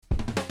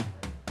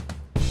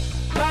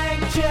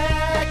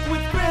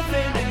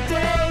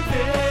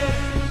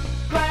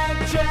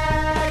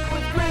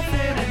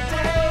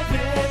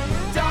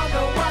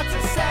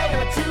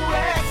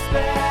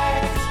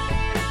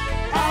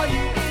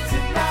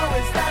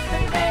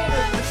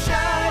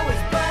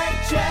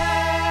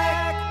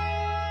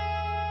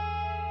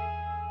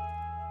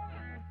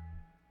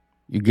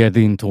You get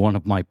into one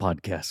of my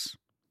podcasts,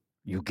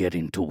 you get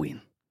in to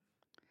win.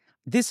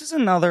 This is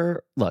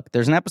another, look,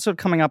 there's an episode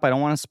coming up I don't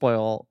want to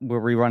spoil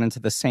where we run into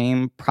the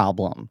same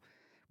problem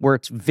where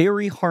it's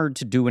very hard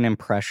to do an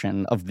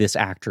impression of this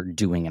actor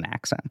doing an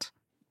accent.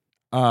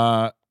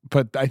 But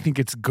I think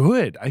it's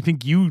good. I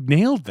think you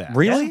nailed that.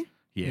 Really?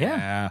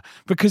 Yeah.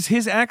 Because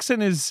his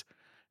accent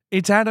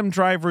it's Adam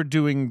Driver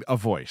doing a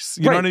voice.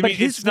 You know what I mean? But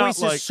his it's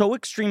voice not like, is so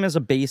extreme as a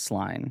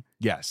baseline.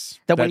 Yes.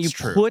 That when you that's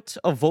true. put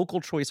a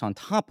vocal choice on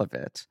top of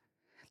it,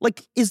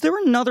 like, is there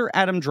another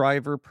Adam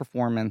Driver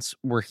performance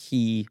where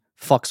he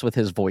fucks with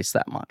his voice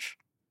that much?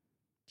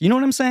 You know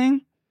what I'm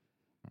saying?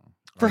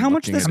 For how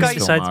much this guy...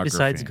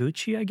 Besides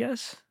Gucci, I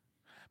guess.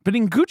 But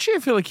in Gucci, I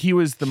feel like he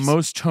was the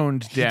most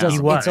toned down. He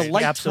was. It's a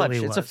light Absolutely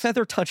touch. was. It's a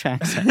feather touch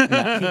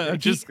accent.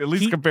 Just at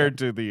least compared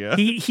to the...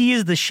 He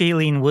is the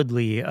Shailene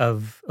Woodley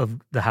of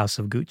the House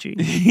of Gucci.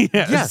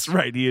 yes,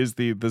 right. He is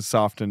the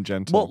soft and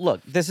gentle. Well,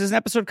 look, this is an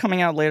episode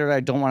coming out later that I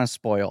don't want to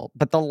spoil.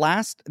 But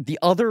the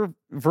other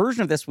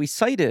version of this we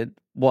cited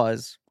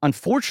was,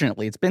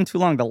 unfortunately, it's been too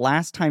long, the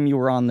last time you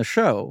were on the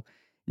show,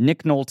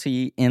 Nick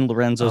Nolte in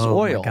Lorenzo's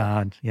Oil. Oh, my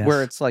God, yes.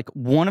 Where it's like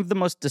one of the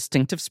most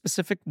distinctive,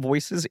 specific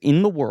voices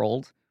in the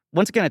world.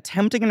 Once again,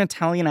 attempting an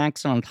Italian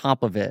accent on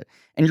top of it,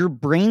 and your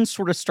brain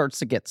sort of starts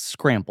to get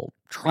scrambled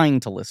trying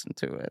to listen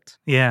to it.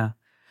 Yeah.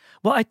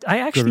 Well, I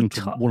actually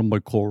one of my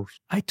cars.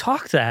 I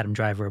talked to Adam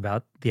Driver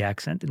about the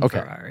accent in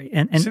Ferrari,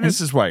 and so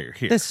this is why you're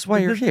here. This is why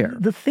you're here.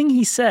 The thing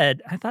he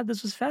said, I thought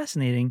this was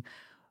fascinating.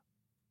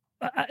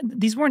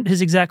 These weren't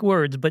his exact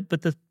words, but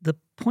the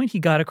point he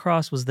got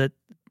across was that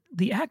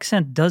the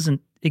accent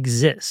doesn't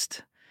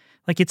exist.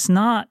 Like, it's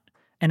not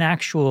an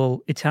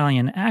actual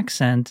Italian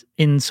accent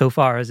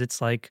insofar as it's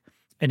like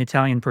an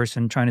Italian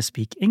person trying to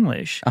speak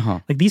English.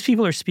 Like, these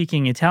people are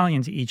speaking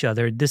Italian to each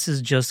other. This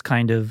is just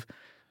kind of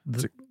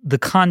the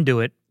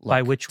conduit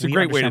by which we understand. It's a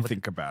great way to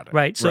think about it.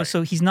 Right.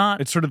 So he's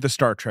not... It's sort of the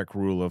Star Trek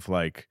rule of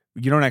like,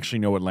 you don't actually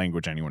know what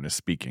language anyone is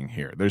speaking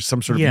here. There's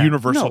some sort of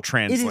universal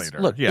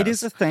translator. It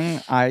is a thing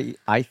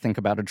I think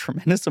about a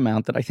tremendous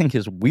amount that I think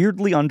is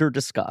weirdly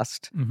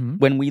under-discussed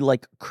when we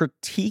like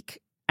critique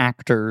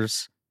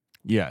actors.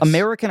 Yes.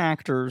 American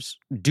actors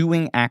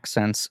doing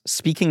accents,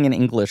 speaking in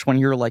English, when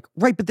you're like,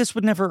 right, but this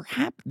would never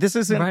happen. This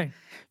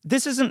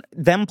isn't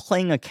them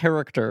playing a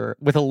character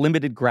with a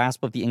limited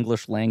grasp of the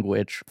English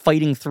language,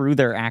 fighting through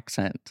their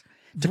accent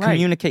to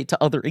communicate to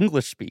other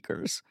English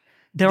speakers.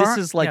 This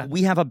is like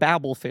we have a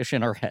babblefish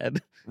in our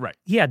head. Right.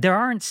 Yeah, there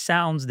aren't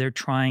sounds they're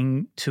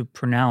trying to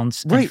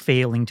pronounce and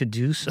failing to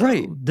do so.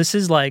 Right. This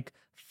is like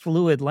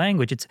fluid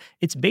language.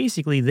 It's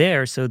basically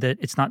there so that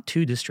it's not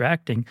too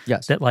distracting.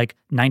 Yes. That like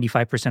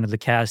 95% of the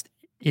cast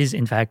is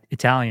in fact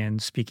Italian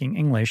speaking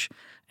English,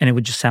 and it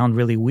would just sound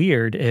really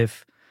weird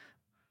if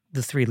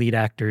the three lead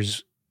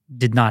actors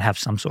did not have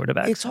some sort of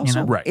accent. It's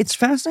also it's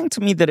fascinating to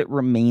me that it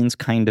remains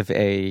kind of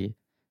a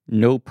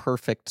no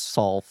perfect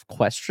solve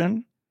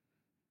question,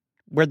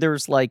 where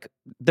there's like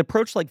the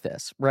approach like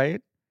this,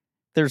 right?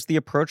 There's the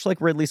approach like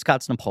Ridley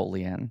Scott's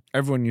Napoleon.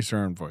 Everyone uses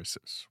their own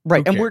voices.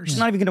 Right. And we're just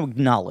not even going to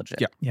acknowledge it.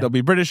 Yeah. There'll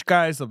be British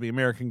guys, there'll be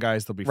American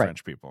guys, there'll be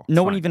French people.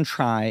 No one even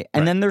try.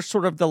 And then there's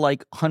sort of the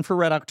like Hunt for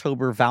Red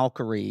October,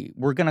 Valkyrie.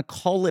 We're going to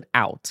call it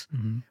out.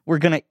 We're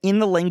going to, in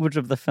the language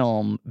of the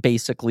film,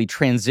 basically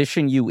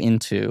transition you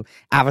into.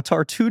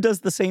 Avatar 2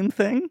 does the same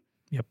thing.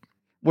 Yep.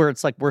 Where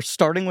it's like we're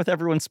starting with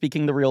everyone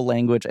speaking the real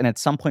language, and at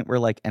some point we're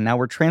like, and now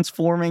we're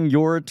transforming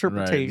your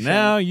interpretation. Right.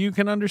 Now you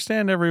can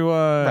understand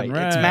everyone.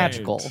 Right. It's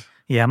magical.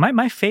 Yeah,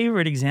 my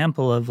favorite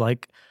example of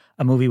like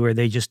a movie where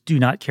they just do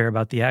not care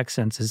about the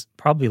accents is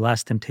probably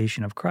Last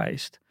Temptation of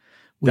Christ.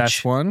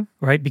 That's one?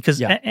 Right?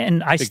 Because,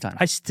 and I still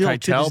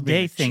Keitel to this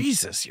day think...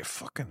 Jesus, you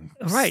fucking...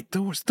 Right.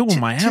 Stole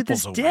my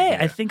apples over To this day, here.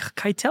 I think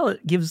Keitel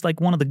gives like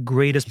one of the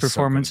greatest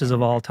performances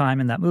of all time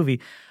in that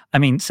movie. I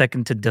mean,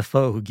 second to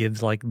Defoe, who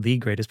gives like the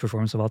greatest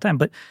performance of all time.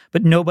 But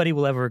nobody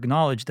will ever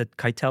acknowledge that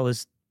Keitel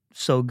is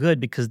so good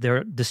because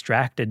they're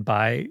distracted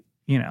by...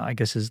 You know, I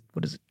guess his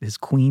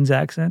Queen's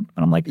accent.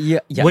 And I'm like,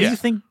 what do you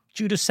think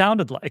Judas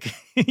sounded like?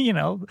 You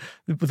know,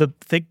 with a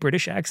thick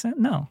British accent?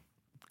 No.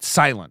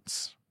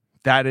 Silence.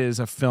 That is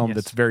a film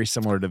that's very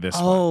similar to this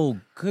one. Oh,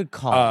 good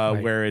call.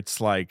 Where it's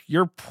like,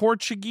 you're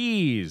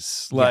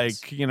Portuguese.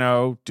 Like, you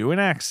know, do an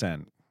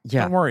accent.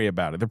 Yeah. Don't worry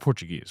about it. They're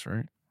Portuguese,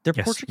 right? They're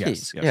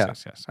Portuguese.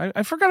 Yes.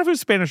 I forgot if it was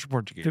Spanish or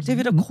Portuguese.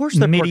 David, of course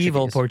they're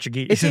medieval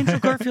Portuguese. It's Andrew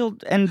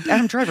Garfield and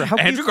Adam Driver. How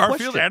Andrew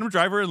Garfield, Adam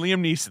Driver, and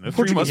Liam Neeson, the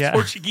three most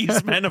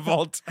Portuguese men of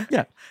all time.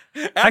 Yeah.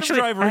 Adam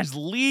Driver is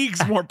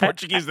leagues more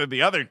Portuguese than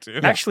the other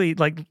two. Actually,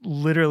 like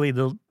literally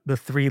the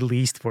three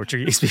least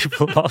Portuguese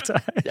people of all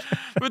time.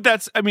 But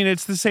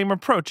it's the same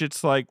approach.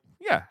 It's like,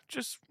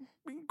 just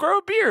grow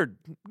a beard.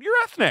 You're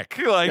ethnic,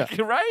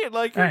 right?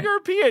 Like you're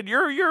European.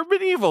 You're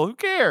medieval. Who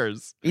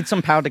cares? Eat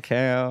some pow de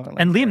cow.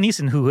 And Liam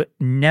Neeson, who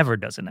never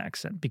does an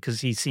accent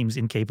because he seems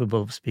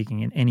incapable of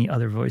speaking in any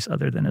other voice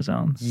other than his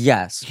own.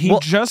 Yes, he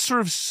just sort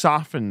of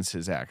softens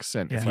his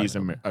accent if he's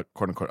a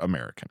quote unquote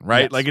American,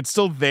 right? Yes. Like it's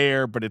still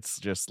there, but it's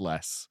just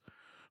less.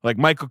 Like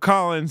Michael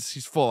Collins,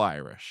 he's full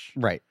Irish,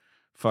 right?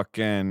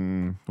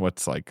 fucking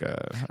what's like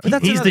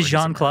he's the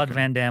Jean-Claude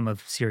Van Damme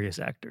of serious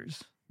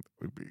actors.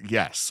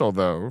 Yes,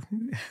 although,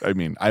 I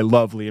mean, I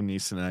love Liam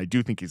Neeson, and I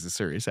do think he's a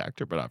serious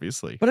actor, but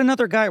obviously. But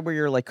another guy where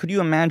you're like, could you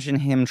imagine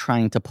him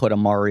trying to put a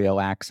Mario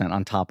accent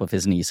on top of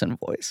his Neeson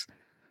voice?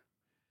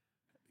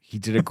 He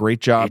did a great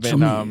job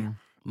in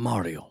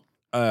Mario.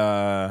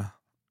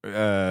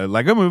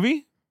 Lego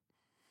Movie.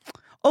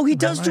 Oh, he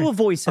does do a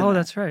voice in that.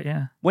 That's right,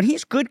 yeah. When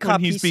he's good cop,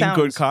 when he's he being sounds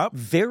good cop.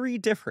 very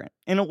different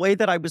in a way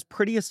that I was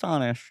pretty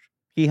astonished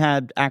he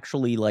had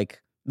actually,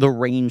 like, the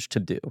range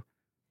to do.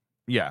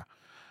 Yeah.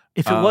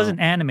 If it wasn't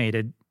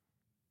animated,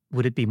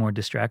 would it be more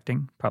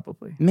distracting?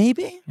 Probably.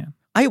 Maybe. Yeah.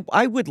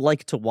 I would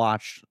like to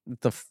watch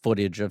the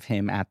footage of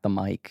him at the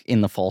mic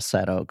in the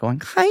falsetto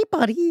going, "Hi,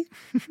 buddy."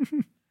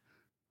 It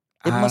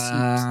must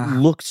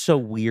look so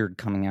weird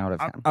coming out of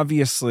him.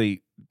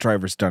 Obviously,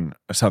 Driver's done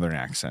a Southern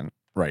accent,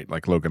 right?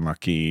 Like Logan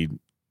Lucky,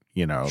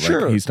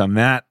 Sure. like he's done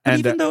that. But and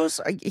even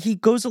those, he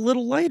goes a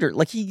little lighter.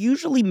 Like, he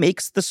usually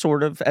makes the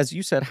sort of, as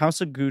you said,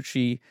 House of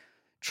Gucci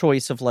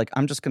choice of like,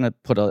 I'm just going to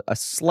put a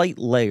slight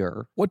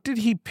layer. What did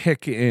he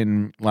pick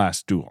in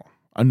Last Duel?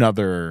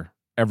 Another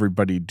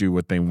everybody do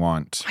what they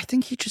want. I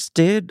think he just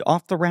did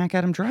off the rack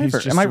Adam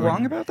Driver. Am I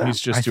wrong about that? He's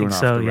just I doing think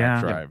off so, the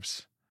rack yeah.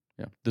 drives.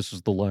 Yeah, this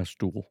is the last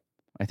duel.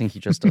 I think he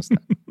just does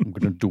that. I'm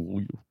going to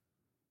duel you.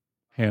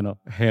 Hannah,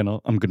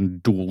 I'm going to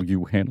duel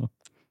you, Hannah.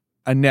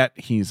 Annette,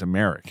 he's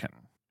American.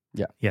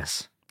 Yeah.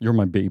 Yes. You're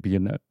my baby,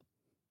 Annette.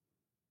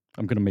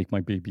 I'm going to make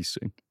my baby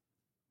sing.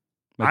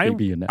 My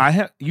baby,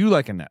 Annette. You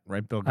like Annette,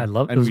 right, Bill? I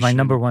love it. It was my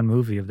number one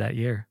movie of that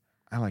year.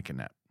 I like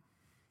Annette.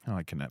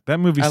 That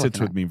movie sits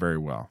with me very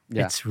well.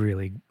 Yeah. It's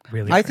really,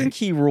 really I great. think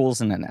he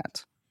rules in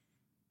Annette.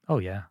 Oh,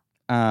 yeah.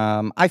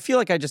 I feel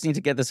like I just need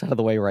to get this out of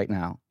the way right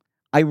now.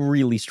 I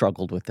really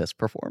struggled with this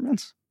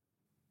performance.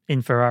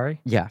 In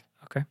Ferrari? Yeah.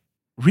 Okay.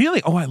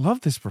 Really? Oh, I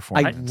love this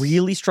performance. I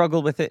really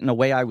struggled with it in a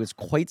way I was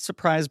quite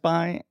surprised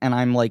by. And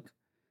I'm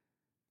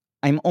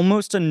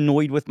almost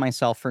annoyed with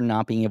myself for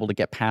not being able to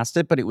get past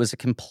it, but it was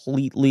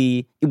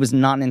it was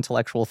not an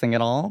intellectual thing at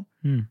all.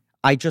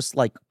 I just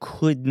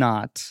could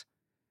not.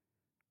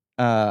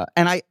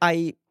 And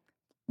I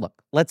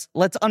look, let's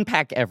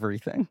unpack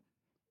everything.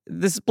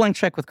 This is Blank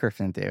Check with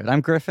Griffin and David. I'm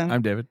Griffin.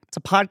 I'm David. It's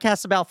a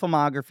podcast about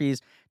filmographies,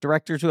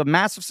 directors who have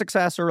massive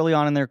success early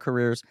on in their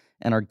careers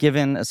and are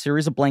given a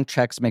series of blank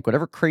checks to make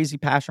whatever crazy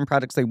passion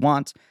projects they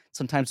want.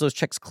 Sometimes those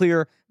checks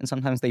clear, and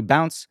sometimes they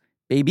bounce.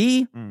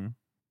 Baby.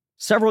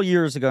 Several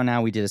years ago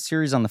now, we did a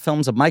series on the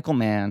films of Michael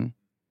Mann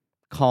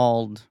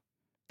called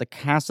The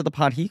Cast of the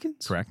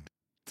Podhegans. Correct.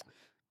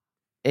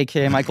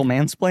 A.K.A. Michael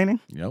Mansplaining.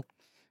 Yep.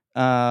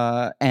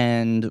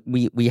 And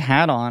we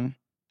had on,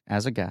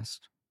 as a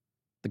guest,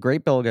 the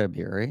great Bilge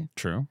Ebiri.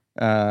 True.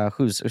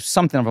 Who's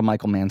something of a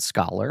Michael Mann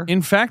scholar.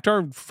 In fact,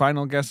 our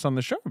final guest on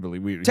the show, I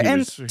believe. He was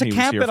here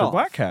for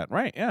Black Hat,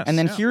 right? Yes. And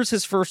then here's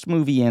his first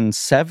movie in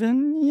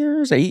 7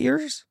 years, 8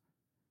 years?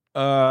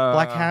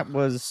 Black Hat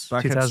was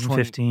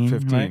 2015.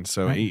 15, right?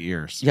 so 8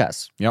 years.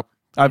 Yes. Yep.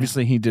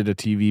 Obviously, he did a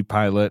TV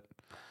pilot.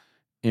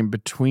 In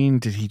between,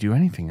 did he do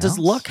anything else? Does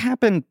Luck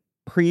happen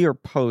pre or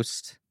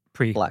post?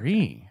 Black?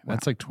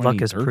 That's like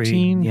Luck is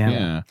 2013. pre,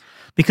 yeah.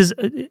 Because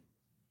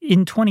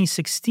in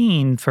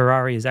 2016,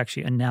 Ferrari is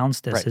actually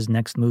announced as his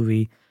next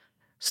movie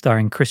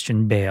starring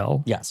Christian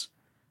Bale. Yes.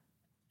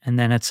 And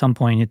then at some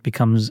point it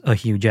becomes a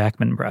Hugh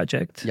Jackman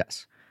project.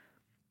 Yes.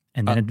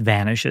 And then it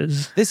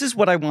vanishes. This is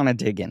what I want to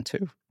dig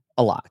into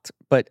a lot.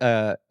 But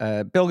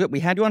Bilge, we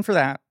had you on for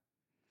that.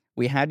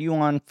 We had you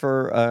on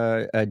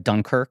for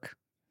Dunkirk.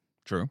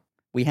 True.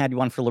 We had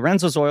you on for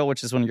Lorenzo's Oil,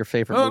 which is one of your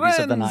favorite movies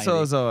of the 90s.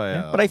 Lorenzo's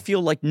Oil. But I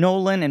feel like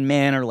Nolan and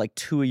Mann are like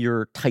two of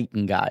your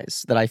Titan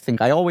guys that I think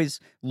I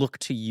always look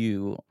to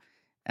you.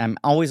 I'm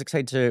always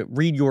excited to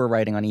read your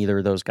writing on either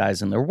of those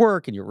guys and their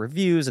work and your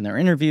reviews and their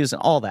interviews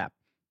and all that.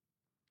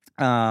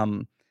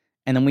 And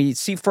then we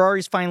see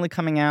Ferrari's finally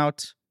coming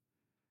out.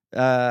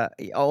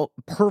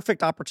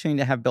 Perfect opportunity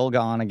to have Bilge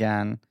on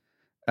again.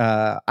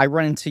 I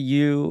run into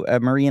you,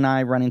 Marie and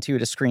I run into you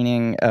at a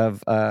screening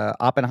of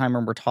Oppenheimer,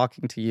 and we're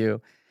talking to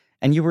you.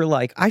 And you were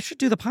like, I should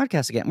do the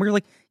podcast again. We were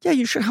like, yeah,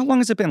 you should. How long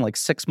has it been? Like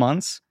 6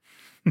 months?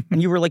 And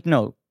you were like,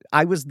 no,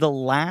 I was the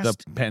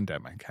last. The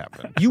pandemic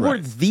happened. You were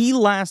the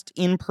last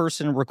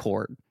in-person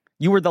record.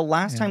 You were the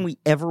last time we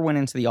ever went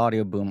into the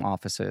Audio Boom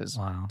offices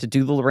to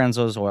do the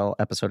Lorenzo's Oil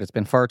episode. It's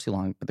been far too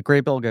long. But the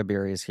great Bilge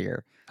Ebiri is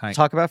here. Hi.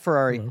 Talk about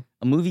Ferrari,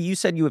 a movie you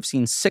said you have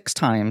seen 6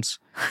 times.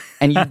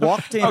 And you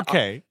walked in.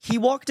 Okay. He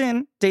walked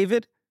in,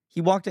 David. He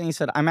walked in and he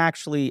said, I'm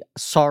actually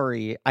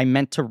sorry. I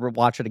meant to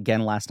watch it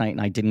again last night and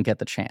I didn't get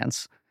the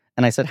chance.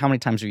 And I said, how many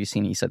times have you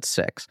seen it? He said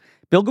 6.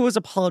 Bilge was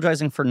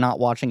apologizing for not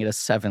watching it a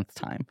 7th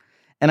time.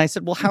 And I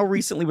said, well, how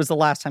recently was the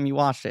last time you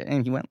watched it?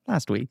 And he went,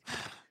 last week.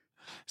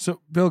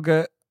 So,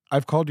 Bilge,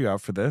 I've called you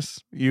out for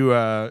this. You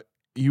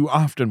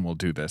often will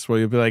do this where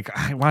you'll be like,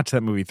 I watched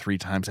that movie 3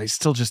 times. I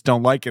still just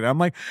don't like it. I'm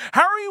like,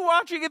 how are you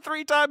watching it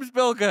 3 times,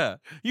 Bilge?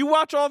 You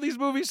watch all these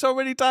movies so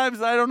many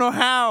times, I don't know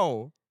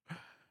how.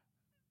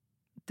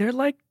 They're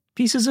like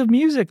pieces of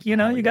music, you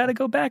know. You got to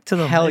go back to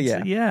them. Hell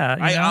yeah.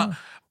 Yeah.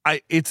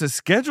 it's a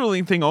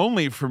scheduling thing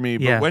only for me.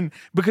 But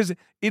because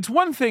it's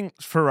one thing,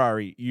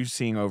 Ferrari, you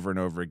seeing over and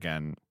over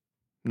again,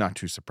 not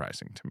too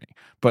surprising to me.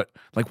 But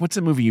like, what's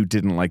a movie you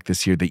didn't like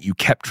this year that you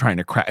kept trying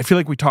to crack? I feel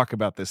like we talk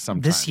about this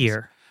sometimes. This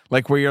year.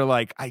 Like where you're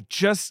like, I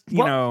just,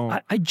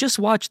 I just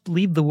watched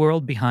Leave the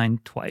World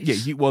Behind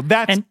twice. Yeah,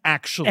 that's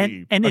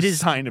actually and it is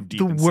sign of deep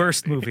the insanity.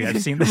 worst movie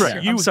I've seen this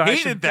year. You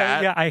hated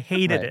that. Yeah, I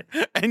hated it.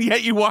 And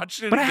yet you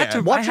watched it But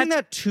again. Watching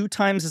that 2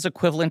 times is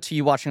equivalent to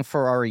you watching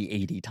Ferrari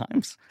 80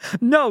 times.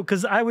 No,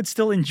 because I would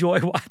still enjoy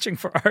watching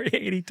Ferrari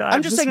 80 times.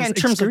 I'm just saying in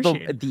terms of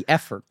the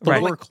effort, the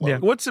workload. Yeah.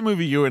 What's a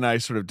movie you and I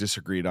sort of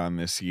disagreed on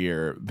this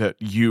year that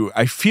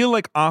I feel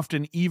like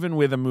often, even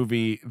with a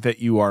movie that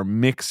you are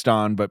mixed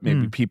on, but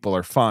maybe people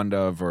are fond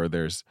of, or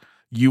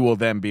you will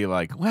then be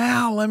like,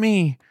 well, let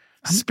me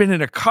spin it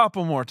a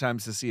couple more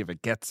times to see if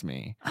it gets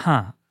me.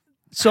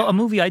 So a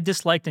movie I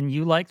disliked and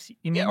you liked,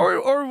 you mean? Yeah,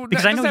 or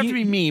because it doesn't have to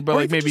be me, but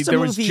like maybe there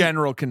was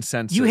general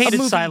consensus. You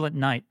hated Silent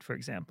Night, for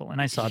example,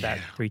 and I saw that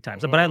 3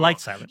 times, but I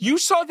liked Silent Night. You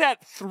saw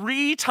that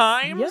 3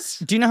 times? Yes.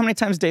 Do you know how many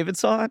times David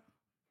saw it?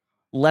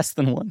 Less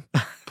than 1.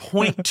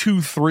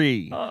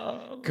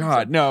 0.23.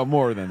 God, no,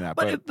 more than that.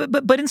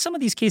 But in some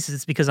of these cases,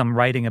 it's because I'm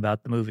writing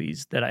about the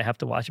movies that I have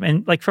to watch.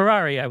 And like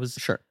Ferrari, I was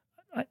sure.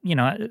 I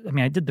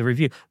did the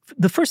review.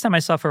 The first time I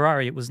saw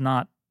Ferrari, it was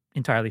not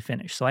entirely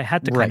finished, so I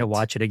had to kind of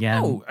watch it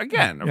again. Oh,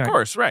 again, of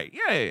course, right?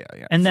 Yeah.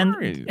 And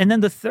then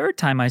the third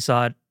time I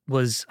saw it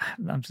was,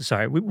 I'm so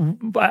sorry,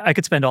 I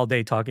could spend all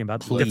day talking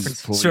about the different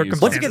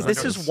circumstances. Once again,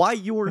 this is why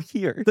you were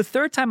here. The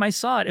third time I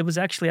saw it, it was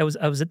actually I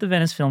was at the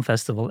Venice Film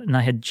Festival, and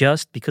I had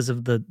just, because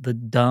of the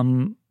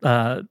dumb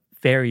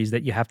ferries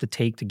that you have to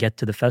take to get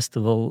to the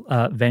festival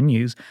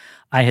venues,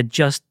 I had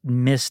just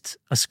missed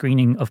a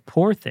screening of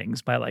Poor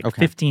Things by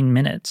 15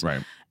 minutes.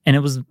 Right. And it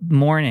was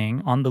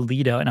morning on the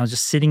Lido, and I was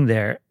just sitting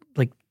there,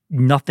 like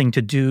nothing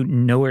to do,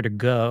 nowhere to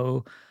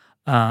go.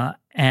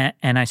 And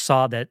I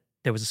saw that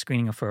there was a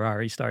screening of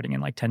Ferrari starting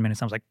in 10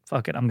 minutes. I was like,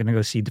 fuck it, I'm going to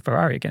go see the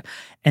Ferrari again.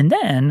 And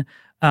then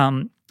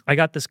I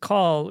got this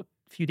call a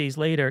few days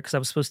later because I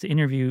was supposed to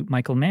interview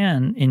Michael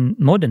Mann in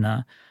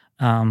Modena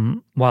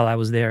while I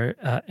was there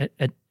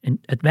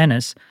at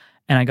Venice.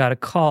 And I got a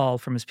call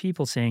from his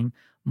people saying,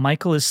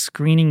 Michael is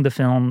screening the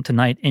film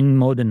tonight in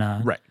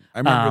Modena. Right. I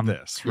remember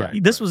this.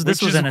 Right. This was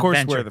Which is, an of course,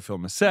 adventure. where the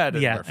film is set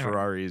and where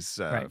Ferrari's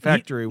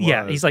factory was.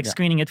 Yeah, he's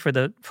screening it for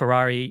the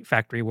Ferrari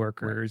factory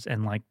workers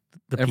and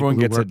the everyone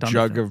people who gets a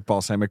jug of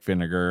balsamic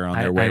vinegar on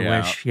their way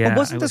out. Wish, yeah, but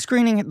wasn't the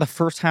screening, the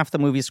first half of the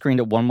movie screened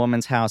at one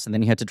woman's house, and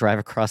then you had to drive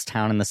across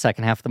town, and the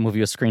second half of the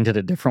movie was screened at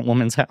a different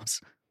woman's house?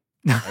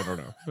 I don't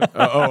know.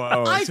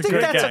 I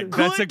think that's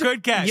a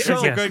good catch.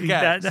 That's a good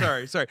catch.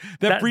 Sorry.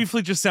 That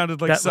briefly just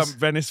sounded like some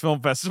Venice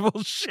Film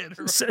Festival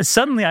shit.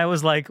 Suddenly I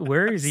was like,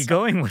 where is he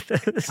going with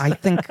this? I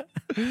think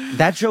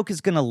that joke is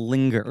going to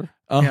linger.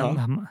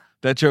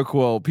 That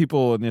joke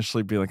people will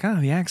initially be like,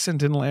 the accent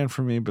didn't land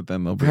for me, but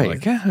then they'll be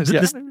like,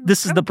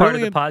 this is the part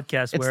of the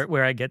podcast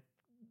where I get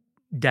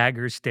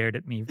daggers stared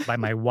at me by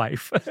my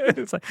wife.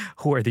 It's like,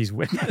 who are these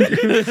women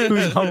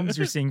whose homes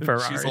you're seeing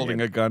Ferrari? She's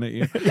holding a gun at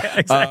you. Yeah,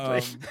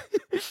 exactly.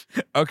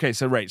 Okay,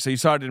 so you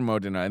saw it in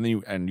Modena, and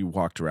then you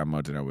walked around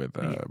Modena with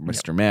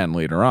Mr. Mann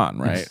later on,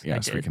 right?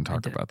 Yes, we can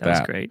talk about that. That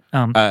was great.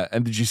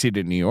 And did you see it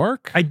in New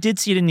York? I did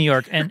see it in New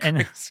York,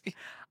 and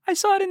I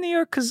saw it in New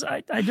York because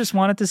I just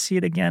wanted to see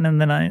it again,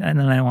 and then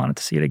I wanted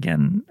to see it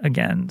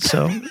again.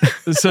 So,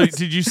 so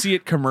did you see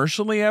it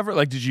commercially ever?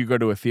 Like, did you go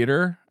to a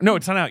theater? No,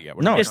 it's not out yet.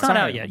 No, it's not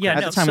out yet. Yeah,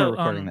 at the time we're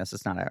recording this,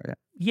 it's not out yet.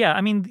 Yeah,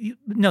 I mean,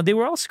 no, they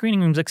were all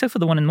screening rooms except for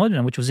the one in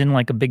Modena, which was in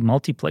a big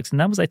multiplex, and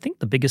that was, I think,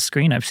 the biggest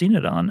screen I've seen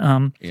it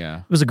on.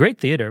 It was a great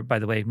theater, by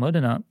the way.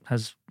 Modena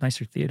has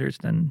nicer theaters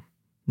than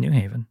New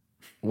Haven.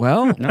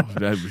 Well, no,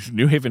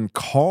 New Haven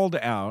called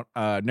out.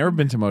 Never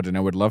been to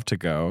Modena. Would love to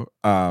go.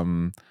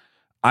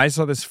 I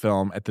saw this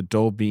film at the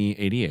Dolby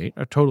 88,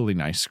 a totally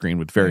nice screen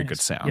with very good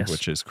sound,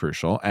 which is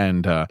crucial.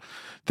 And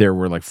there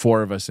were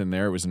 4 of us in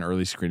there. It was an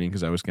early screening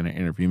because I was going to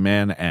interview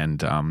Mann.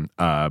 And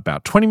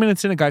about 20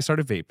 minutes in, a guy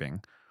started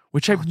vaping,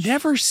 which I've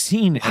never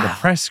seen at a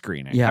press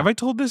screening. Yeah. Have I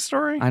told this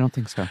story? I don't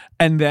think so.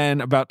 And then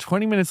about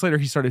 20 minutes later,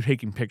 he started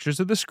taking pictures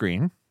of the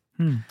screen.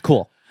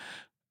 Cool.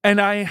 And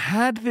I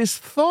had this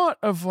thought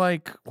of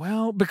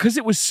because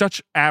it was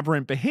such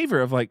aberrant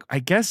behavior of I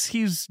guess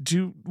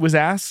was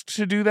asked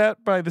to do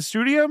that by the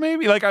studio,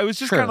 maybe? I was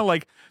just kind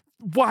of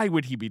why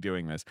would he be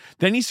doing this?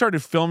 Then he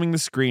started filming the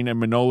screen,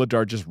 and Manohla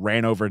Dar just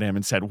ran over to him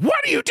and said,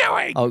 "What are you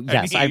doing?" Oh,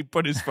 yes. And he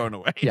put his phone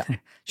away. Yeah.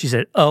 She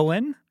said,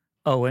 Owen,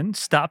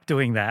 stop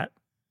doing that.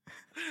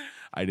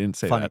 I didn't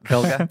say Funny. that.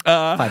 Bilge,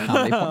 5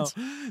 comedy points.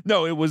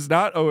 No, it was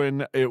not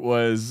Owen. It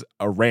was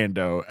a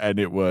rando, and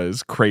it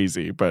was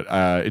crazy. But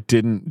it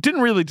didn't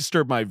really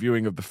disturb my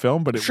viewing of the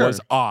film, but it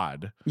was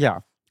odd.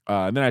 Yeah.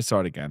 And then I saw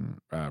it again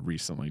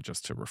recently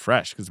just to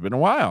refresh because it's been a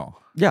while.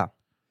 Yeah.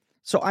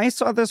 So I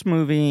saw this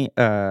movie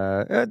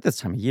at this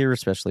time of year,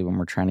 especially when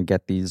we're trying to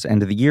get these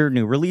end of the year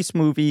new release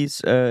movies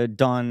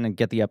done and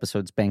get the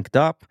episodes banked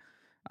up.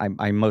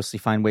 I mostly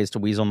find ways to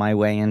weasel my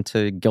way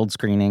into guild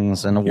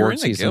screenings and award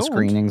season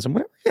screenings and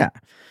whatever. Yeah.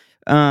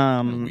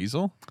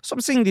 Weasel? So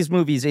I'm seeing these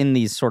movies in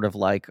these sort of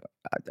like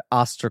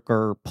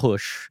Ostraker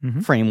push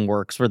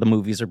frameworks where the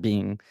movies are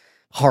being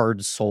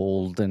hard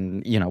sold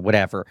and, you know,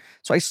 whatever.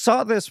 So I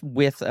saw this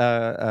with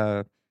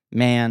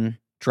Man,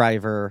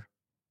 Driver,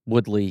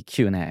 Woodley,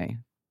 Q&A.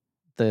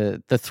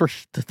 The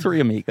three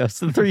amigos,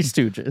 the three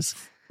stooges.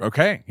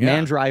 Okay. Yeah.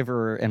 Man,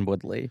 Driver, and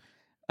Woodley.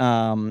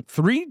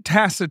 Three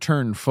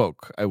taciturn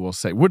folk, I will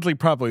say. Woodley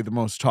probably the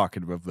most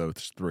talkative of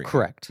those three.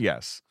 Correct.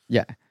 Yes.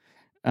 Yeah.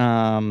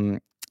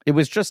 It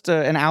was just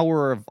an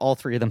hour of all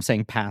three of them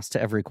saying pass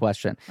to every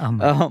question.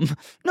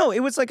 No,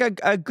 it was like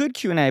a good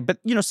Q&A, but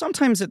you know,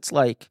 sometimes it's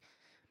like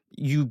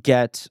you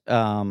get,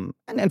 and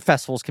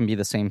festivals can be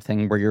the same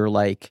thing where you're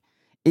like,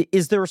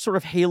 is there a sort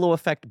of halo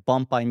effect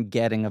bump I'm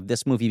getting of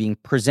this movie being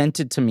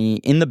presented to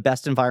me in the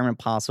best environment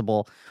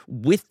possible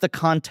with the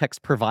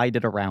context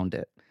provided around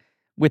it,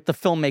 with the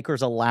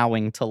filmmakers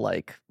allowing to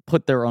like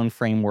put their own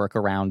framework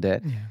around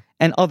it. Yeah.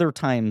 And other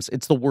times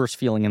it's the worst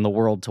feeling in the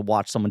world to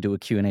watch someone do a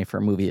Q&A for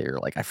a movie that you're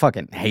like, I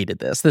fucking hated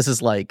this. This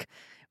is like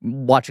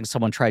watching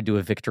someone try to do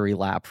a victory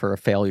lap for a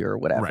failure or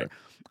whatever. Right.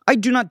 I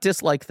do not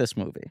dislike this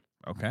movie.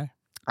 Okay.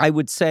 I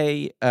would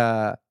say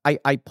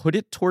I put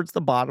it towards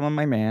the bottom of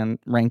my Man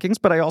rankings,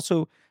 but I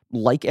also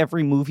like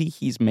every movie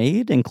he's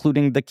made,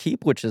 including The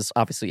Keep, which is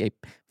obviously a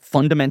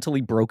fundamentally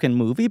broken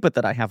movie, but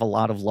that I have a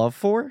lot of love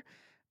for.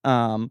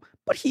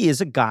 But he is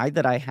a guy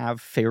that I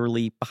have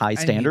fairly high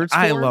standards for.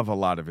 I love a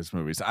lot of his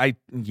movies.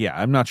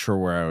 I'm not sure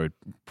where I would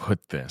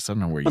put this. I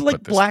don't know where you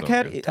put this. But like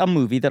Blackhat, a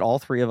movie that all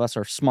three of us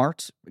are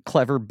smart,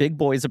 clever, big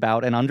boys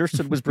about and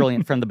understood was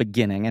brilliant from the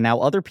beginning, and now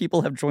other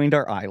people have joined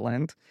our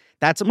island.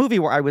 That's a movie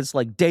where I was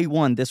like, day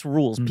one, this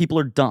rules. People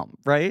are dumb,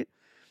 right?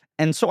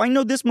 And so I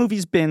know this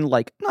movie's been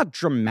like not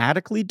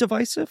dramatically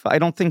divisive. I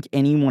don't think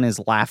anyone is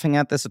laughing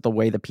at this at the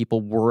way that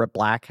people were at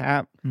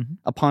Blackhat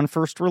upon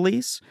first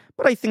release.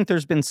 But I think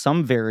there's been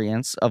some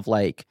variance of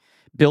like,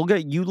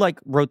 Bilge, you like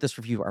wrote this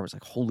review. I was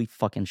like, holy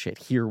fucking shit,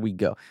 here we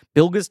go.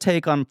 Bilge's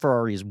take on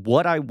Ferrari is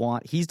what I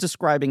want. He's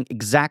describing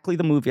exactly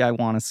the movie I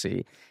want to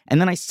see. And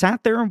then I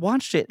sat there and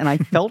watched it and I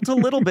felt a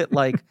little bit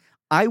like,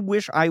 I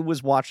wish I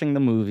was watching the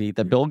movie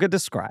that Bilge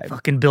described.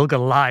 Fucking Bilge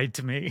lied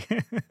to me.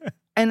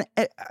 And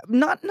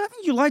not that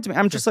you lied to me.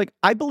 I'm just like,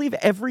 I believe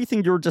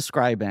everything you're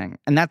describing.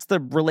 And that's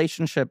the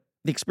relationship,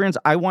 the experience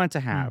I wanted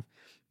to have.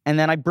 And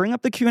then I bring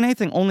up the Q&A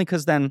thing only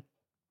because then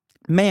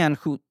Man,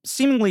 who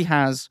seemingly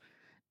has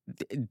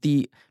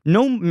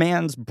no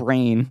man's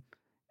brain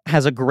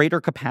has a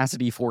greater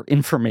capacity for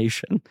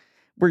information,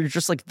 where you're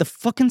just like, the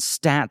fucking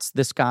stats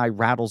this guy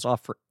rattles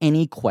off for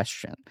any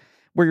question,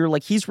 where you're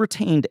like, he's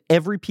retained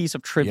every piece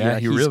of trivia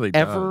he's really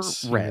ever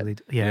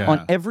read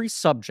on every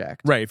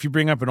subject. Right. If you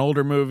bring up an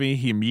older movie,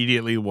 he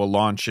immediately will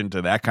launch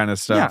into that kind of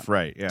stuff. Yeah.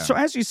 Right. Yeah. So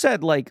as you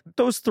said, like,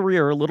 those three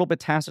are a little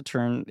bit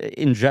taciturn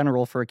in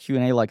general for a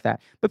Q&A like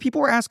that. But people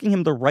were asking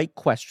him the right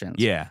questions.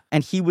 Yeah.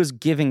 And he was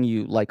giving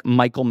you, like,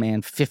 Michael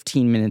Mann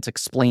 15 minutes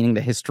explaining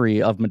the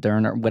history of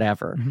Moderna or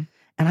whatever.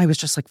 And I was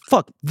just like,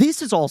 fuck,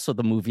 this is also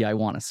the movie I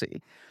want to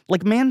see.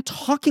 Like, Mann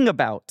talking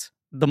about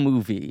the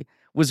movie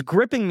was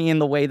gripping me in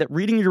the way that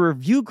reading your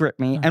review gripped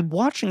me, and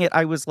watching it,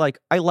 I was like,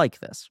 I like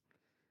this.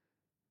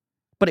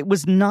 But it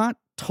was not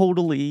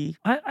totally...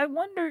 I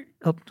wonder...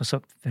 Oh,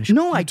 so finish.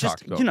 No, I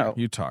just,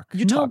 you talk.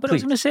 No, but please. I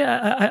was going to say,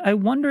 I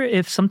wonder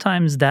if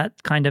sometimes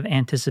that kind of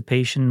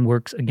anticipation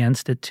works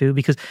against it too,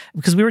 because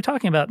we were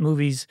talking about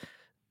movies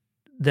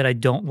that I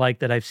don't like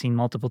that I've seen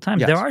multiple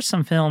times. Yes. There are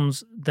some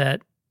films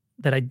that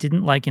I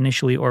didn't like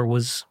initially or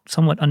was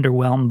somewhat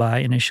underwhelmed by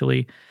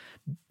initially,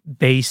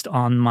 based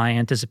on my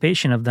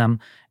anticipation of them.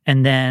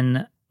 And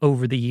then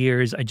over the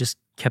years, I just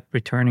kept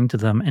returning to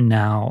them. And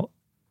now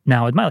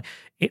admire.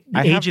 The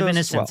Age of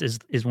Innocence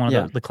is one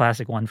of the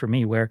classic one for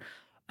me, where,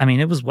 I mean,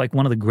 it was like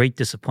one of the great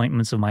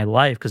disappointments of my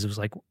life, because it was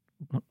like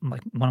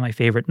one of my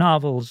favorite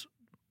novels,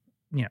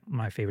 you know,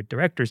 my favorite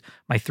directors,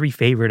 my three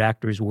favorite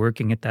actors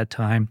working at that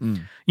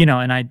time, you know,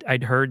 and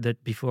I'd heard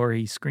that before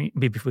he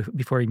made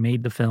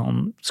the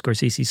film,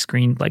 Scorsese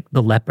screened like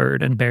The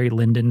Leopard and Barry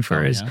Lyndon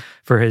for his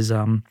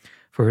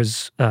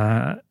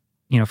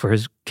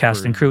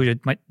cast and crew,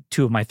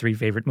 two of my three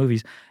favorite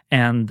movies,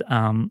 and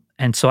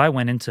so I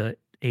went into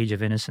Age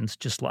of Innocence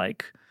just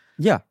like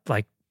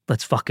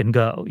let's fucking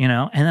go, you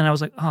know, and then I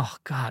was like, oh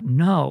God,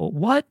 no,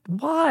 what,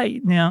 why,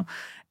 you know,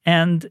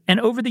 and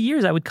over the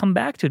years I would come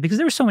back to it because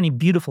there were so many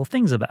beautiful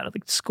things about it.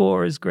 Like the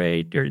score is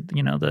great, or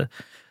you know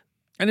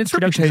and its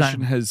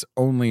reputation has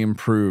only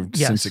improved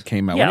since it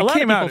came out. Yeah, when a it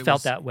came lot of people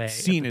out, felt that way.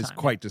 Seen as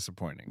quite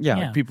disappointing. Yeah,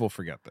 like, people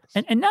forget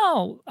this. And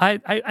now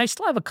I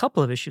still have a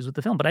couple of issues with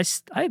the film, but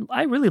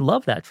I really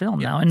love that film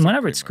now. And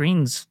whenever it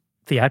screens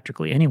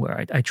theatrically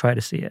anywhere, I try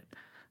to see it.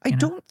 I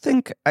don't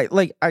think I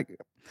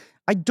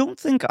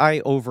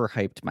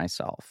overhyped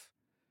myself,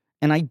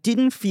 and I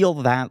didn't feel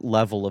that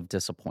level of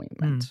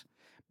disappointment.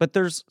 But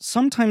there's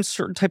sometimes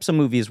certain types of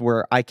movies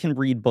where I can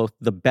read both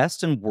the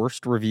best and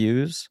worst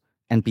reviews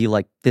and be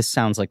like, this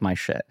sounds like my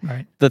shit.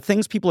 Right. The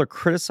things people are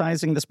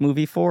criticizing this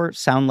movie for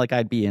sound like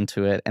I'd be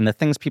into it, and the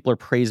things people are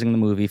praising the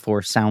movie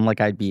for sound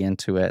like I'd be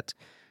into it.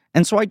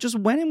 And so I just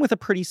went in with a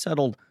pretty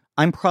settled,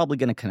 I'm probably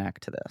going to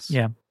connect to this.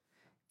 Yeah.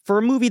 For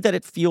a movie that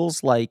it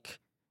feels like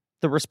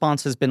the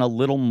response has been a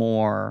little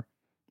more...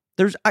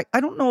 I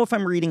don't know if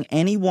I'm reading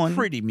anyone...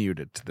 Pretty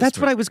muted to this That's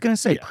movie. what I was going to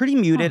say. Yeah. Pretty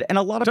muted, and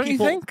a lot of Don't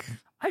people... Don't you think?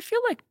 I feel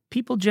like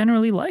people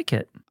generally like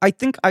it. I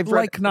think I've read...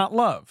 Like, not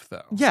love,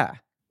 though. Yeah.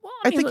 Well,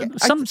 I think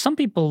some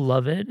people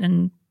love it,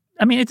 and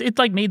I mean, it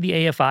like made the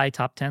AFI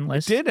top 10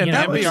 list. It did, and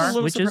the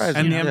NPR, which is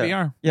and the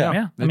NPR.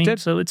 Yeah. I mean,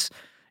 so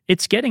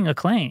it's getting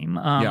acclaim.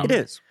 It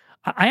is.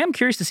 I am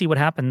curious to see what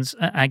happens.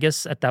 I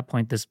guess at that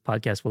point, this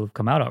podcast will have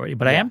come out already,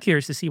 but I am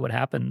curious to see what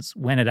happens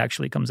when it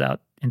actually comes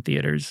out in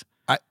theaters.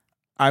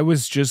 I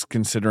was just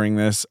considering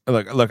this.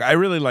 Look, I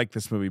really like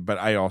this movie, but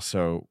I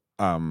also,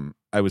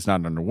 I was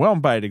not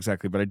underwhelmed by it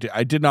exactly, but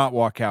I did not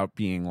walk out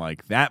being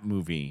like, that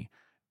movie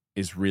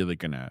is really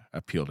going to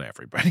appeal to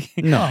everybody.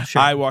 No,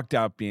 sure. I walked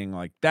out being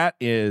like, that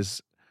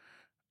is,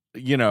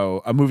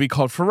 a movie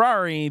called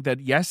Ferrari that,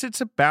 yes, it's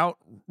about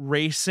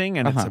racing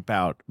and it's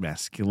about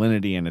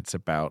masculinity and it's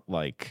about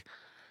like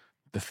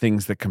the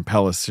things that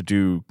compel us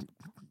to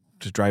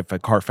drive a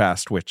car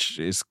fast, which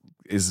is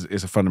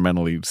a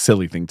fundamentally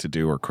silly thing to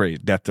do or crazy,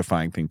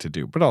 death-defying thing to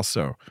do. But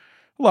also,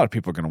 a lot of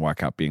people are going to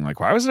walk out being like,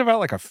 "Why was it about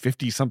like a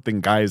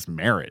 50-something guy's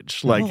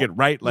marriage?" Like well, it,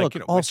 right? Like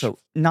look, also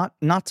not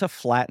to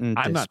flatten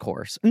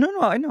discourse.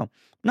 No, I know,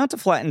 not to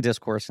flatten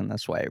discourse in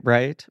this way,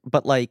 right?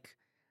 But like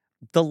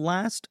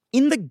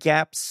in the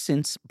gap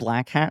since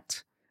Black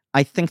Hat,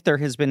 I think there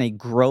has been a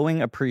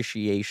growing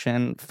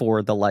appreciation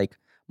for the like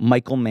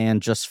Michael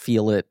Mann, just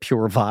feel it,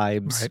 pure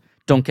vibes. Right.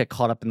 Don't get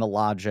caught up in the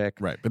logic.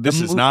 Right, but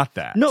this is not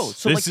that. No,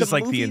 so this like is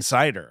like The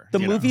Insider. The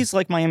movies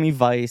like Miami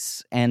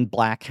Vice and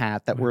Black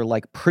Hat that were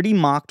like pretty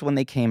mocked when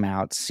they came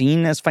out,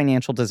 seen as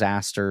financial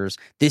disasters.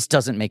 This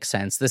doesn't make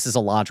sense. This is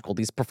illogical.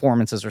 These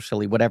performances are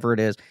silly, whatever it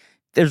is.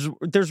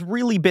 There's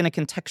really been a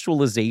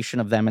contextualization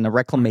of them and a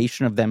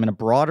reclamation of them in a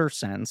broader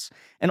sense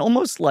and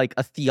almost like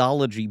a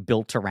theology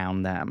built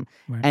around them.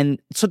 Right.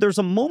 And so there's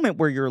a moment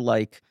where you're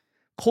like,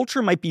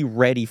 culture might be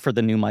ready for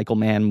the new Michael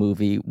Mann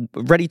movie,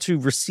 ready to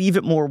receive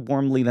it more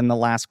warmly than the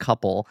last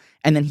couple,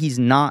 and then he's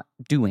not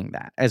doing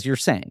that, as you're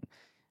saying.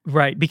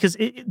 Right, because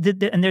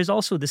and there's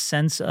also the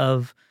sense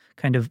of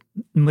kind of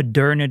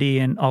modernity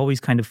and always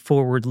kind of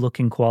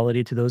forward-looking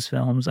quality to those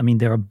films. I mean,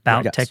 they're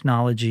about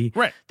technology.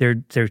 Right.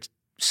 They're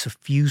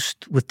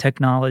suffused with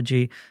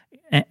technology,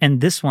 and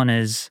this one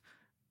is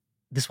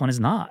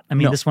not. I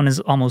mean, this one is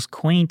almost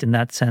quaint in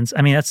that sense.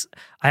 I mean,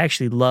 I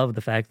actually love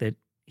the fact that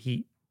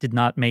he did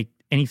not make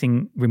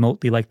anything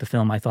remotely like the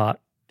film I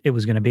thought it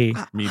was going to be.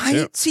 Me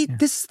too.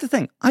 This is the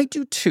thing. I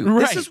do too.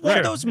 Right, this is one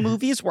of those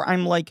movies where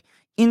I'm like,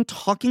 in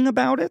talking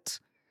about it,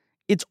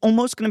 it's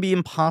almost going to be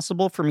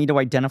impossible for me to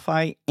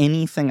identify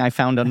anything I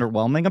found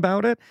underwhelming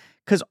about it.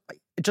 Because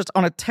just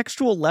on a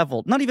textual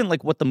level, not even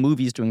like what the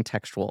movie's doing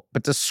textual,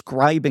 but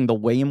describing the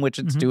way in which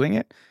it's doing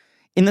it,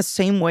 in the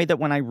same way that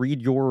when I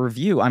read your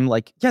review, I'm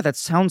like, yeah, that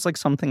sounds like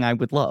something I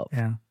would love.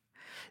 Yeah.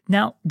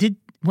 Now,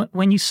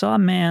 when you saw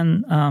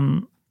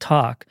Mann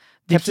talk...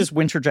 Kept his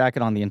winter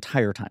jacket on the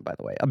entire time, by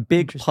the way. A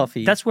big,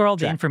 puffy That's where all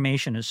the jacket.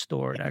 Information is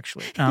stored,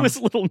 actually. It was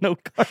little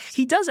note cards.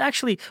 He does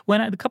actually,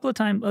 a couple of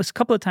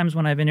times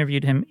when I've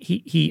interviewed him,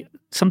 he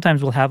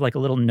sometimes will have like a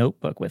little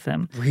notebook with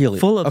him. Really?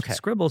 Full of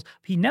scribbles.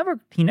 He never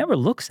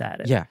looks at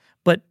it. Yeah.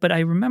 But I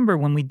remember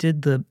when we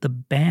did the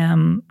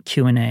BAM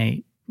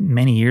Q&A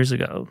many years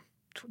ago,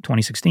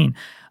 2016,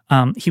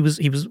 he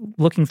was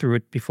looking through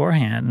it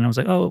beforehand, and I was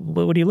like, "Oh,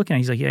 what are you looking at?"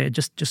 He's like, "Yeah,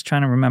 just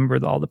trying to remember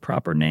all the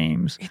proper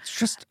names." It's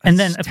just and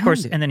then of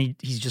course, and then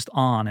he's just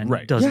on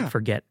and doesn't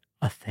forget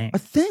a thing. A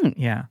thing,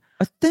 yeah,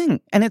 a thing.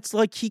 And it's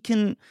like you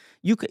can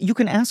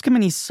ask him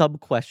any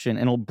sub question,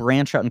 and it'll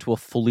branch out into a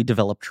fully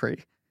developed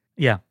tree.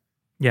 Yeah.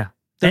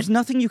 There's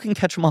nothing you can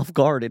catch him off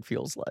guard, it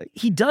feels like.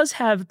 He does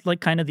have like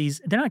kind of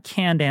these, they're not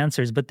canned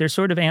answers, but they're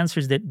sort of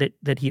answers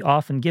that he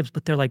often gives,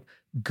 but they're like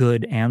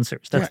good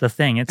answers. That's the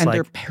thing. It's like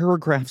they're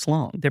paragraphs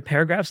long. They're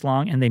paragraphs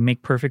long and they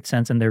make perfect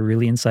sense and they're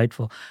really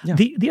insightful. Yeah.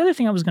 The other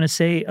thing I was going to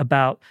say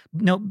the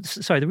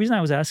reason I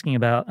was asking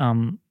about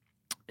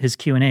his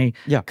Q&A,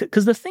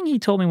 because the thing he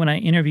told me when I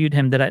interviewed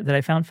him that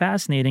I found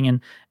fascinating,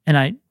 and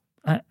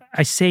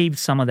I saved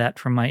some of that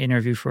from my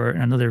interview for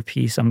another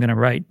piece I'm going to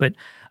write, but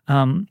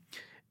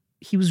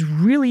he was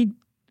really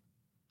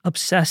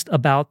obsessed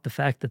about the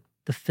fact that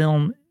the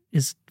film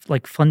is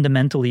like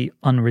fundamentally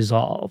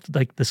unresolved.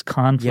 Like this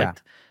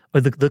conflict or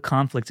the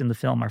conflicts in the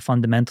film are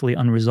fundamentally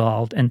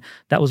unresolved. And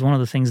that was one of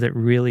the things that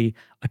really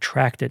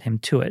attracted him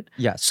to it.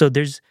 Yes. So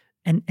there's,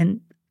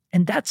 and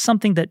that's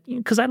something that,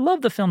 because I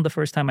loved the film the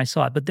first time I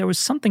saw it, but there was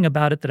something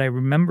about it that I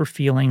remember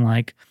feeling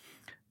like,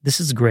 this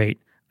is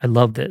great. I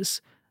love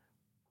this.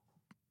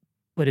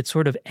 But it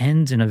sort of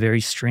ends in a very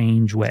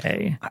strange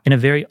way, in a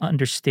very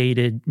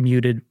understated,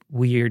 muted,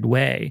 weird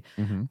way.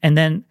 Mm-hmm. And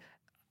then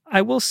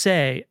I will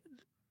say,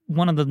 this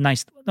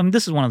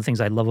is one of the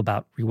things I love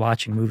about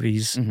rewatching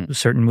movies,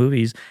 certain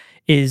movies,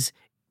 is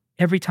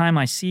every time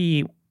I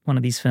see one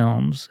of these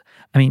films,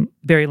 I mean,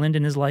 Barry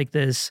Lyndon is like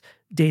this,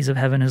 Days of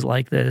Heaven is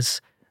like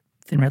this,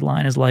 Thin Red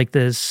Line is like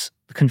this,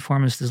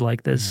 Conformist is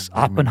like this.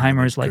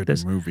 Oppenheimer is like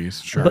this.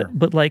 Movies, sure.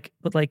 But like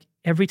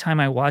every time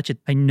I watch it,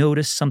 I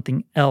notice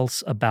something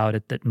else about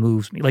it that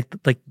moves me. Like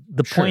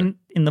the point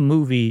in the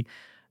movie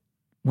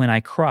when I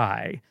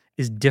cry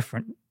is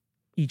different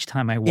each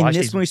time I watch.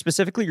 In this movie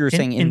specifically, you're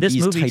saying in this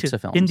these movie types too.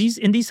 of films?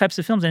 In these types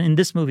of films, and in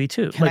this movie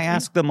too. Can I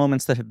ask the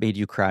moments that have made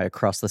you cry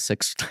across the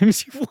 6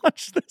 times you've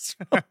watched this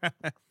film?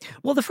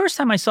 Well, the first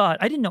time I saw it,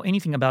 I didn't know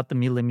anything about the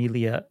Mille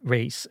Miglia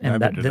race and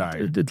but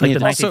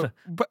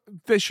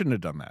they shouldn't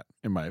have done that,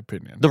 in my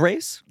opinion. The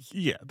race?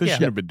 Yeah, they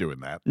shouldn't have been doing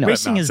that. No,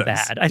 racing is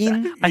bad. I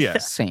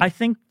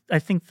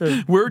think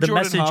We're the Jordan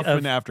message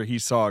Hoffman after he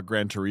saw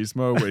Gran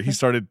Turismo, where he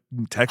started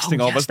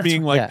texting all of us,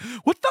 being like,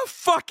 "What the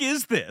fuck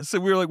is this?"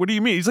 And we were like, "What do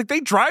you mean?" He's like, "They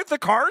drive the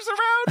cars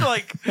around,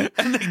 like,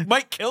 and they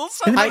might kill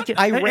someone."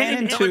 I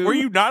ran into. Were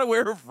you not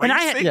aware of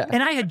racing?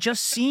 And I had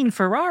just seen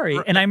Ferrari,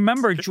 and I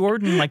remember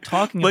Jordan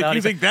talking like, about.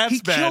 You think that's he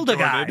bad? Killed a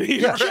guy. Jordan. He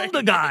killed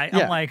a guy.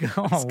 I'm like,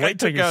 oh, wait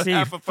till you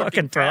see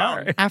fucking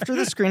Ferrari. After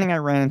the screening, I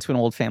ran into an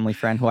old family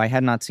friend who I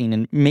had not seen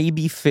in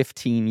maybe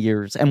 15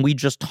 years, and we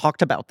just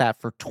talked about that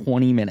for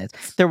 20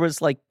 minutes. There was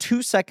like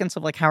 2 seconds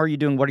of like, how are you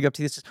doing? What are you up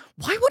to? This.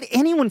 Why would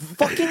anyone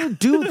fucking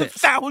do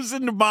this?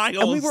 1,000 miles.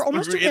 And we were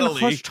almost in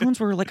hushed tones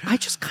where we were like, I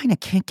just kind of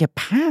can't get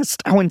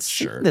past how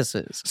insane this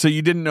is. So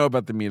you didn't know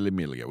about the Mille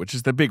Miglia, which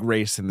is the big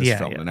race in this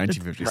film, the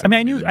 1957.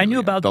 I mean, I knew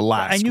about the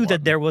last. I knew one.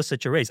 that there was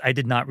such a race. I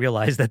did not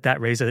realize that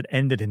race had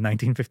ended in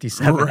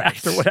 1957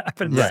 after what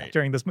happened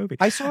during this movie.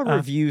 I saw a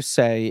review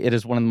say it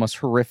is one of the most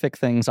horrific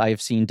things I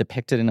have seen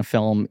depicted in a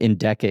film in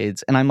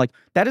decades, and I'm like,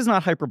 that is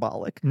not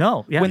hyperbolic.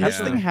 No, when this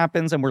thing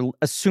happens, and we're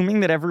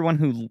assuming that everyone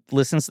who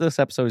listens to this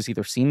episode has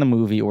either seen the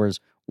movie or is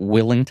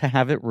willing to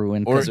have it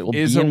ruined because it will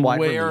be in wide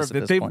release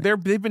at this point.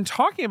 They've been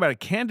talking about it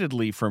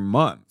candidly for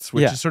months,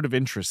 which is sort of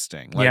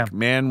interesting. Like,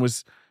 Man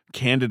was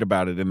candid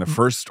about it in the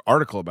first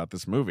article about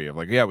this movie of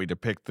like, we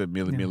depict the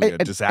Mille Miglia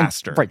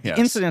disaster. Right. The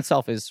incident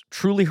itself is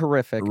truly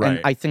horrific. Right.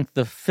 And I think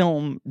the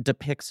film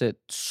depicts it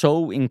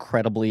so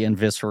incredibly and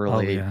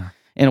viscerally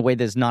in a way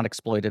that is not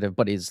exploitative,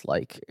 but is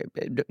like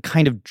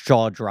kind of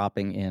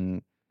jaw-dropping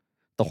in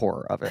the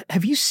horror of it.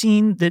 Have you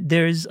seen that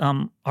there's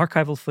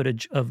archival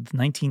footage of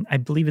I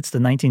believe it's the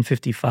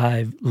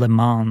 1955 Le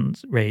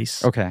Mans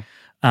race. Okay.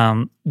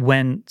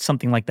 When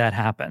something like that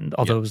happened,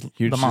 although it was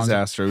huge Le Mans,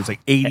 disaster. It was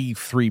like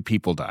 83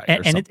 people died.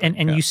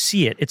 And you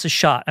see it. It's a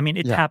shot. I mean,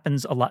 it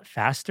happens a lot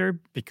faster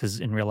because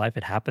in real life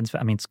it happens.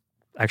 I mean, it's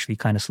actually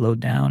kind of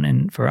slowed down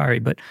in Ferrari,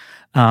 but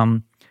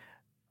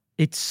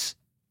it's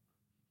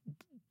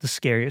the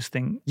scariest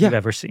thing you've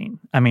ever seen.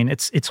 I mean,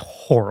 it's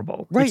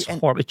horrible. Right. It's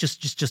horrible. It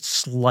just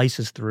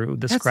slices through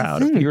this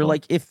crowd. The thing. You're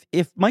like, if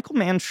Michael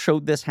Mann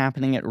showed this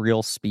happening at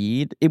real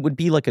speed, it would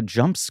be like a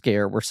jump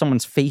scare where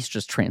someone's face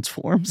just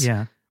transforms.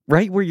 Yeah.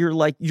 Right? Where you're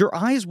like, your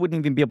eyes wouldn't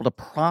even be able to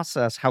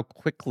process how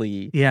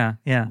quickly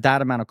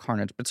that amount of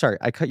carnage. But sorry,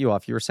 I cut you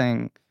off. You were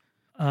saying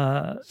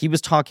he was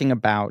talking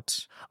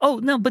about... Oh,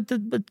 no, but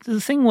the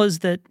thing was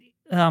that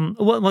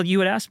well, you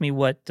had asked me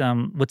what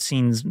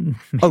scenes in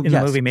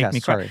the movie make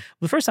me cry. Sorry.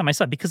 The first time I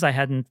saw it, because I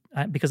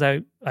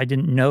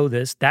didn't know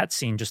this, that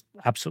scene just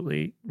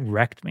absolutely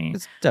wrecked me.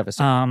 It's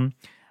devastating.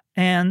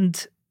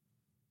 And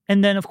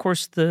then of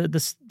course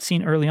the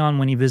scene early on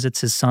when he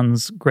visits his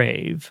son's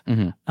grave.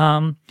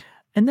 Mm-hmm.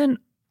 And then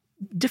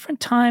different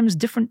times,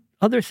 different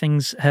other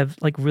things have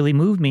like really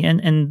moved me.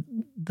 And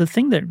the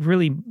thing that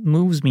really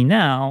moves me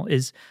now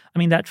is, I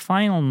mean, that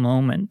final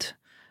moment.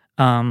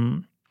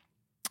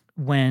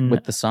 When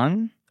with the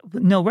son?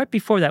 No, right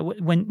before that,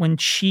 when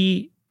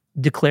she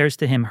declares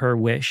to him her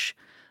wish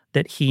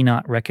that he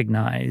not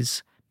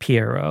recognize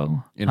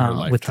Piero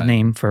with the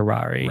name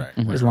Ferrari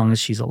as long as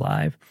she's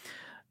alive.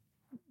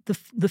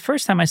 The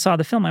first time I saw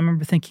the film, I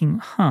remember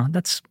thinking,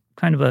 that's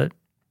kind of a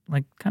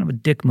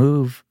dick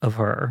move of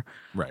her.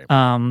 Right.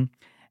 But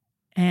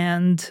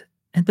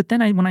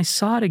then when I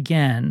saw it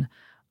again,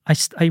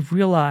 I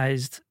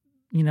realized,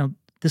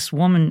 this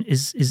woman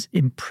is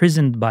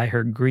imprisoned by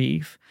her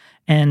grief.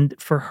 And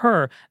for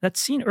her, that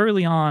scene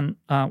early on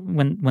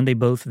when they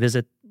both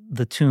visit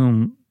the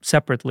tomb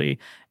separately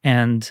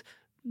and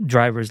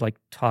driver's like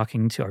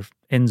talking to, or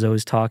Enzo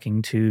is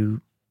talking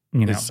to,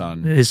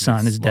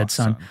 his dead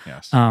son.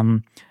 Yes.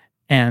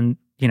 And,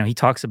 he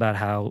talks about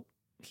how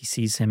he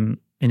sees him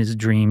in his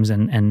dreams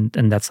and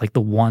that's like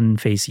the one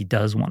face he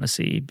does want to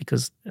see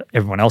because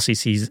everyone else he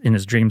sees in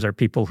his dreams are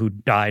people who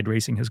died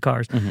racing his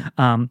cars.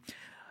 Mm-hmm.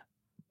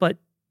 But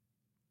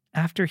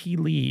after he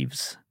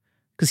leaves,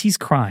 because he's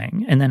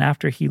crying, and then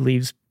after he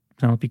leaves,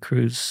 Penelope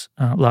Cruz,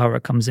 Laura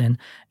comes in,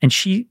 and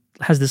she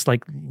has this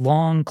like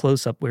long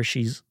close up where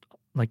she's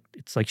like,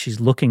 it's like she's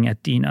looking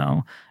at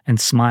Dino and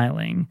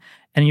smiling,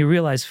 and you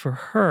realize for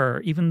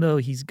her, even though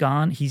he's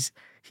gone, he's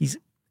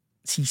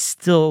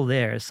still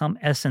there. Some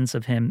essence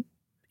of him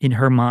in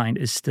her mind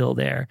is still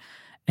there,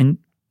 and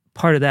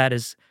part of that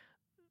is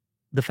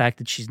the fact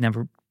that she's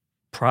never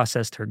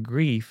processed her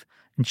grief,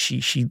 and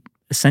she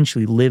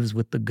essentially lives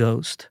with the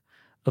ghost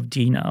of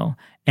Dino.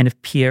 And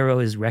if Piero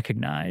is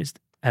recognized,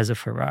 as a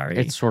Ferrari.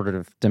 It's sort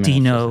of diminishes.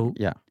 Dino,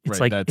 yeah, it's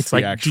Right, like that's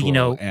the actual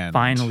Dino end.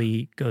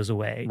 finally goes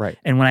away. Right.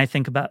 And when I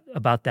think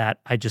about that,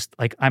 I just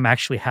I'm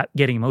actually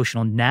getting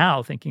emotional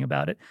now thinking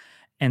about it.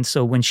 And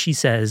so when she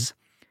says,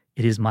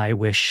 "It is my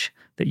wish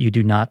that you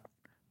do not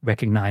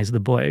recognize the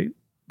boy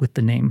with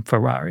the name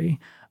Ferrari,"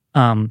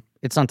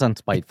 it's not done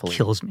spitefully. It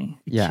kills me.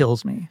 It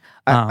kills me.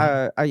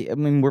 I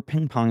mean, we're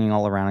ping-ponging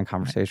all around in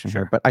conversation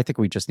here, but I think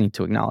we just need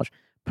to acknowledge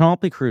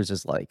Penelope Cruz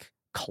is like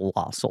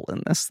colossal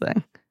in this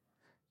thing.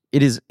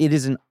 It is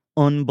an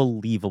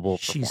unbelievable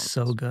performance. She's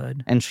so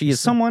good. And she is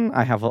someone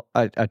I have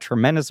a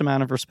tremendous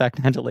amount of respect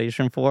and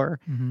adulation for.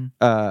 Mm-hmm.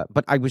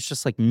 But I was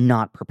just like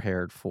not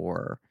prepared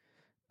for.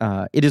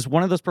 It is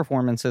one of those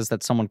performances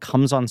that someone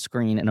comes on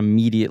screen and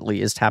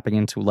immediately is tapping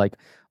into like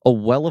a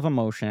well of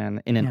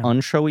emotion in an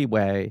unshowy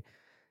way.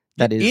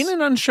 That is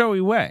in an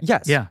unshowy way.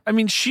 Yes. Yeah. I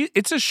mean,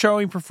 it's a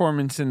showy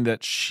performance in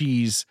that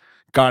she's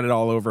got it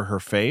all over her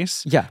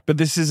face. Yeah. But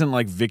this isn't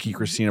like Vicky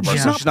Cristina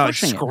Barcelona. She's She's not like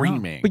pushing it, no.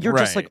 screaming. But you're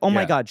just Right, like, oh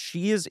my yeah. God,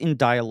 she is in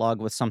dialogue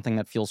with something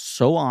that feels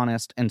so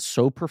honest and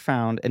so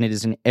profound, and it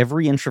is in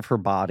every inch of her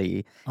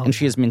body, and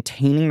she is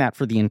maintaining that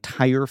for the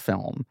entire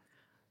film.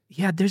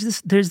 Yeah,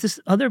 there's this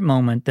other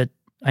moment that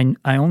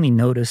I only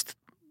noticed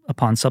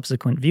upon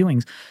subsequent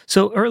viewings.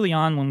 So early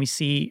on, when we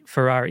see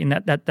Ferrari in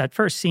that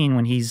first scene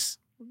when he's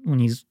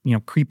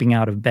creeping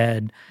out of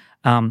bed,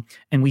 and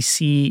we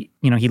see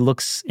he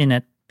looks in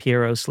at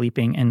Piero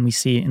sleeping, and we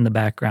see in the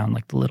background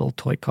like the little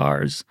toy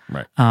cars.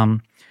 Right.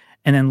 And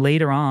then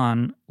later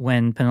on,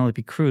 when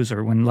Penelope Cruz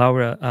or when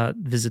Laura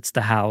visits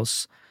the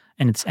house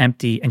and it's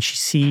empty, and she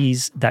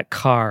sees that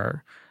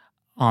car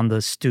on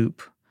the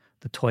stoop,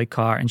 the toy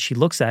car, and she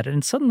looks at it,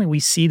 and suddenly we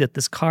see that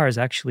this car is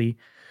actually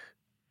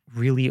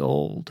really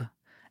old,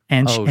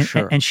 and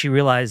she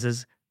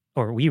realizes,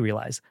 or we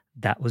realize,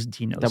 that was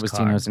Dino's car. That was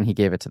Dino's, and he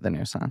gave it to the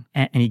new son.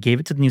 And he gave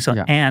it to the new son,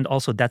 Yeah. and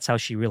also that's how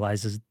she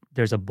realizes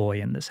there's a boy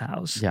in this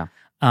house. Yeah.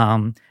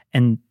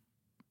 And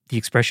the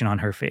expression on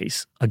her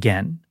face,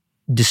 again,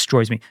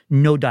 destroys me.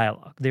 No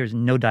dialogue. There's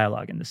no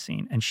dialogue in this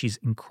scene, and she's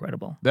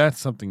incredible. That's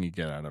something you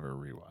get out of a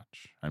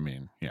rewatch. I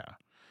mean, yeah.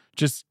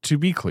 Just to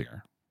be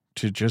clear,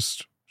 to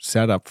just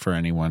set up for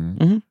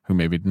anyone who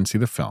maybe didn't see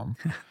the film.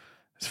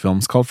 This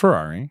film's called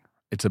Ferrari.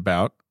 It's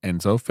about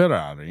Enzo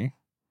Ferrari,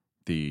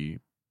 the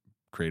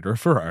creator of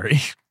Ferrari.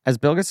 As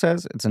Bilge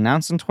says, it's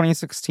announced in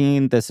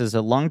 2016. This is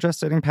a long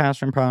gestating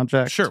passion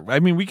project. Sure. I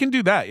mean, we can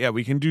do that. Yeah,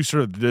 we can do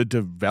sort of the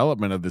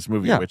development of this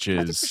movie, which I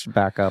think we is should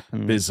back up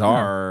and,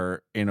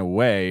 bizarre in a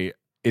way.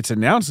 It's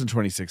announced in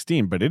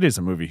 2016, but it is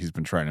a movie he's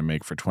been trying to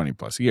make for 20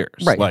 plus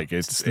years. Right. Like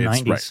it's the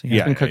 90s. right. Yeah.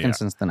 It's been cooking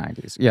since the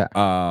 90s. Yeah.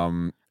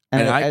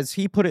 And as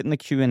he put it in the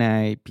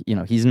Q&A,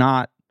 he's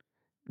not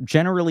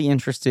generally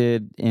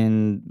interested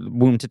in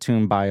womb to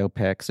tomb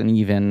biopics, and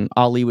even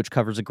Ali, which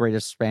covers the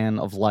greatest span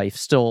of life,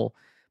 still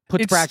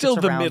puts it's brackets still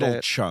the around middle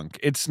it. chunk.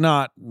 It's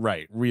not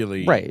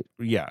really. Right.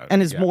 Yeah.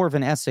 And is more of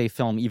an essay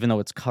film, even though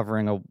it's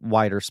covering a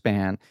wider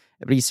span.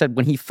 But he said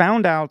when he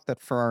found out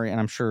that Ferrari, and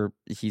I'm sure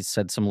he's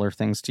said similar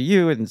things to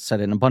you and said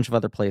it in a bunch of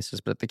other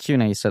places, but at the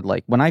Q&A he said,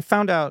 like, when I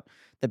found out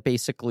that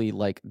basically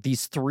like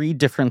these three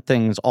different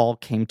things all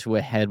came to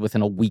a head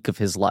within a week of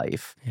his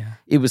life,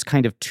 it was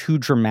kind of too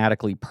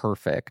dramatically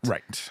perfect.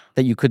 Right.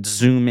 That you could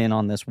zoom in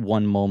on this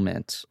one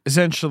moment.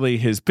 Essentially,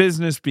 his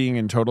business being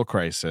in total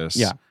crisis.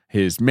 Yeah.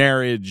 His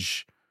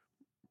marriage,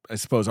 I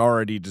suppose,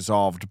 already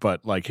dissolved,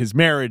 but like his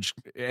marriage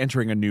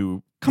entering a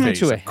new Coming phase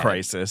to a of head.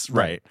 crisis.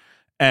 Right.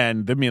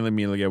 And the Mille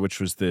Miglia, which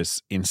was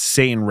this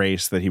insane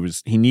race that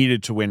he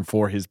needed to win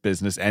for his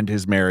business and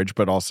his marriage,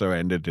 but also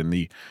ended in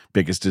the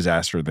biggest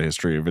disaster in the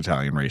history of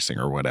Italian racing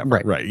or whatever.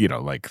 Right.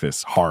 Like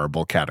this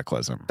horrible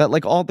cataclysm. That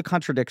like all the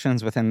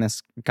contradictions within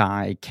this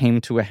guy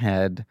came to a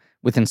head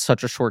within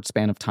such a short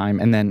span of time,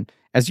 and then,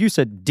 as you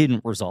said,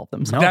 didn't resolve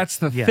themselves. That's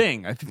the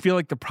thing. I feel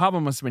like the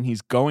problem must have been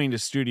he's going to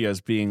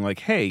studios being like,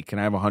 hey, can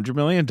I have $100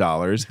 million?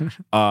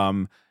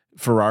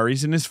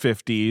 Ferrari's in his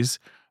 50s.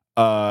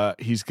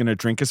 He's going to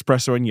drink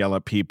espresso and yell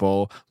at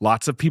people.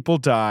 Lots of people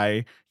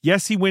die.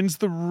 Yes, he wins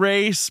the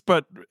race,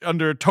 but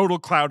under a total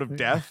cloud of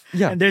death.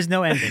 Yeah. And there's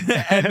no ending.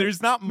 And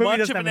there's not Movie much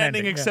doesn't of have an an ending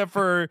ending, except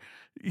for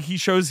he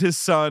shows his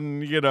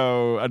son,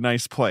 a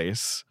nice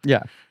place.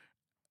 Yeah.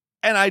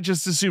 And I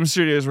just assume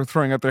studios were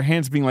throwing up their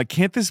hands being like,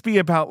 can't this be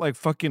about like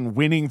fucking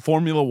winning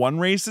Formula One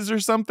races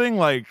or something?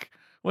 Like,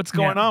 what's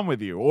going on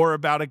with you? Or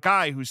about a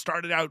guy who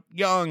started out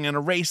young and a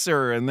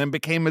racer and then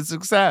became a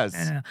success.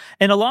 Yeah.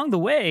 And along the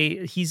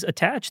way, he's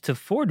attached to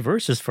Ford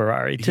versus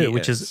Ferrari too,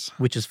 which is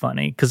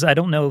funny because I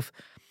don't know if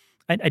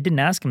I didn't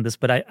ask him this,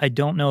 but I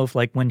don't know if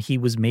like when he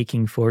was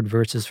making Ford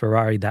versus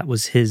Ferrari, that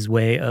was his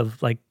way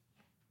of like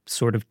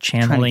sort of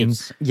channeling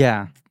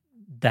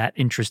that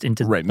interest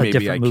into a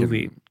different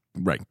movie.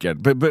 Right,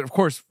 but of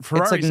course,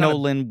 Ferrari's it's like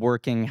Nolan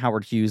working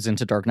Howard Hughes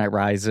into Dark Knight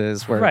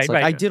Rises, where it's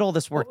like I did all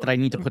this work that I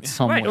need to put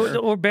somewhere. Right,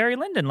 or Barry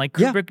Lyndon, like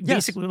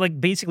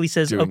Kubrick basically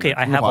says, doing okay,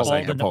 I have all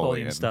the Napoleon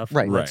Napoleon stuff.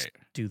 Right. Let's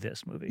do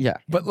this movie. Yeah.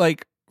 But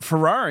like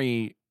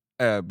Ferrari,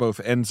 both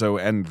Enzo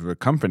and the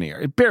company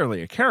are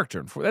barely a character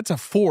in Ford. That's a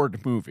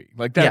Ford movie.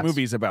 Like that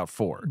movie's about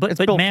Ford. But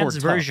Mann's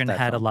version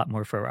had a lot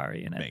more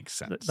Ferrari in it. Makes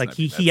sense. Like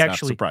he that's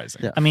actually, not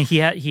surprising. I mean, he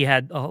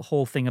had a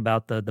whole thing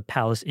about the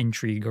palace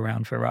intrigue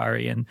around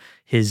Ferrari and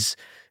his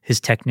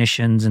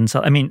technicians and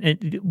so. I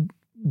mean,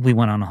 we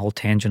went on a whole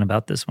tangent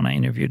about this when I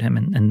interviewed him,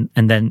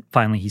 and then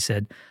finally he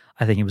said,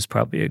 I think it was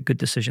probably a good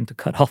decision to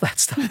cut all that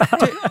stuff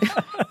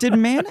out. Did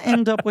Mann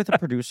end up with a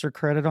producer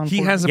credit on? He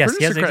Ford? has a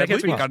producer credit. I believe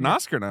he producer. got an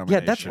Oscar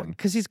nomination. Yeah, that's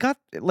because he's got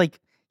like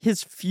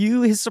his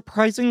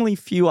surprisingly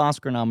few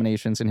Oscar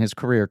nominations in his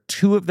career.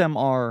 2 of them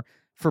are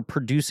for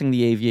producing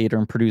The Aviator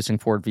and producing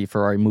Ford v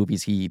Ferrari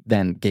movies he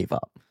then gave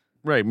up.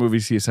 Right,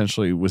 movies he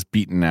essentially was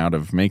beaten out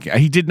of making.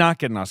 He did not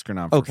get an Oscar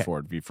nom for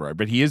Ford v Ferrari,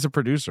 but he is a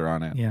producer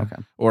on it. Yeah. Okay.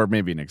 Or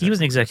maybe an executive. He was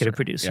an executive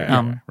producer.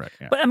 Yeah, right.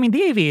 Yeah. But I mean,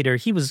 The Aviator,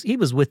 he was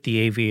with The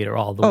Aviator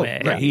all the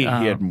way. Right. He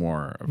had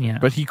more. Of it.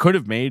 But he could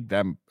have made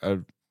them a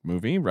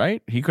movie,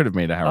 right? He could have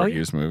made a Howard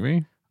Hughes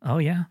movie. Oh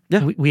yeah.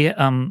 Yeah. We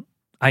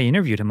I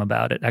interviewed him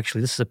about it. Actually,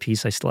 this is a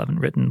piece I still haven't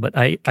written, but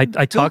I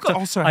talked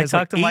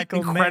to Michael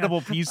incredible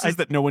Mann. pieces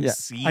that no one's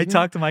seen. I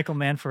talked to Michael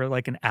Mann for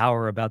like an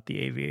hour about The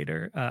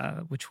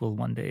Aviator, which will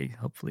one day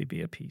hopefully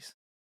be a piece.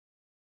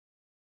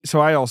 So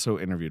I also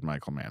interviewed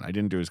Michael Mann. I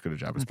didn't do as good a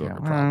job as Bilge,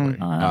 probably.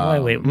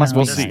 Wait.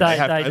 We'll see.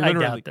 I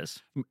doubt this.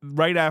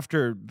 Right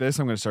after this,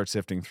 I'm going to start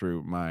sifting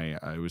through my.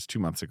 It was 2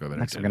 months ago that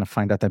Next, I we're did. going to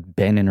find out that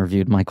Ben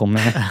interviewed Michael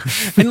Mann.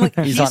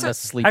 He's on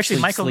the Actually,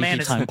 Michael Mann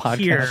is Time podcast.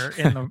 here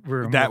in the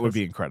room. That would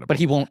be incredible. But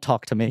he won't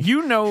talk to me.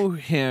 You know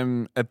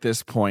him at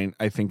this point,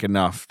 I think,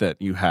 enough that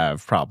you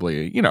have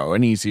probably,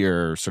 an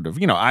easier sort of,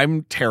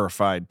 I'm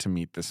terrified to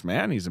meet this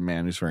man. He's a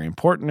man who's very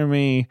important to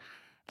me.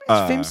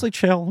 He's famously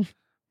chill.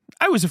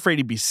 I was afraid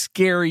he'd be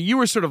scary. You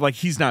were sort of like,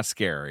 he's not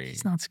scary.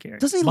 He's not scary.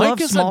 Doesn't he Mike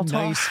love is small a talk?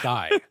 nice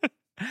guy.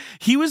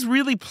 He was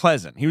really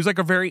pleasant. He was like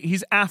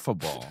he's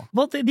affable.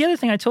 Well, the other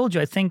thing I told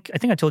you, I think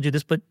I told you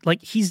this, but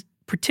like he's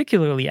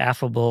particularly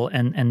affable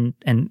and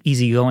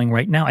easygoing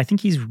right now. I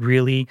think he's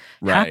really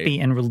happy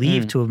and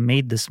relieved to have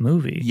made this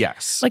movie.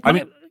 Yes. Like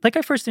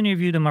I first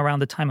interviewed him around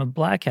the time of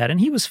Black Hat, and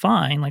he was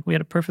fine. Like we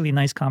had a perfectly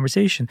nice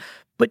conversation,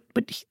 but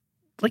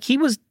he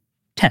was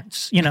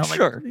tense,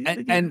 Sure.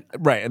 And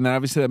right. And then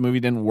obviously that movie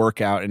didn't work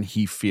out and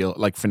he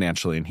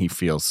financially and he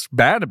feels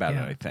bad about it,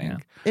 I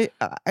think.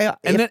 Yeah.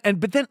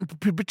 But then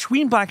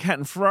between Black Hat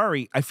and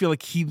Ferrari, I feel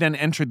like he then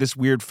entered this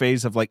weird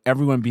phase of like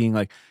everyone being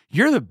like,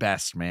 you're the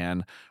best,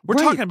 man. We're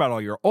talking about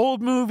all your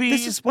old movies.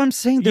 This is what I'm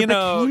saying. There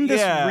became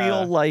this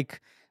real like,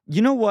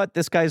 you know what?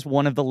 This guy's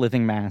one of the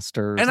living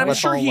masters. And I'm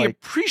sure he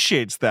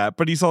appreciates that,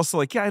 but he's also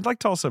like, I'd like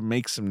to also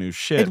make some new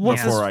shit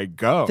before I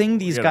go.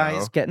 These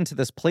guys get into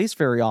this place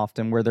very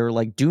often where they're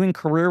like doing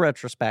career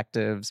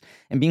retrospectives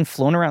and being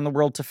flown around the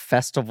world to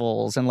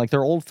festivals and like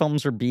their old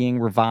films are being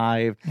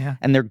revived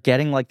and they're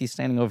getting like these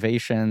standing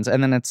ovations.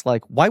 And then it's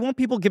like, why won't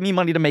people give me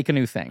money to make a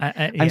new thing?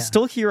 I'm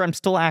still here. I'm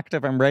still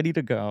active. I'm ready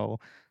to go.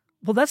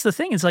 Well, that's the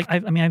thing. It's like,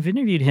 I've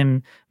interviewed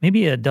him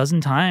maybe a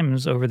dozen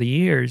times over the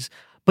years,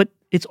 but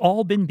it's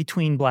all been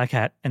between Black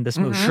Hat and this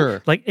movie.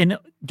 Sure. Like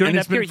during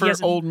that period,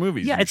 for old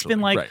movies. Yeah, it's been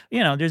like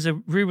there's a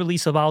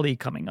re-release of Ali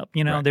coming up.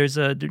 There's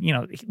a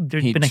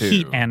there's Heat been a 2.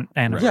 Heat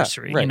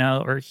anniversary.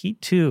 Or Heat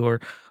 2,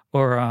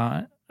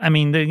 or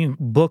the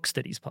books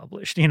that he's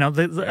published. I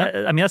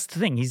mean that's the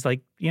thing. He's like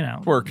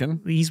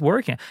working. He's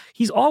working.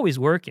 He's always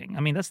working.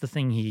 I mean that's the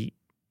thing he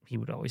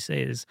would always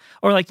say is,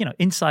 or like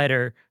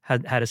Insider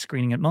had a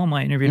screening at MoMA.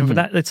 I interviewed him for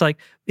that. It's like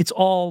it's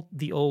all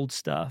the old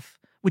stuff,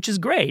 which is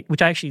great,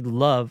 which I actually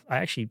love. I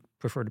actually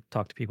prefer to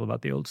talk to people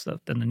about the old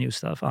stuff than the new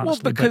stuff,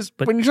 honestly. Well, because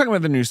when you're talking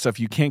about the new stuff,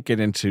 you can't get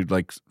into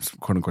like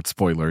quote unquote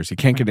spoilers. You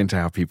can't get into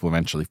how people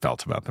eventually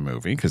felt about the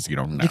movie because you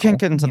don't know. You can't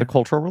get into the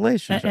cultural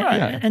relationship.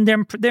 And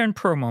they're in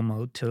promo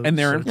mode too. And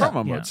they're in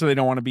promo mode, so they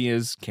don't want to be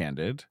as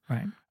candid.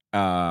 Right.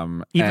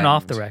 Even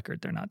off the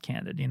record, they're not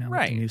candid,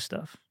 with the new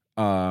stuff.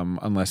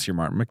 Unless you're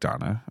Martin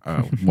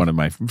McDonagh, one of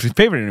my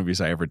favorite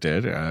interviews I ever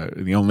did.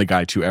 The only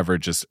guy to ever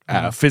just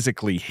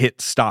physically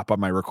hit stop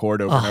on my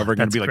record over and over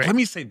again and be like, let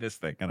me say this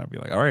thing. And I'd be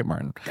like, all right,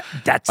 Martin.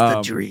 That's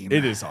the dream.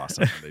 It is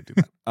awesome when they do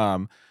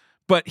that.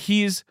 But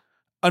he's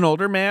an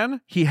older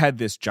man. He had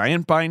this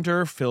giant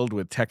binder filled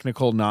with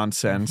technical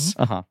nonsense.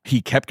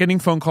 He kept getting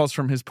phone calls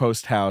from his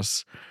post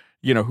house,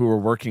 who were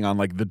working on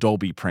like the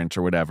Dolby print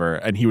or whatever.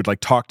 And he would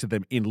like talk to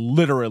them in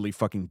literally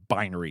fucking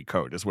binary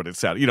code is what it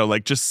sounded.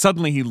 Like just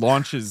suddenly he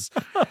launches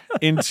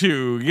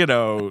into,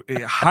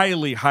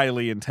 highly,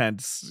 highly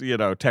intense,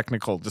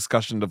 technical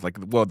discussion of like,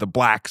 well, the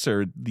blacks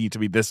need to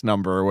be this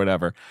number or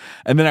whatever.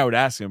 And then I would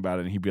ask him about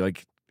it and he'd be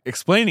like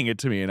explaining it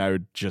to me. And I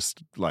would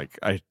just like,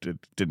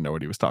 didn't know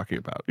what he was talking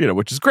about,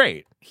 which is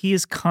great. He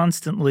is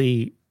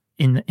constantly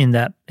in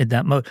that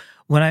mode.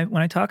 When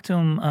I talked to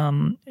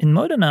him in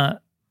Modena,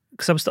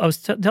 because I was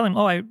telling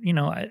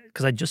him,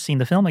 because I'd just seen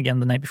the film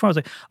again the night before. I was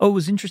like, it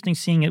was interesting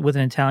seeing it with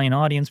an Italian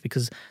audience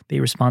because they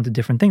respond to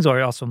different things,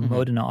 or also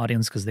Modena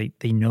audience because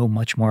they know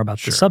much more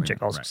about the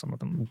subject. Also, some of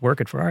them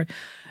work at Ferrari,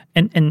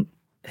 and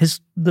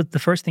the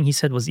first thing he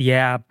said was,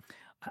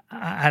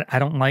 I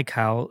don't like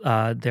how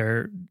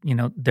they're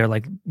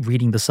like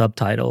reading the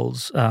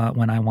subtitles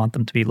when I want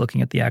them to be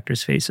looking at the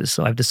actors' faces.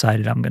 So I've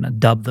decided I'm going to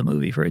dub the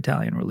movie for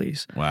Italian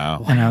release.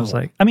 Wow. And I was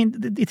like, I mean,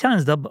 the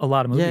Italians dub a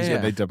lot of movies. Yeah,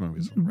 they dub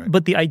movies. Right.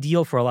 But the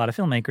ideal for a lot of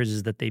filmmakers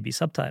is that they be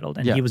subtitled.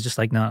 And he was just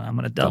like, no, I'm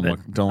going to dub it.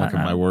 Don't look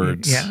at my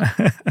words.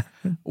 Yeah.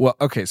 Well,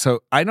 okay,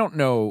 so I don't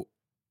know.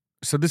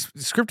 So this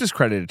script is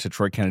credited to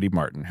Troy Kennedy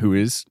Martin, who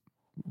is,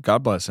 God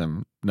bless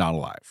him, not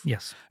alive.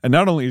 Yes. And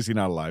not only is he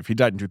not alive, he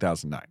died in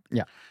 2009.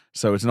 Yeah.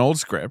 So it's an old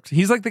script.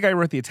 He's like the guy who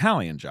wrote The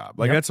Italian Job.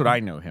 Like, that's what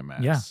I know him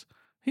as. Yeah.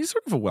 He's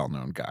sort of a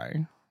well-known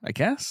guy, I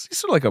guess. He's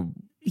sort of like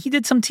He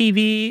did some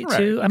TV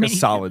too. a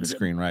solid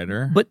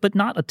screenwriter. But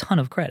not a ton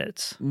of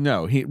credits.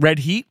 No, Red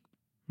Heat.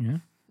 Yeah.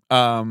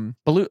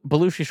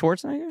 Belushi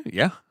Schwarzenegger?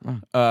 Yeah.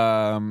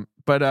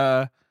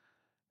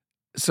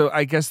 So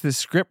I guess this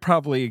script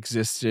probably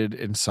existed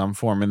in some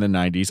form in the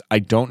 90s. I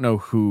don't know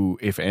who,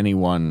 if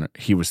anyone,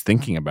 he was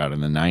thinking about in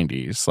the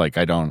 90s. Like,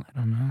 I don't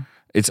know.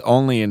 It's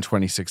only in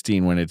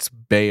 2016 when it's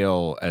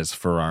Bale as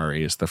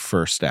Ferrari is the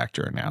first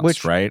actor announced,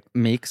 Which right?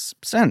 Makes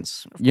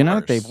sense. Of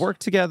course. They've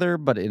worked together,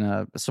 but in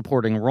a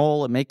supporting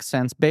role, it makes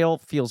sense. Bale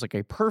feels like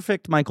a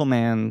perfect Michael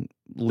Mann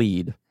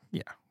lead.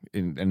 Yeah.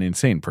 An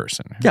insane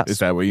person. Yes. Is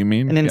that what you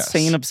mean? An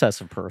insane,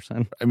 obsessive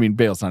person. I mean,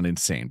 Bale's not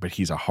insane, but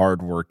he's a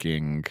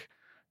hardworking,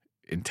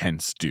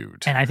 intense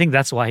dude. And I think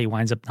that's why he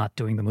winds up not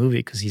doing the movie,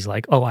 because he's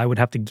like, oh, I would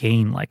have to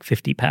gain like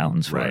 50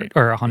 pounds for it,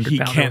 or 100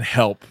 pounds. He can't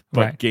help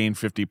but gain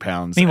 50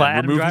 pounds. Meanwhile, and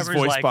Adam remove Driver's his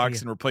voice like,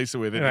 box and replace it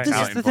with an Right. Italian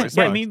This is the voice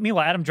thing. box.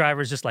 Meanwhile, Adam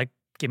Driver's just like,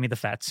 give me the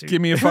fat suit.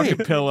 Give me a fucking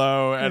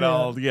pillow and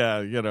I'll,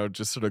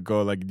 just sort of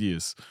go like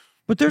this.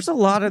 But there's a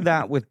lot of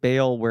that with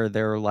Bale where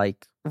they're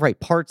like,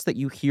 parts that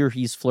you hear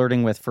he's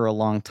flirting with for a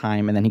long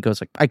time, and then he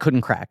goes like, I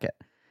couldn't crack it.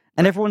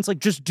 And everyone's like,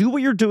 just do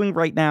what you're doing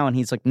right now. And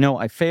he's like, no,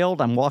 I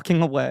failed. I'm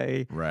walking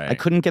away. Right. I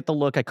couldn't get the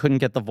look. I couldn't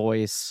get the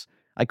voice.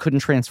 I couldn't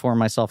transform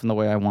myself in the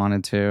way I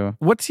wanted to.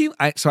 What's he?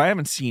 So I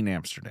haven't seen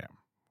Amsterdam.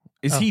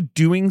 Is he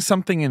doing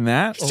something in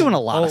that? He's doing a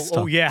lot of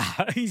stuff. Oh, yeah.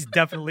 He's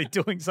definitely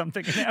doing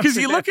something. Because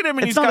you look at him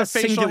and he's not got a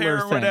facial singular hair or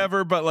thing.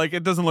 whatever, but like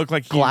it doesn't look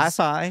like he's... Glass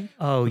eye.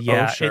 Oh,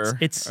 yeah. Oh, sure.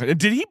 It's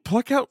Did he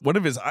pluck out one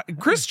of his eye?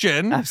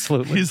 Christian?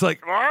 Absolutely. He's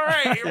like, all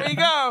right, here we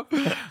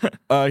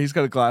go. He's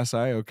got a glass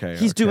eye. Okay.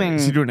 He's doing-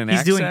 Is he doing an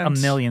accent? doing a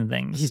million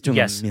things. He's doing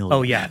yes. a million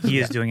Oh, yeah. He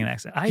is doing an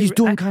accent. He's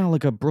doing kind of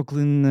like a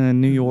Brooklyn,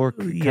 New York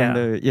kind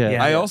of,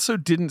 Yeah. I also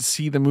didn't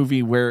see the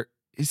movie where...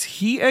 Is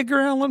he Edgar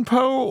Allan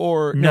Poe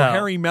or No.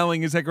 Harry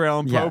Melling is Edgar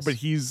Allan Poe, Yes. but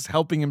he's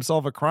helping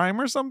himself a crime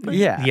or something?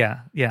 Yeah.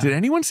 Yeah. Did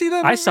anyone see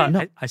that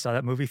movie? I saw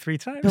that movie 3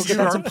 times. Bill, that's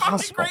You're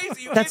impossible.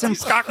 crazy. You That's did see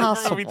Scott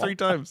Pilgrim movie impossible. 3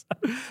 times.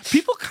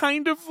 People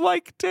kind of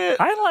liked it.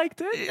 I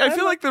liked it. I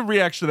feel like the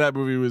reaction to that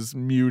movie was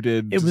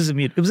muted. It was a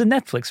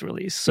Netflix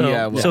release,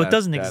 so well, it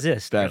doesn't that-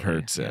 exist. That really.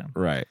 hurts it, Yeah.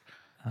 right?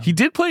 He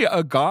did play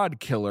a god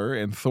killer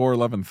in Thor: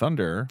 Love and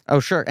Thunder. Oh,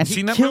 sure. And You he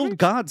seen that killed movie?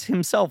 gods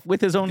himself with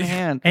his own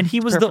hand. And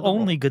he was the Prepare for role.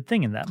 only good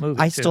thing in that movie.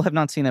 I too. still have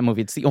not seen that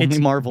movie. It's the only It's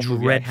Marvel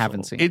movie I dreadful.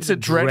 haven't seen. It's a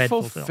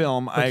dreadful dreadful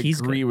film. But I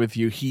he's agree good. with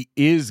you. He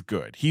is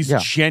good. He's Yeah.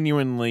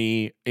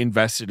 genuinely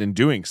invested in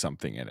doing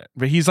something in it.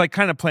 But he's like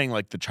kind of playing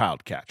like the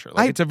child catcher.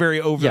 Like it's a very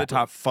over the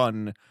top,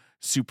 fun,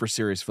 super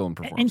serious film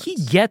performance. And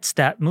he gets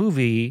that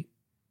movie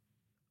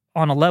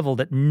on a level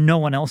that no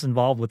one else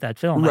involved with that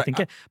film, I Right.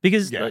 think,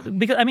 because Yeah.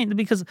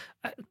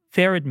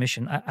 fair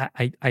admission,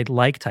 I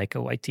like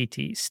Taika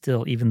Waititi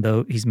still, even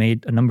though he's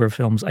made a number of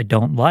films I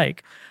don't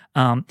like.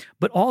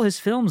 But all his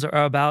films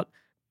are about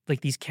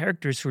like these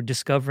characters who are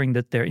discovering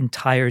that their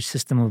entire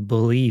system of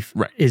belief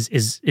Right. is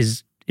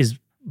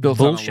built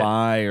bullshit. on a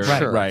lie,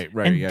 or right.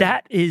 And yeah.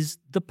 that is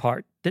the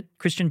part that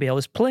Christian Bale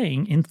is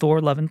playing in Thor: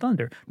 Love and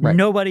Thunder. Right.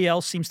 Nobody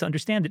else seems to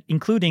understand it,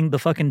 including the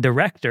fucking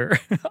director.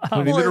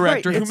 Including the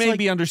director, who It's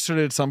maybe like- understood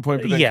it at some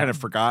point, but then Yeah. kind of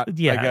forgot.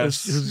 Yeah, I it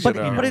guess. was-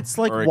 but it's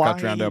like or it why got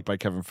drowned out by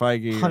Kevin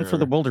Feige. Hunt for or-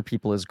 the Wilder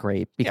People is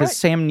great because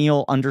Sam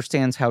Neill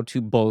understands how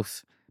to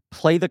both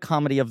play the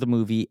comedy of the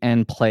movie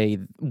and play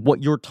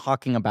what you're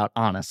talking about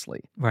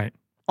honestly Right.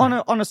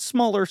 on a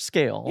smaller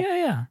scale.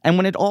 Yeah. And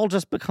when it all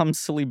just becomes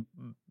silly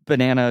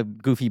banana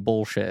goofy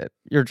bullshit,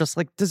 you're just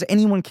like, does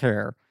anyone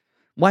care?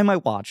 Why am I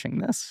watching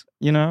this?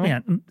 You know? Yeah.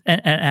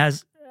 And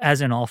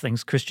as in all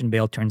things, Christian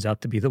Bale turns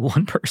out to be the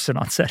one person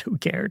on set who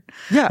cared.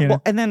 Yeah. You know?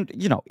 Well, and then,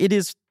 it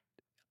is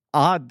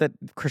odd that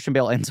Christian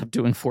Bale ends up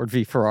doing Ford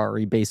v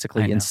Ferrari I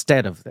basically know.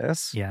 instead of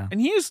this. Yeah. And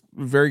he is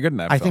very good in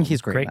that I film. think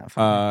he's great in that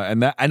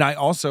film. And I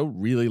also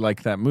really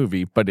like that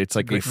movie, but it's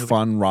like a great movie.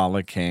 fun,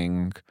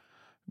 rollicking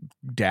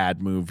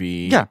dad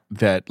movie Yeah.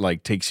 that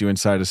like takes you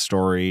inside a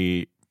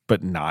story,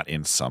 but not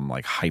in some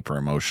like hyper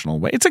emotional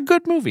way. It's a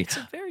good movie. It's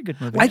a very good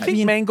movie. I think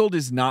Mangold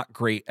is not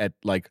great at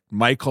like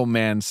Michael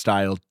Mann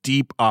style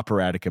deep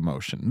operatic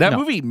emotion. That No.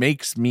 movie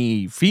makes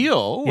me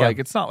feel Yeah. like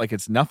it's not like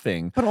it's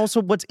nothing. But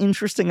also what's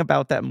interesting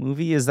about that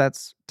movie is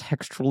that's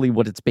textually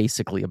what it's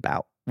basically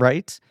about,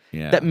 right?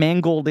 Yeah. That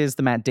Mangold is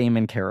the Matt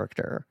Damon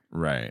character.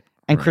 Right.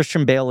 And Right.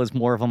 Christian Bale is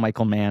more of a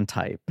Michael Mann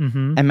type.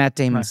 Mhm. And Matt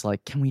Damon's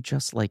like, can we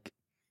just like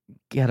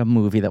get a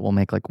movie that will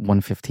make like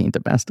 115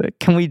 domestic?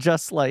 Can we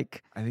just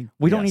like, I think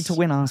we don't need to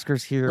win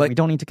Oscars here. Like, we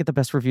don't need to get the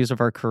best reviews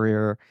of our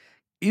career.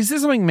 Is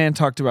this something Mann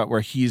talked about where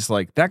he's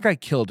like, that guy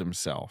killed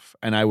himself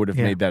and I would have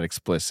made that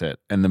explicit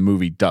and the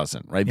movie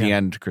doesn't, right? The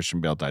end,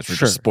 Christian Bale dies. We're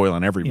just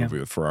spoiling every movie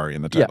with Ferrari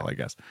in the title, I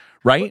guess.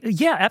 Right? Well,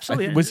 yeah,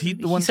 absolutely. Was he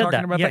the one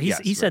talking about that? Yeah,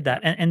 he said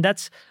that. And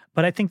that's,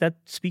 but I think that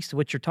speaks to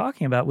what you're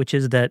talking about, which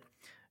is that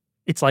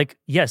it's like,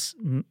 yes,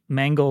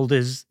 Mangold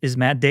is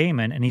Matt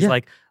Damon. And he's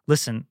like,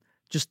 listen,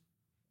 just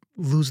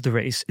lose the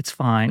race. It's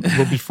fine.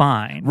 We'll be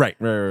fine. Right.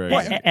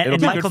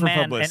 And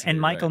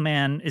Michael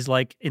Mann is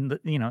like in the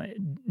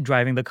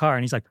driving the car,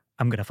 and he's like,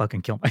 I'm gonna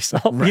fucking kill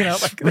myself.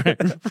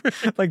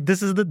 Like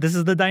this is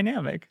the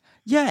dynamic.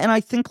 Yeah, and I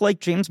think like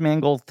James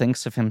Mangold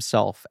thinks of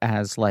himself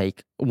as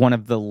like one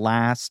of the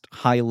last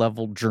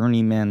high-level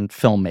journeyman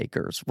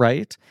filmmakers,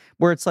 right?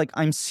 Where it's like,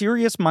 I'm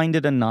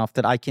serious-minded enough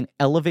that I can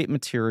elevate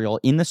material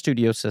in the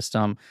studio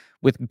system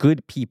with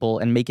good people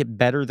and make it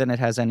better than it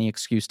has any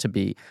excuse to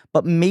be.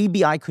 But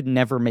maybe I could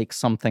never make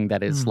something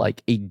that is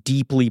like a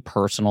deeply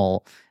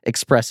personal,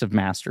 expressive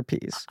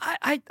masterpiece.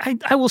 I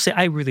will say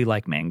I really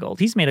like Mangold.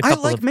 He's made a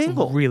couple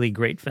of really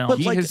great films. But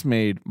he has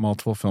made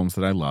multiple films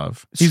that I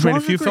love. He's made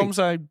a few films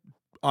I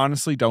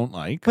honestly don't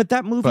like. But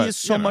that movie is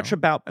so much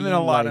about being, and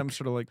then a lot of them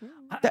sort of like...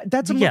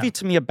 That's a movie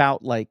to me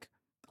about like,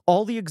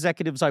 all the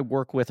executives I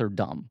work with are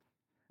dumb.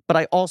 But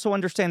I also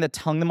understand that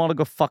telling them all to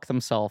go fuck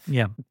themselves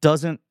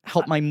doesn't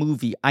help my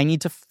movie. I need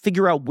to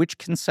figure out which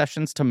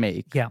concessions to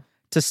make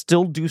to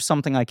still do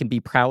something I can be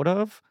proud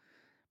of.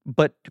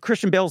 But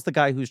Christian Bale's the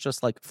guy who's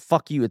just like,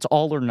 fuck you, it's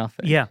all or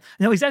nothing. Yeah,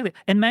 no, exactly.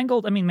 And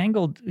Mangold,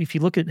 if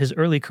you look at his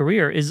early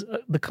career, is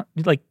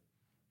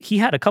he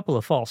had a couple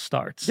of false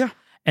starts. Yeah.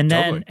 And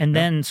then and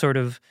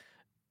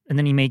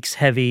then he makes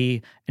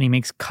Heavy, and he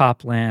makes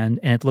Copland,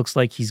 and it looks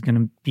like he's going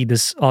to be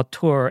this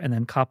auteur, and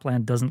then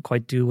Copland doesn't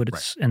quite do what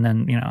it's, and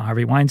then,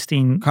 Harvey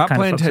Weinstein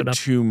Copland had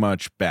too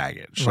much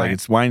baggage. Like,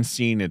 it's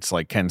Weinstein, it's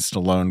like, can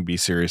Stallone be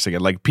serious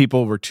again? Like,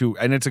 people were too,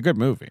 and it's a good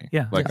movie.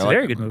 Yeah, like, it's a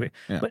very good movie.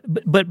 Yeah.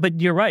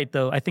 But you're right,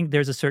 though. I think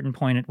there's a certain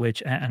point at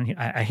which, and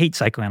I hate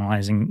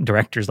psychoanalyzing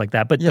directors like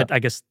that, but I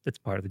guess it's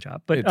part of the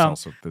job. But it's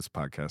also this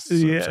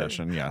podcast's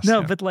obsession, yes.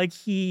 No, but like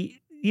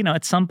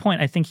at some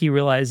point, I think he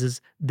realizes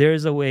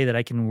there's a way that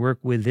I can work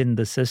within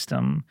the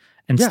system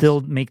and still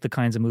make the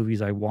kinds of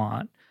movies I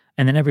want.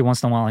 And then every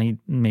once in a while, he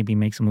maybe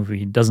makes a movie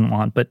he doesn't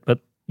want. But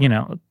maybe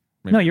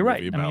no, you're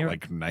right. About you're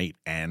like night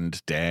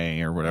and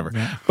day or whatever.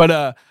 Yeah.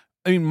 But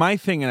my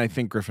thing, and I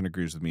think Griffin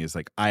agrees with me, is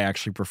like I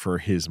actually prefer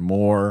his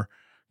more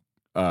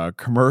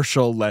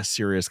commercial, less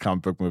serious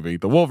comic book movie,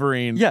 The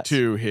Wolverine,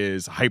 to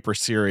his hyper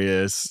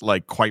serious,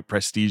 like quite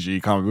prestige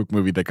comic book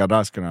movie that got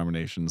Oscar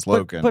nominations,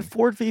 Logan. But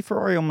Ford v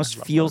Ferrari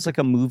almost feels like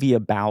a movie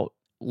about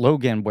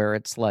Logan, where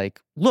it's like,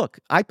 look,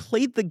 I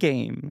played the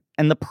game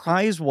and the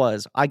prize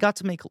was I got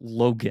to make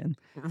Logan,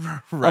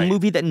 a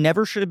movie that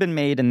never should have been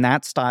made in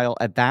that style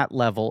at that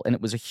level, and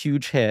it was a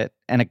huge hit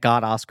and it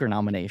got Oscar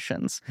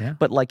nominations. Yeah.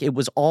 But like, it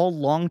was all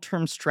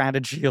long-term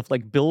strategy of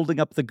like building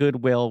up the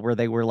goodwill, where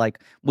they were like,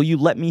 will you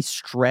let me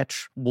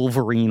stretch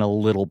Wolverine a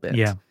little bit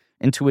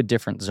into a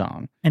different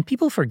zone? And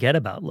people forget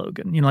about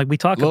Logan. Like we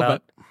talk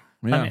about,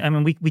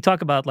 we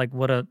talk about like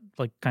what a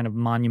like kind of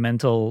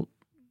monumental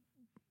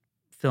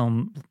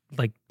film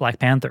like Black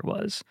Panther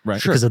was,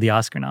 because of the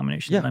Oscar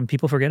nomination. And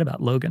people forget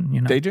about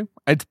Logan. They do.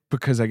 It's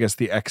because I guess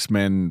the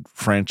X-Men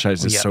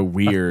franchise is so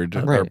weird,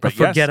 a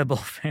forgettable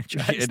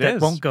franchise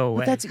that won't go away.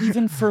 But that's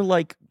even for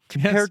like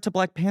compared to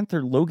Black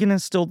Panther. Logan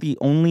is still the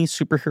only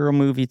superhero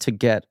movie to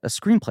get a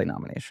screenplay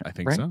nomination. I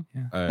think so.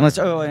 Yeah. Unless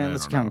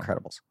count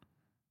Incredibles.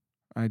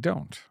 I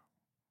don't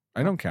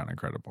count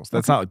Incredibles.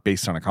 That's not like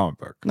based on a comic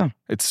book. No,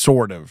 it's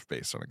sort of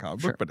based on a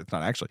comic book, but it's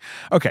not actually.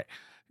 Okay,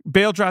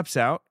 Bale drops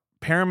out.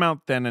 Paramount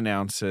then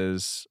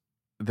announces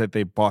that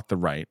they bought the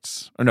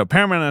rights. Or no,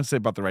 Paramount announces they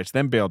bought the rights.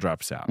 Then Bale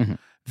drops out. Mm-hmm.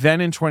 Then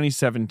in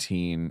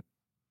 2017,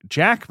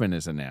 Jackman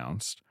is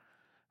announced.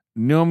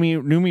 Noomi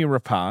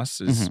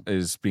Rapace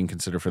is being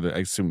considered for I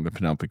assume the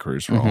Penelope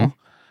Cruz role. Mm-hmm.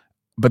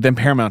 But then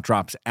Paramount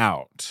drops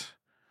out.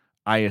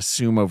 I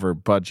assume over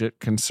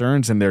budget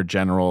concerns and their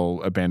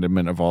general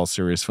abandonment of all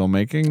serious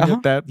filmmaking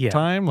at that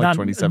time, like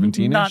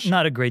 2017.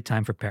 Not a great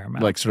time for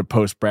Paramount. Like sort of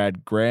post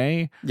Brad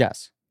Gray.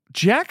 Yes.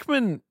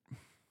 Jackman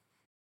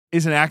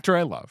is an actor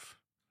I love.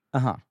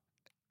 Uh-huh.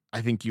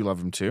 I think you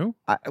love him too.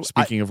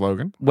 Speaking of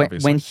Logan.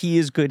 When he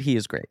is good, he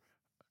is great.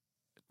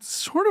 It's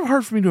sort of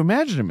hard for me to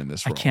imagine him in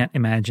this role. I can't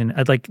imagine.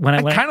 I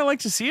kind of like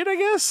to see it, I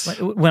guess.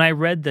 When I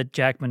read that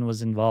Jackman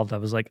was involved, I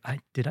was like,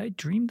 did I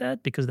dream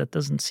that? Because that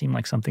doesn't seem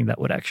like something that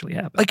would actually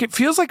happen. Like, it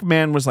feels like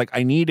Mann was like,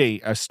 I need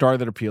a star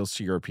that appeals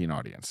to European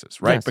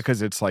audiences, right? Yes.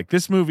 Because it's like,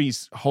 this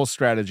movie's whole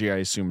strategy, I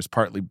assume, is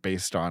partly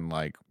based on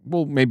like,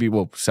 well, maybe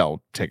we'll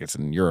sell tickets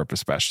in Europe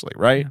especially,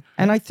 right? Yeah.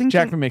 And I think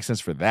Jackman makes sense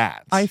for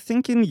that. I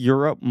think in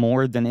Europe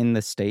more than in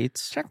the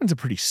States. Jackman's a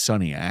pretty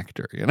sunny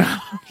actor,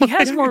 He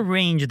has more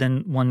range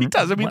than one. He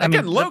does.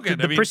 Logan.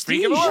 The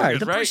Prestige, Logan,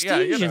 the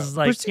Prestige is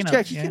like,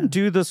 Prestige, he can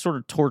do the sort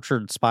of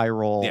tortured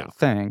spiral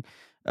thing.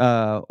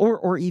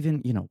 Or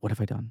even, what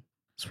have I done?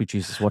 Sweet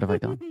Jesus, what have I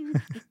done?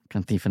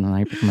 Kind of thief in the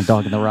night, with my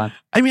dog in the rock.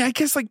 I mean, I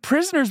guess like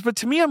Prisoners, but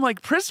to me, I'm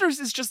like, Prisoners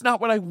is just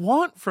not what I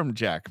want from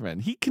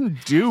Jackman. He can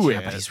do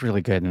it. But he's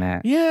really good in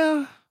that.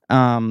 Yeah.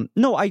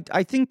 No,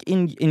 I think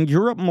in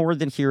Europe more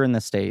than here in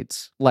the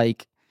States,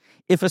 like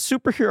if a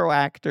superhero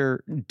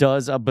actor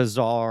does a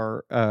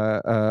bizarre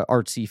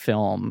artsy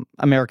film,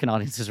 American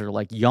audiences are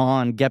like,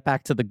 yawn, get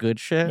back to the good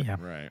shit. Yeah.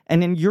 Right.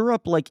 And in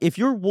Europe, like if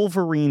you're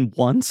Wolverine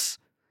once,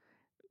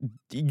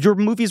 your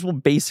movies will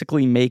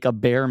basically make a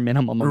bare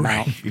minimum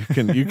amount.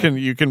 Right.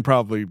 You can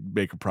probably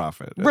make a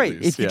profit. Right.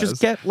 Least, if you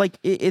just get like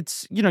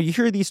it's you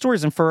hear these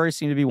stories, and Ferrari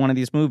seem to be one of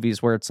these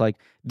movies where it's like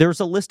there's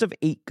a list of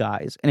 8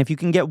 guys, and if you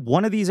can get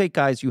one of these 8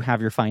 guys, you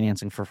have your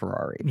financing for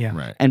Ferrari. Yeah.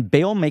 Right. And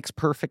Bale makes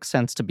perfect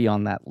sense to be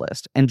on that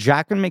list, and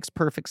Jackman makes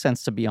perfect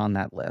sense to be on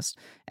that list.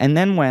 And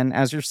then when,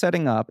 as you're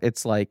setting up,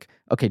 it's like,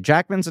 okay,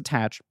 Jackman's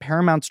attached,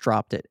 Paramount's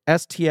dropped it,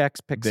 STX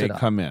picks They it up.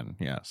 come in,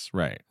 yes,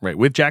 right,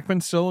 with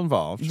Jackman still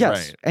involved,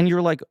 yes, right. And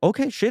you're like,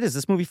 okay, shit, is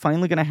this movie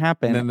finally going to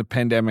happen? And then the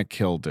pandemic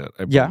killed it,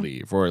 I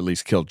believe, or at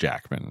least killed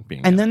Jackman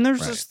being. And then there's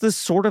right. just this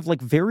sort of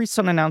like very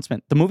sudden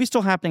announcement: the movie's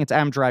still happening. It's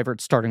Adam Driver.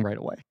 It's starting right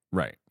away.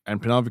 Right, and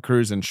Penelope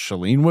Cruz and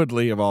Shailene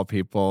Woodley of all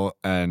people,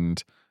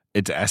 and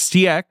it's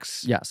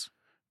STX, Yes,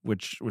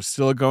 which was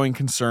still a going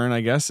concern,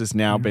 I guess, is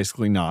now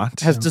basically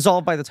not. has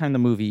dissolved by the time the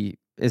movie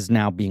is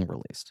now being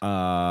released.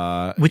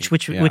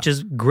 Which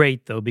is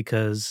great though,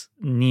 because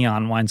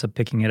Neon winds up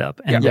picking it up,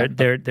 and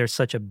they're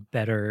such a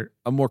better,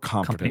 a more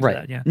competent, right?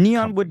 That, yeah.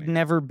 Neon would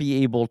never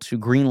be able to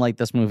greenlight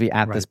this movie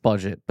at this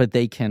budget, but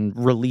they can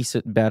release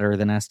it better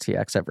than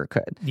STX ever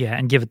could. Yeah,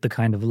 and give it the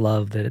kind of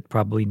love that it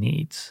probably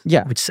needs.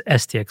 Yeah, which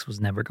STX was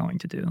never going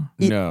to do.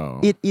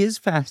 It is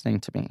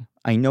fascinating to me.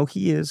 I know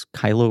he is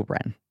Kylo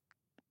Ren,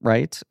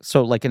 right?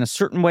 So, like in a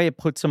certain way, it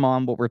puts him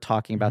on what we're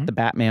talking about, the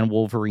Batman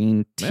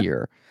Wolverine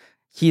tier.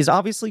 He is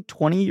obviously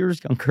 20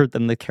 years younger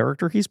than the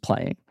character he's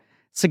playing,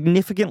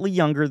 significantly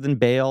younger than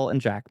Bale and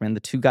Jackman,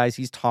 the 2 guys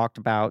he's talked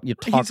about.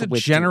 He's a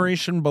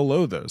generation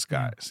below those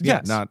guys.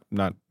 Yes. Yeah,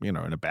 not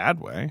in a bad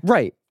way.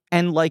 Right.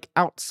 And like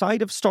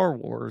outside of Star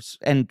Wars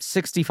and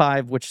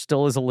 65, which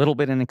still is a little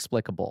bit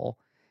inexplicable,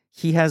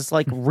 he has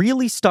like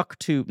really stuck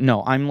to,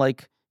 no, I'm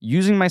like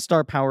using my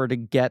star power to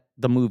get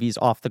the movies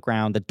off the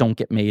ground that don't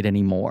get made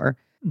anymore.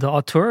 The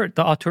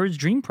auteur's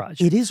dream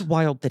project. It is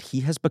wild that he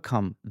has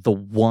become the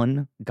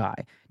one guy.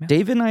 Yeah.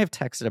 David and I have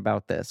texted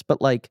about this,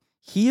 but like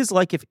he is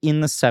like if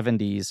in the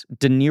 70s,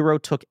 De Niro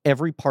took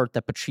every part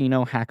that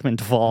Pacino, Hackman,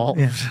 Duvall,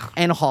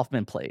 and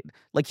Hoffman played.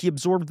 Like he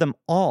absorbed them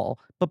all.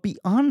 But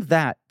beyond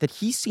that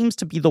he seems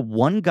to be the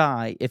one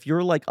guy, if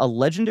you're like a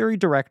legendary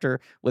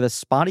director with a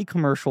spotty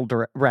commercial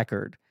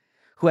record,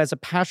 who has a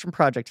passion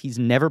project he's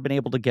never been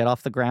able to get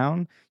off the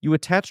ground, you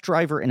attach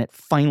Driver and it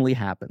finally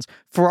happens.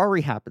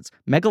 Ferrari happens.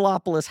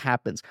 Megalopolis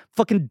happens.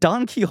 Fucking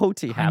Don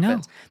Quixote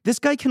happens. This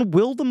guy can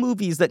will the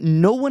movies that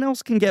no one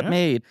else can get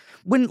made.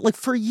 When, like,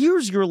 for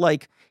years you're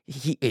like,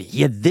 he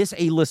had this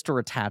A-lister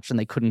attached and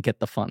they couldn't get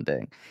the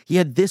funding. He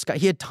had this guy.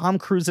 He had Tom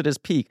Cruise at his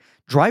peak.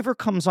 Driver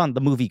comes on, the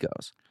movie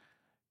goes.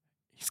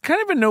 He's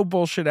kind of a no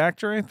bullshit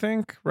actor, I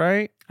think,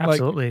 right?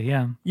 Absolutely,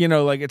 yeah.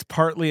 Like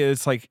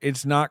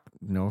it's not,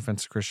 no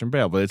offense to Christian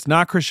Bale, but it's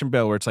not Christian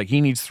Bale where it's like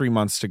he needs 3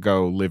 months to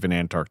go live in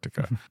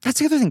Antarctica. That's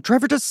the other thing.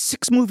 Driver does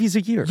 6 movies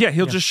a year. Yeah,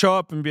 he'll just show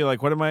up and be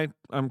like, what am I?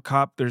 I'm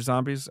cop, there's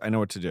zombies. I know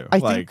what to do.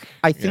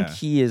 I think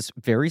he is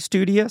very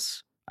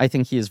studious. I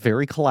think he is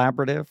very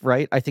collaborative,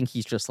 right? I think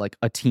he's just like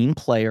a team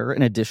player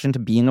in addition to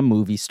being a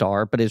movie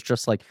star, but is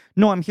just like,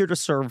 no, I'm here to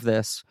serve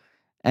this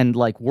and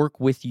like work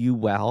with you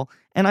well.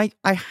 And I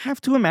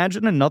have to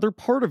imagine another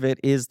part of it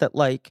is that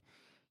like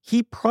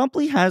he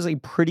probably has a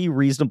pretty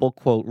reasonable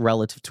quote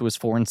relative to his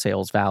foreign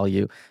sales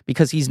value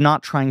because he's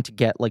not trying to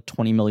get like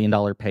 $20 million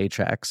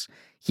paychecks.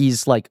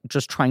 He's like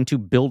just trying to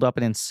build up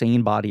an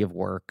insane body of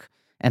work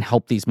and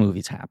help these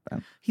movies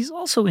happen. He's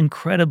also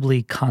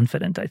incredibly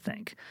confident, I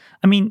think.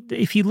 I mean,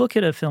 if you look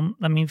at a film,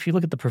 if you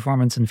look at the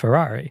performance in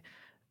Ferrari,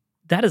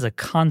 that is a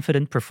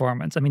confident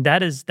performance. I mean,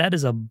 that is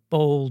a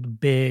bold,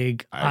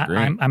 big, I agree.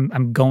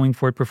 I'm going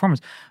for it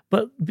performance.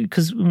 But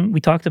because we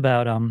talked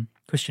about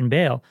Christian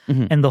Bale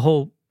and the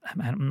whole,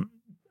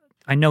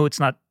 I know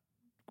it's not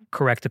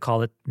correct to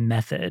call it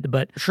method,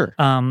 but sure.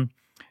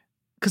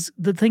 Because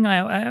the thing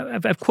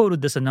I've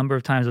quoted this a number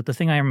of times, but the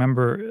thing I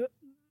remember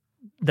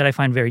that I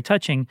find very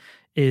touching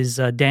is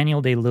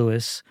Daniel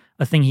Day-Lewis,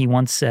 a thing he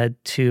once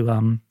said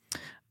to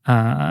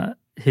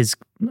his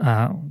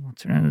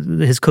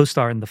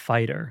co-star in The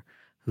Fighter,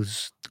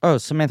 who's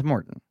Samantha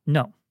Morton.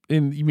 No,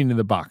 you mean in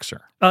The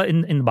Boxer?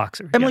 In The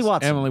Boxer, Emily yes.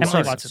 Watson. Emily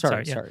Watson.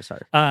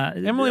 Sorry.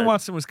 Emily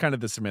Watson was kind of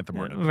the Samantha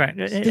Morton, right?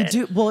 They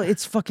do well.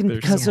 It's fucking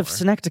because of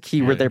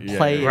Synecdoche where they're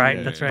playing.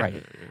 Right, that's right.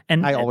 Right.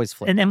 And I always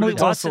flip. And Emily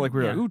it's Watson, also like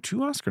we're like, ooh,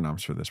 2 Oscar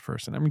noms for this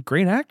person. I mean,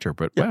 great actor,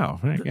 but wow,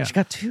 yeah. She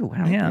got 2.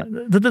 Wow. Yeah.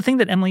 The thing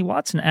that Emily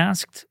Watson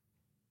asked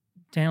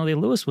Daniel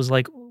Day-Lewis was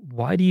like,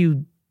 why do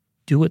you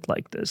do it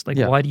like this? Like,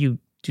 why do you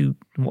do?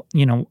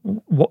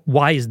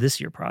 Why is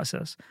this your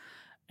process?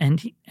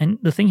 And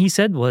the thing he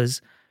said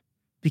was,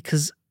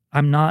 because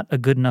I'm not a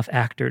good enough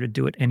actor to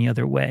do it any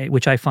other way,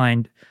 which I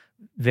find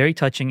very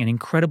touching and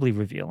incredibly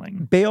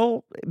revealing.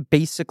 Bale,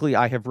 basically,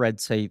 I have read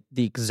say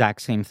the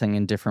exact same thing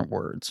in different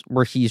words,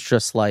 where he's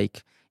just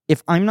like,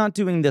 if I'm not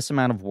doing this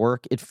amount of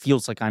work, it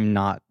feels like I'm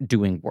not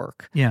doing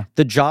work. Yeah.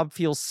 The job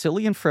feels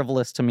silly and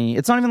frivolous to me.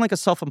 It's not even like a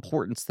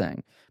self-importance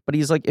thing. But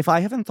he's like, if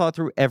I haven't thought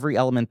through every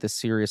element this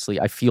seriously,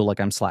 I feel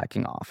like I'm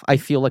slacking off. I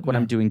feel like what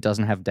I'm doing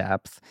doesn't have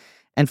depth.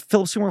 And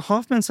Philip Seymour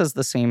Hoffman says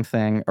the same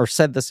thing, or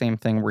said the same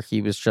thing, where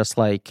he was just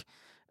like,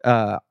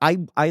 I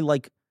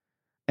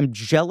am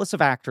jealous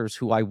of actors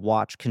who I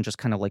watch can just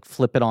kind of like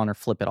flip it on or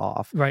flip it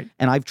off. Right.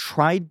 And I've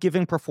tried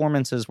giving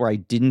performances where I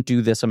didn't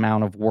do this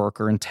amount of work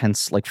or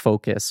intense like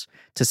focus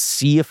to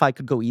see if I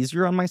could go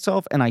easier on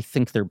myself, and I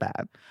think they're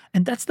bad.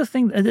 And that's the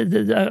thing.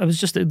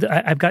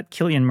 I've got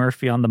Cillian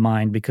Murphy on the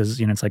mind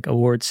because, it's like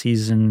award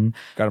season.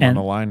 Got him on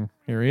the line.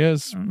 Here he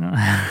is. Or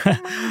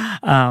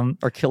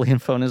Cillian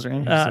phone is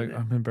ringing. Like,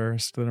 I'm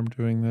embarrassed that I'm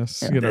doing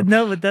this. Yeah.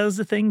 No, but that was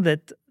the thing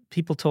that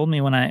people told me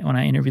when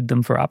I interviewed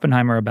them for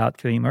Oppenheimer about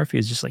Cillian Murphy,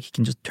 is just like, he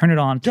can just turn it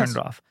on, turn it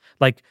off.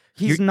 Like,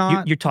 you're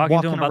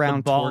talking to him about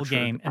the ball tortured.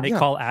 game, and they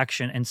call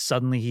action, and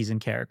suddenly he's in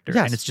character,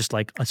 and it's just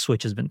like a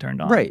switch has been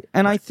turned on. Right,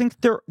 and I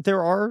think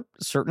there are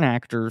certain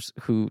actors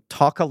who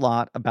talk a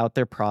lot about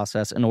their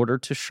process in order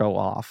to show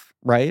off,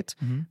 right?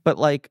 Mm-hmm. But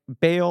like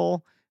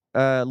Bale,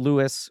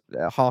 Lewis,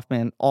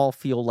 Hoffman, all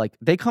feel like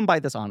they come by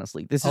this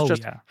honestly. This is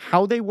just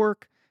how they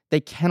work. They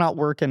cannot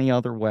work any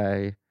other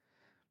way.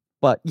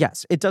 But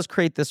yes, it does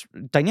create this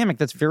dynamic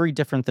that's very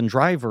different than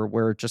Driver,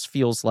 where it just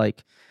feels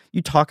like you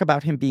talk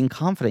about him being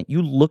confident.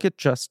 You look at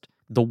just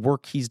the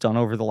work he's done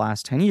over the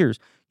last 10 years.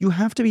 You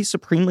have to be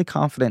supremely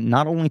confident,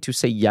 not only to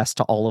say yes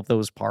to all of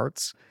those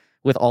parts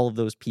with all of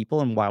those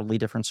people in wildly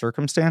different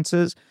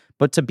circumstances,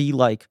 but to be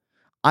like,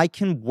 I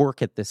can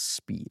work at this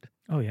speed.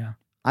 Oh, yeah.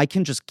 I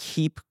can just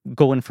keep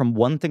going from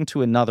one thing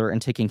to another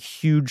and taking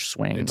huge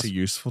swings. It's a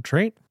useful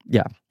trait.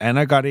 Yeah. And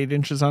I got 8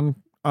 inches on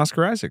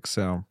Oscar Isaac,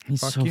 so he's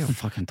so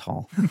fucking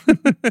tall.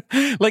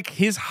 Like,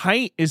 his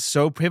height is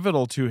so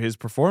pivotal to his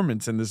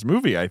performance in this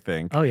movie, I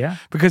think. Oh, yeah.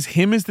 Because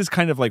him as this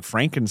kind of like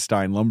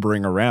Frankenstein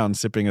lumbering around,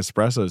 sipping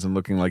espressos and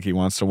looking like he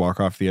wants to walk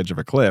off the edge of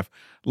a cliff,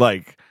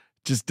 like,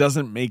 just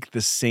doesn't make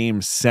the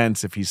same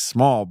sense if he's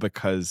small,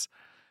 because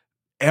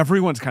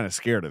everyone's kind of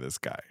scared of this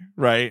guy,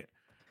 right?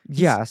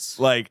 Yes.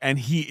 Like, and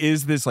he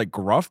is this like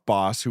gruff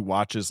boss who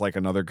watches like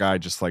another guy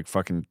just like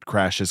fucking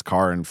crash his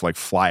car and like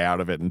fly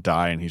out of it and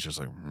die. And he's just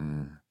like,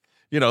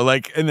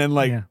 like, and then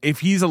like,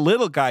 if he's a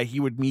little guy, he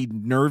would need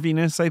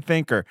nerviness, I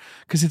think, or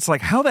because it's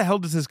like, how the hell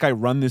does this guy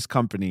run this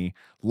company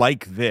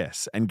like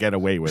this and get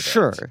away with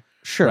it?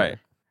 Sure. Right.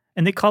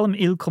 And they call him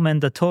Il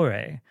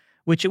Commendatore,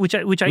 which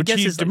I guess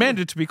he's is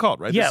demanded to be called,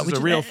 right? Yeah, this is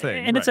a real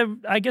thing.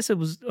 And I guess it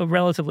was a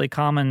relatively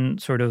common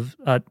sort of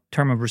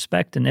term of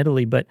respect in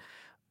Italy, but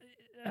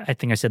I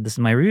think I said this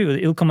in my review.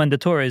 Il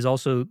Commendatore is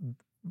also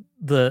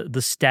the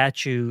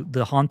statue,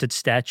 the haunted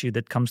statue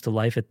that comes to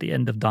life at the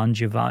end of Don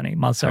Giovanni,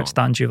 Mozart's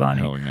Don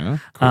Giovanni. Hell yeah.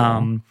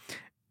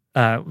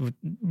 Cool.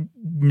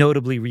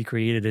 Notably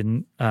recreated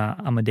in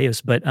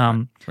Amadeus, but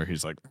where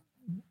he's like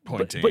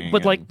pointing,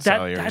 but like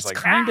that's like,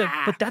 kind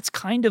that's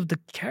kind of the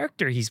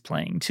character he's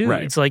playing too.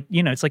 Right. It's like,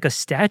 it's like a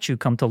statue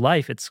come to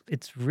life. It's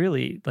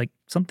really like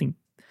something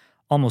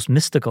almost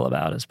mystical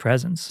about his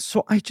presence.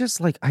 So I just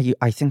like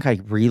I think I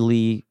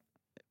really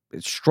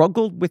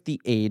struggled with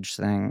the age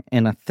thing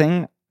in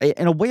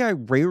a way I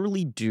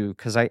rarely do,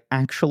 because I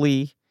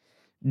actually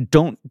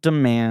don't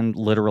demand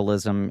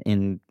literalism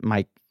in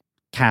my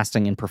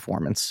casting and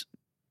performance,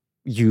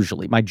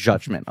 usually my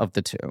judgment of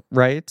the two,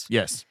 right?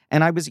 Yes.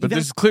 And I was but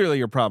this is clearly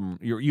your problem.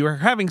 You're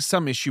having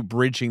some issue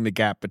bridging the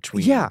gap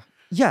between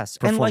yes.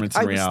 And like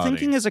I was reality.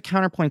 thinking as a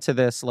counterpoint to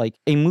this, like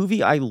a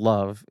movie I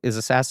love is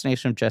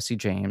Assassination of Jesse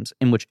James,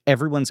 in which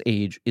everyone's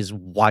age is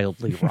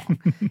wildly wrong.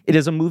 It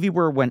is a movie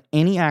where when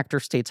any actor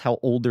states how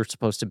old they're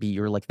supposed to be,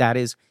 you're like, that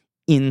is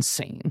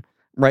insane,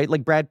 right?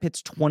 Like Brad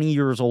Pitt's 20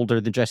 years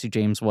older than Jesse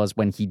James was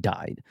when he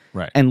died,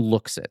 right? And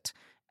looks it.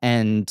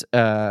 And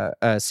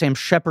Sam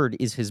Shepard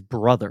is his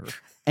brother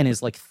and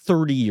is like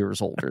 30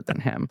 years older than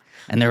him.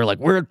 And they're like,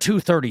 we're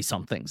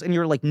 230-somethings. And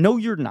you're like, no,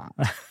 you're not.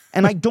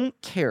 And I don't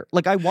care.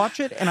 Like, I watch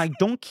it and I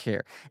don't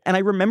care. And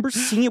I remember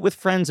seeing it with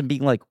friends and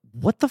being like,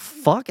 what the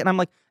fuck? And I'm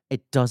like,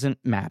 it doesn't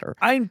matter.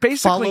 I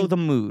basically follow the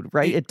mood,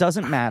 right? It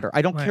doesn't matter.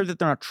 I don't care that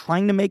they're not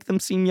trying to make them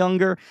seem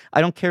younger. I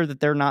don't care that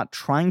they're not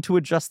trying to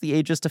adjust the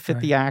ages to fit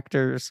the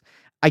actors.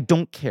 I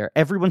don't care.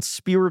 Everyone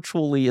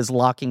spiritually is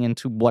locking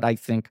into what I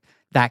think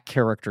that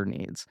character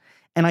needs.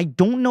 And I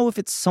don't know if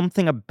it's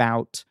something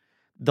about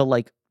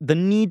the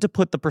need to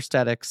put the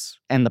prosthetics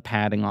and the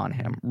padding on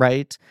him,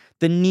 right?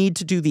 The need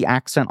to do the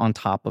accent on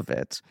top of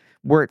it,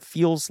 where it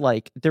feels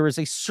like there is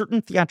a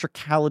certain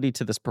theatricality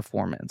to this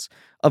performance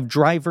of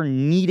Driver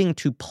needing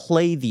to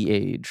play the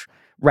age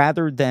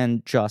rather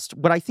than just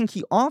what I think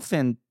he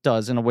often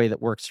does in a way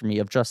that works for me,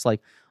 of just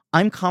like,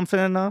 I'm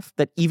confident enough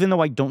that even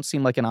though I don't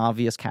seem like an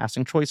obvious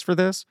casting choice for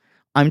this,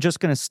 I'm just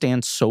going to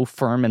stand so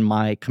firm in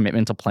my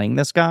commitment to playing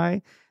this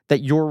guy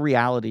that your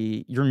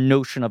reality, your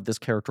notion of this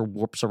character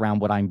warps around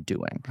what I'm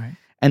doing. Right.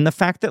 And the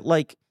fact that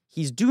like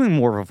He's doing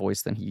more of a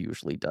voice than he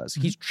usually does.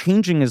 He's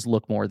changing his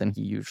look more than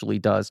he usually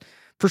does.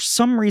 For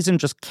some reason,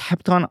 just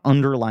kept on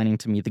underlining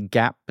to me the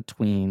gap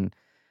between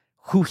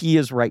who he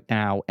is right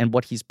now and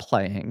what he's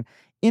playing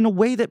in a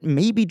way that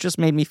maybe just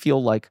made me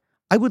feel like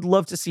I would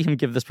love to see him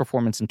give this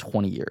performance in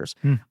 20 years.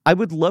 I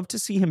would love to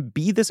see him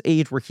be this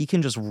age where he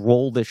can just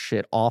roll this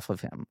shit off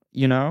of him,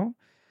 you know?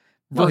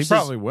 Well, he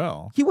probably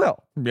will. He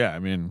will. Yeah, I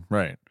mean,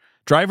 right.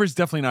 Driver's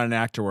definitely not an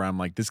actor where I'm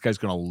like, this guy's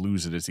going to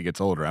lose it as he gets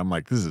older. I'm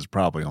like, this is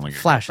probably only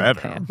going to get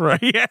better. Right?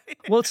 Yeah.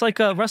 Well, it's like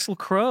Russell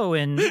Crowe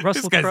and Russell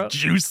This guy's Crowe.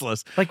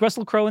 juiceless. Like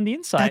Russell Crowe in The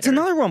Insider. That's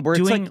another one where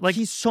doing, it's like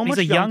he's so much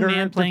he's a young younger,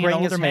 man playing an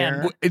older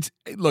man.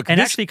 Look, and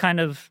actually kind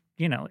of,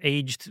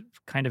 aged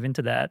kind of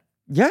into that.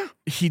 Yeah.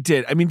 He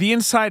did. I mean, The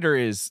Insider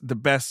is the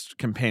best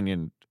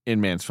companion in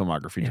Mann's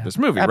filmography to this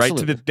movie,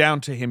 absolutely. right?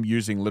 Down to him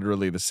using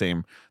literally the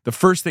same. The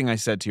first thing I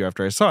said to you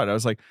after I saw it, I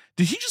was like,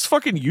 did he just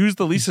fucking use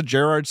the Lisa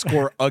Gerrard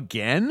score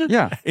again?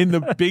 Yeah. In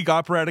the big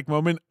operatic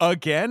moment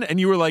again? And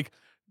you were like,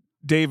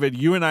 David,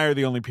 you and I are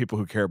the only people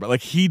who care about.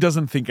 Like, he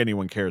doesn't think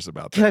anyone cares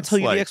about that. Can I tell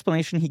you the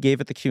explanation he gave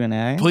at the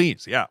Q&A?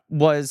 Please, yeah.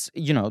 Was,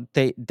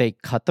 they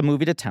cut the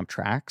movie to temp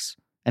tracks.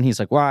 And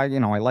he's like, well, I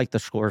like the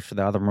scores for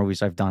the other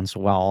movies I've done,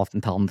 so I'll often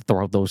tell him to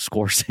throw those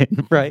scores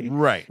in, right?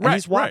 Right. And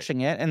he's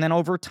watching it, and then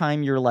over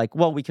time, you're like,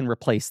 well, we can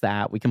replace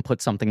that. We can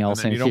put something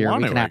else in here.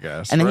 I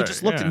guess. And then he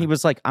just looked and he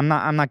was like, I'm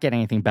not getting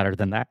anything better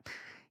than that.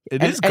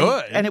 It is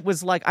good. And it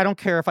was like, I don't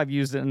care if I've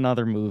used it in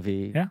another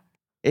movie. Yeah.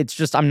 It's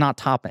just, I'm not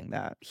topping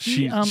that.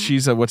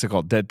 She's a, what's it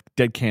called? Dead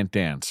Can't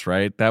Dance,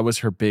 right? That was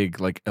her big,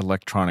 like,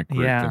 electronic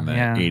group in the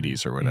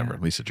 80s or whatever.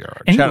 Lisa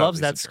Gerrard. And he loves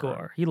that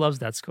score. He loves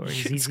that score.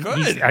 It's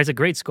good. It's a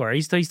great score.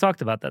 He's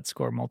talked about that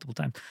score multiple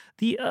times.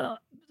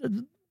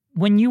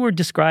 When you were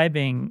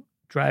describing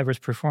Driver's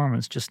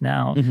performance just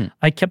now,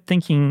 I kept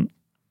thinking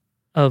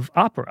of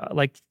opera.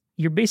 Like,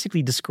 you're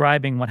basically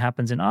describing what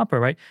happens in opera,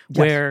 right? Yes.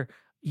 Where,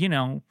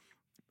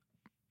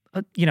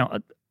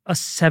 a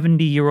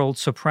 70-year-old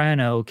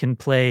soprano can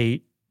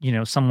play,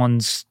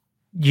 someone's,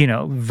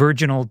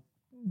 virginal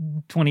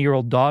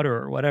 20-year-old daughter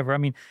or whatever. I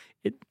mean,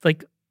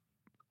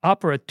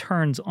 opera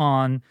turns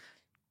on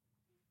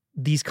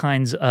these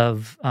kinds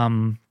of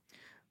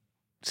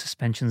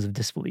suspensions of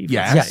disbelief.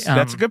 Yes,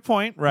 that's a good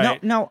point.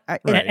 Right. No,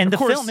 and the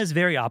film is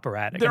very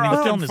operatic. They're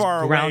the film is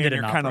far grounded away, and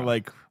in you're kind opera. of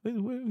like,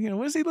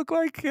 what does he look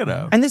like?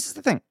 And this is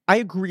the thing. I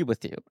agree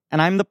with you.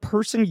 And I'm the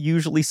person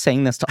usually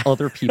saying this to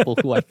other people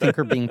who I think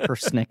are being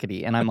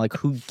persnickety. And I'm like,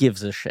 who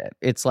gives a shit?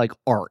 It's like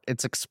art.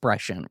 It's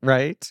expression,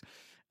 right?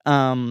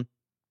 I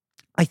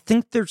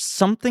think there's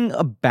something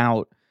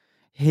about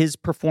his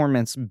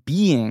performance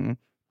being,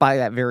 by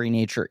that very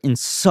nature, in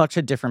such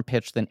a different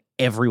pitch than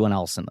everyone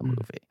else in the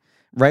movie.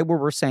 Right? Where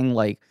we're saying,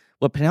 like,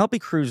 what Penelope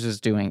Cruz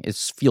is doing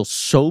feels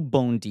so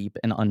bone deep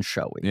and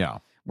unshowy. Yeah.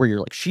 Where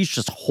you're like, she's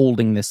just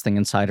holding this thing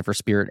inside of her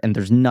spirit and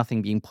there's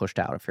nothing being pushed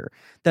out of her.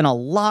 Then a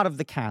lot of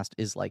the cast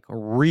is like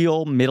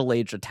real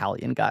middle-aged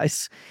Italian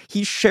guys.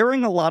 He's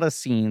sharing a lot of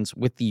scenes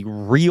with the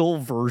real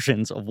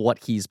versions of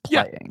what he's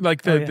playing. Yeah,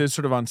 like the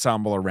sort of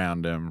ensemble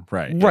around him.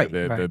 Right. Right.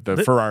 Yeah,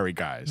 the Ferrari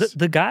guys.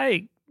 The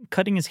guy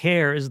cutting his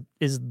hair is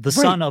the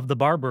son of the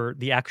barber,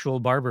 the actual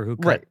barber who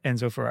cut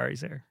Enzo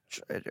Ferrari's hair.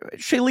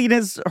 Shailene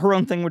is her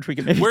own thing, which we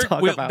can maybe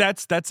talk about.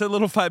 That's a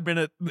little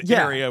 5-minute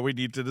area we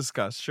need to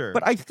discuss, sure.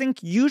 But I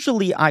think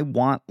usually I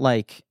want,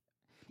 like,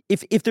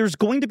 if there's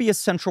going to be a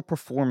central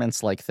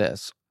performance like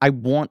this, I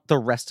want the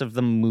rest of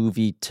the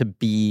movie to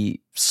be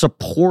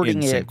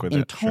supporting it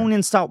in tone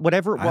and style,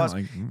 whatever it was.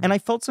 And I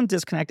felt some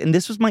disconnect. And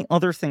this was my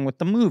other thing with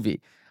the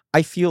movie.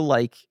 I feel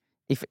like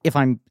if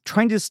I'm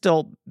trying to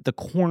distill the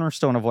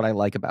cornerstone of what I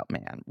like about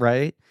Mann,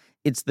 right?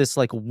 It's this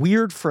like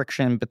weird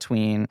friction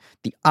between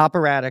the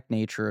operatic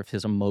nature of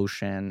his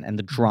emotion and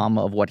the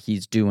drama of what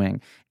he's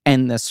doing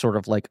and this sort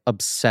of like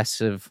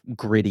obsessive,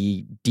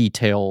 gritty,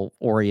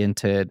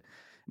 detail-oriented,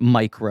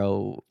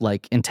 micro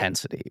like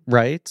intensity,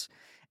 right?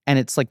 And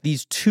it's like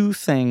these two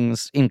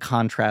things in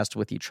contrast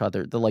with each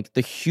other.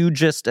 The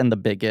hugest and the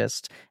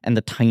biggest and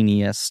the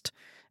tiniest.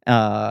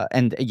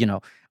 And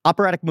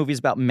operatic movies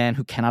about men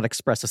who cannot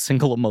express a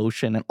single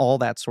emotion and all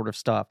that sort of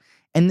stuff.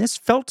 And this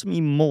felt to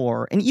me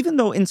more, and even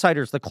though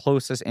Insider's the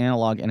closest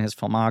analog in his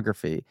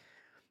filmography,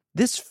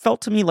 this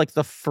felt to me like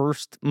the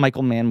first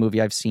Michael Mann movie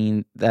I've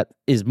seen that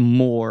is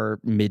more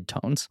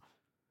midtones.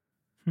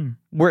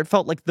 Where it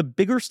felt like the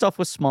bigger stuff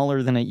was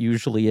smaller than it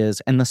usually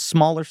is, and the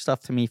smaller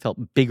stuff to me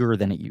felt bigger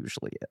than it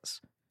usually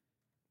is.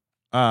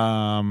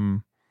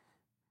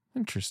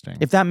 Interesting.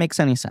 If that makes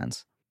any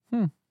sense.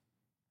 I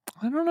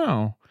don't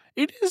know.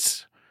 It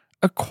is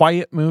a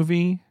quiet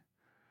movie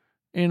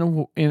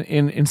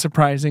in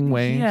surprising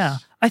ways. Yeah,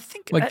 I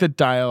think the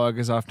dialogue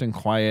is often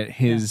quiet.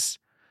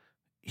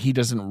 He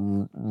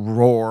doesn't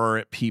roar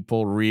at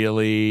people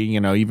really,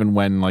 even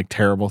when like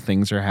terrible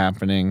things are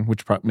happening,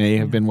 which may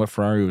have been what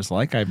Ferrari was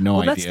like. I have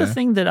no idea. That's the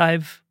thing that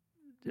I've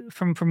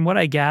from what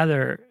I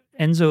gather,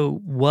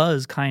 Enzo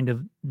was kind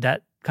of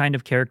that kind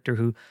of character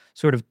who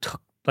sort of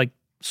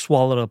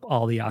swallowed up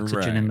all the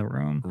oxygen in the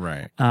room.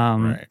 Right.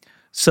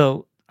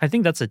 So I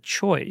think that's a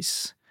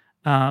choice.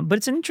 But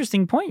it's an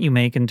interesting point you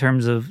make in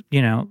terms of,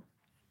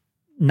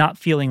 not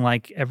feeling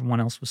like everyone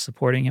else was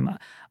supporting him.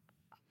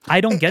 I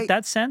don't get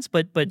that sense,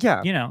 but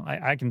yeah.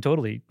 I can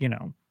totally,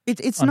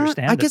 It's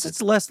understand not. I guess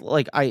it's less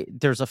like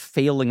there's a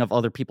failing of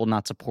other people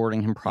not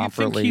supporting him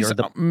properly, you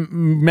think he's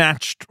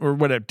matched or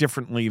whatever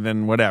differently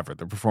than whatever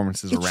the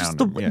performances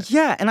around him.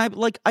 Yeah, and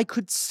I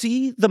could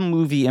see the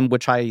movie in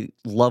which I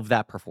love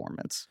that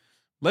performance.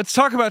 Let's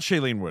talk about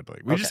Shailene Woodley.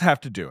 We just have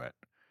to do it.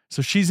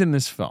 So she's in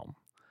this film.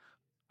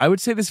 I would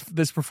say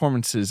this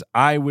performance is,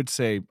 I would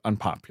say,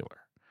 unpopular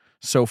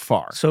so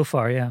far. So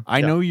far, yeah.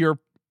 I know you're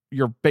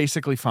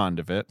basically fond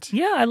of it.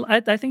 Yeah,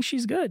 I think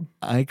she's good.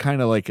 I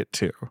kind of like it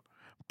too.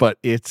 But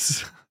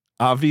it's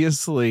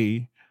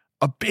obviously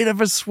a bit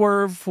of a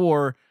swerve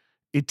for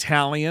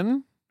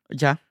Italian.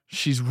 Yeah.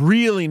 She's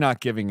really not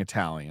giving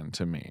Italian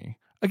to me.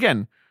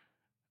 Again,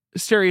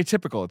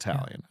 stereotypical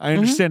Italian. I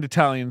understand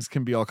Italians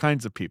can be all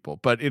kinds of people,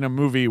 but in a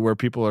movie where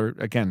people are,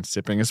 again,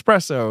 sipping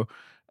espresso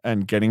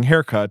and getting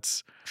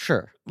haircuts,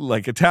 sure,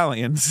 like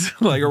Italians,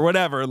 or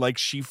whatever,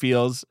 she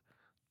feels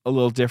a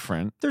little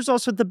different. There's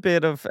also the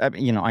bit of,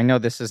 I know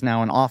this is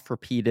now an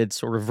oft-repeated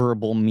sort of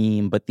verbal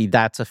meme, but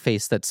that's a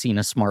face that's seen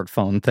a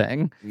smartphone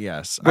thing.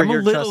 Yes. I'm a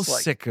little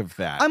sick of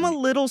that. I'm a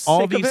little sick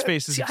All of these it.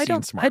 faces have seen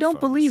smartphones. I don't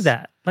believe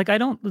that. I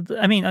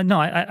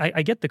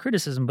get the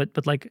criticism, but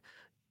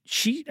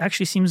she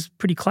actually seems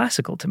pretty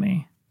classical to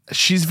me.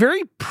 She's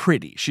very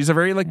pretty. She's a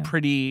very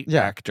pretty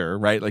actor,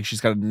 right?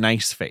 She's got a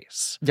nice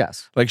face.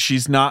 Yes.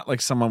 She's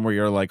not someone where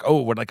you're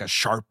a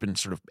sharp and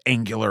sort of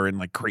angular and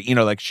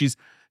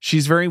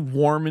she's very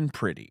warm and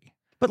pretty.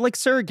 But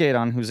Sarah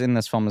Gadon, who's in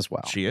this film as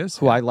well. She is.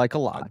 Who I like a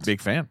lot.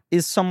 Big fan.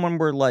 Is someone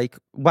where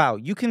wow,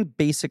 you can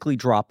basically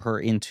drop her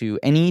into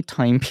any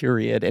time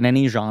period in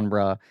any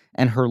genre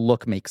and her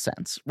look makes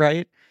sense,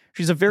 right?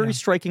 She's a very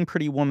striking,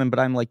 pretty woman, but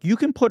I'm you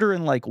can put her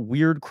in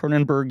weird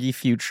Cronenberg-y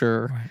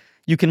future. Right.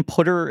 You can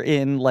put her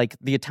in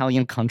the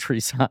Italian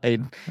countryside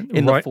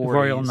in the 40s.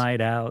 Royal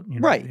Night Out.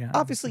 Right. Yeah.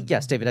 Obviously,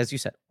 yes, David, as you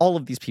said, all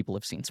of these people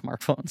have seen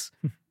smartphones.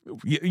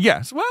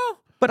 Yes. Well,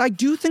 but I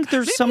do think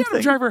there's maybe something.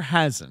 Adam Driver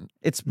hasn't.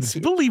 It's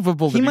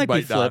believable that he might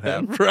be not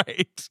have.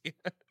 Right.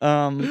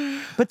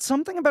 But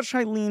something about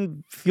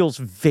Shailene feels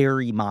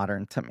very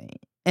modern to me.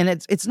 And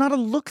it's not a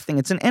look thing,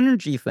 it's an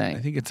energy thing. I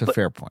think it's a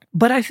fair point.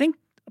 But I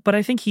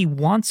think he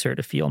wants her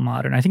to feel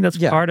modern. I think that's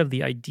part of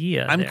the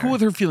idea. I'm cool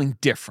with her feeling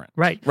different.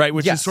 Right.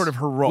 Which is sort of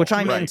her role. Which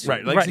I'm into.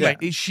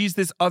 Right. She's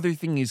this other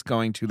thing he's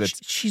going to that's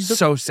she's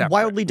so separate.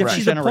 Wildly different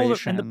She's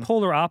generation. the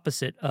polar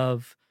opposite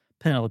of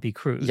Penelope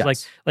Cruz.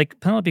 Yes.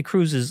 Penelope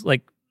Cruz is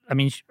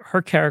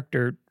her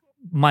character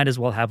might as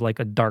well have a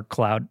dark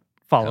cloud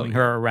following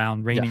her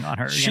around, raining on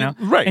her,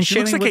 Right. And she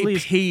looks like a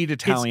paid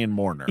Italian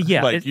mourner.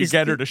 Yeah. You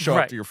get her to show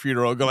up to your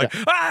funeral and go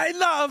I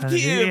loved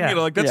him.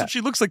 That's what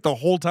she looks like the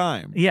whole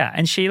time. Yeah.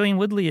 And Shailene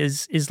Woodley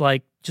is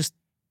just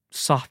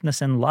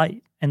softness and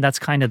light. And that's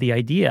kind of the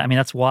idea. I mean,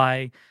 that's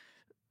why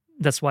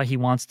he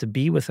wants to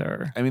be with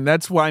her. I mean,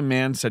 that's why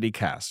Mann said he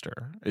cast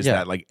her, is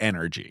that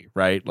energy,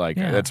 right?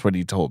 That's what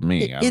he told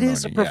me. It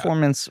is a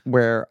performance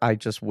where I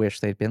just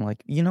wish they'd been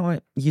you know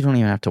what? You don't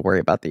even have to worry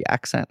about the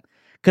accent.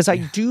 Because I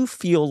do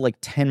feel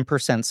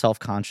 10%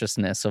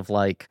 self-consciousness of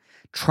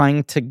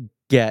trying to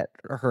get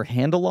her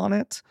handle on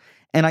it.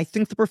 And I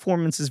think the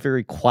performance is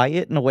very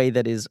quiet in a way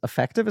that is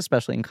effective,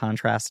 especially in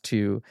contrast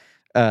to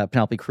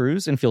Penelope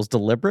Cruz, and feels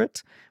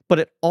deliberate. But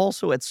it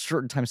also at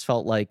certain times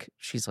felt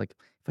she's if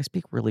I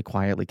speak really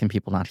quietly, can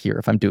people not hear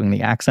if I'm doing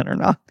the accent or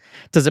not?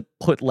 Does it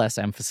put less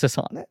emphasis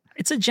on it?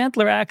 It's a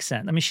gentler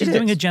accent. I mean, she's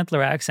doing a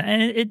gentler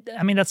accent.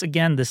 And that's,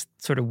 again, this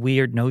sort of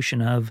weird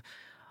notion of,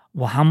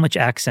 well, how much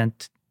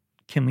accent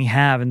can we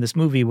have in this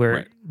movie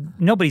where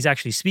nobody's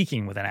actually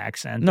speaking with an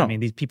accent? No. I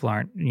mean, these people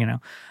aren't,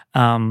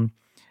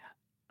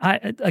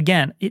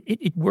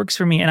 it works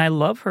for me. And I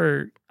love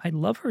her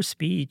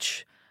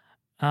speech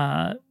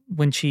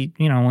when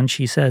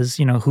she says,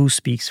 who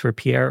speaks for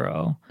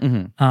Piero?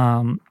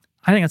 Mm-hmm.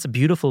 I think that's a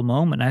beautiful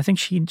moment. I think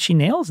she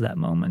nails that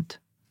moment.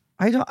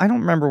 I don't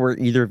remember where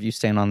either of you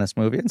stand on this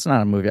movie. It's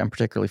not a movie I'm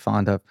particularly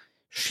fond of.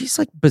 She's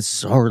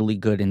bizarrely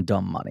good in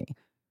Dumb Money.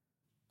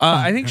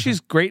 I think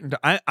she's great.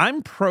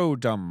 I'm pro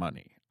Dumb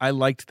Money. I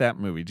liked that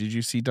movie. Did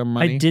you see Dumb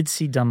Money? I did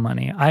see Dumb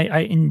Money.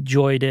 I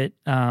enjoyed it.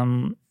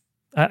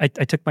 I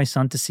took my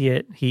son to see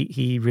it.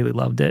 He really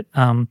loved it.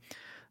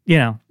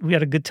 We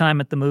had a good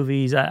time at the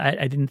movies.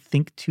 I didn't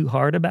think too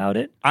hard about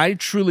it. I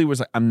truly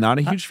was. I'm not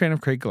a huge fan of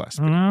Craig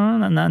Gillespie.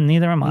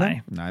 Neither am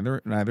I.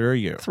 Neither are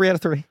you. 3 out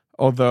of 3.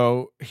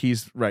 Although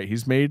he's right,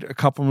 he's made a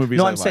couple movies.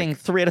 No, I'm saying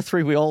 3 out of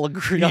 3. We all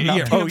agree on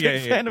not being a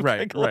big fan of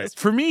Craig Gillespie.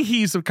 For me,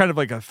 he's kind of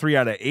a 3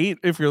 out of 8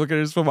 if you're looking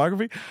at his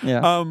filmography.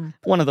 Yeah,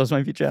 one of those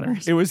might be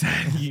generous. It was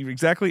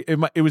exactly.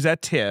 It was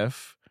at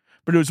TIFF,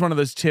 but it was one of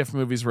those TIFF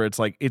movies where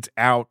it's it's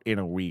out in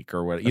a week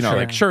or what.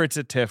 Sure, it's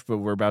at TIFF, but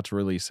we're about to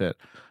release it.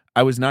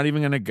 I was not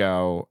even going to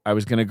go. I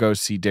was going to go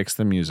see Dix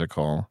the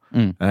Musical,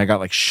 and I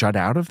got shut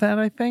out of that,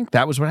 I think.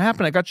 That was what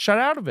happened. I got shut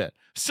out of it.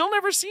 Still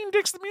never seen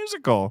Dix the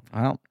Musical.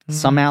 Well,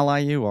 some ally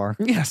you are.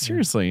 Yeah,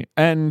 seriously.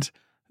 And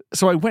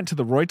So I went to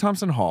the Roy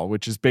Thompson Hall,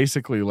 which is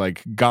basically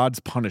like God's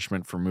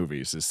punishment for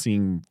movies, is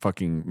seeing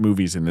fucking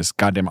movies in this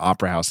goddamn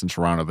opera house in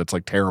Toronto that's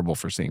like terrible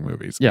for seeing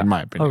movies, in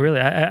my opinion. Oh, really?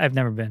 I've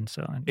never been,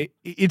 so.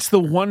 It's the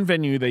one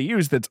venue they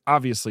use that's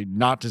obviously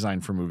not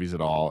designed for movies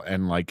at all,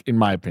 and like, in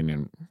my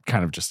opinion,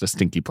 kind of just a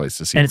stinky place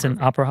to see. And it's an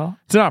opera hall?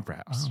 It's an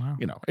opera house. Oh, wow.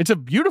 You know, it's a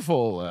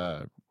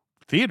beautiful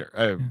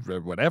theater,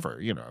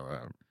 whatever,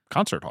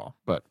 concert hall,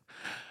 but...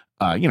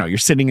 you're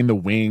sitting in the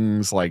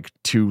wings, like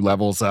 2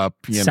 levels up.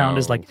 Sound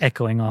is like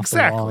echoing off the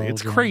walls. Exactly.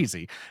 It's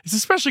crazy. It's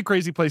especially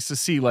crazy place to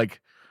see,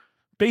 like,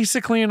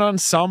 basically an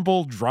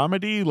ensemble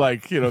dramedy,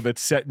 like,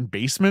 that's set in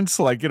basements.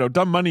 Like,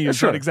 Dumb Money is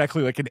not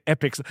exactly like an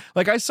epic.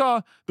 Like, I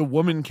saw The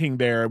Woman King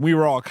there, and we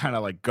were all kind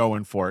of like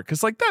going for it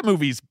because, like, that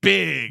movie's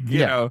big, you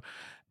know?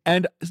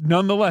 And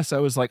nonetheless, I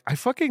was like, I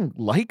fucking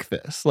like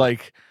this.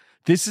 Like,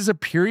 this is a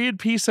period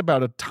piece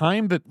about a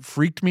time that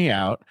freaked me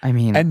out. I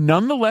mean, and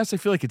nonetheless, I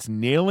feel like it's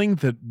nailing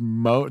the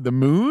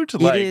mood.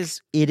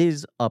 It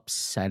is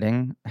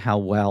upsetting how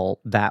well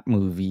that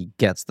movie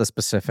gets the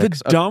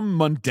specifics. The dumb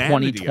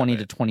mundanity 2020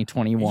 to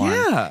 2021.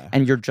 Yeah,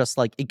 and you're just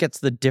like, it gets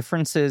the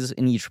differences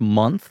in each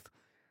month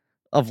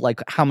of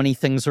like how many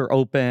things are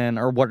open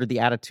or what are the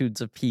attitudes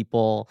of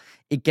people.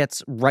 It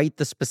gets right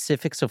the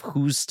specifics of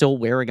who's still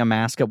wearing a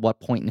mask at what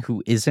point and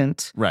who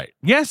isn't. Right.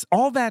 Yes,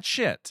 all that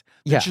shit.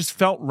 It just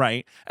felt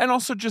right. And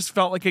also just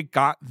felt like it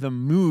got the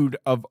mood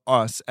of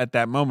us at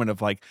that moment of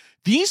like,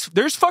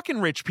 there's fucking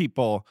rich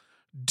people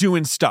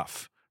doing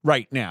stuff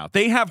right now.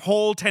 They have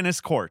whole tennis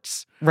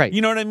courts. Right.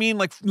 You know what I mean?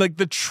 Like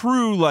the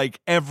true,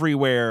 like,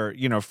 everywhere,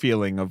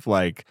 feeling of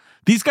like,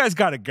 these guys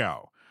got to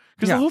go.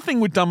 Because the whole thing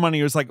with Dumb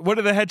Money was like, what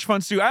do the hedge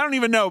funds do? I don't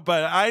even know,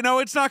 but I know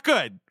it's not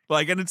good.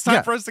 Like, and it's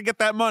time for us to get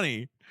that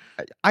money.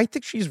 I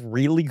think she's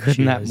really good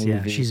in that movie.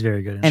 Yeah, she's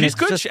very good. And she's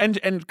good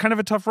and kind of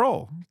a tough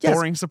role. Yes.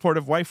 Boring,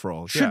 supportive wife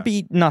role. Should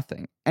be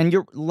nothing. And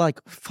you're like,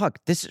 fuck,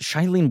 this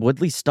Shailene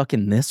Woodley stuck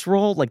in this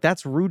role? Like,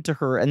 that's rude to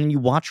her. And then you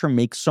watch her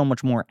make so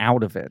much more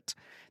out of it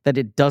that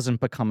it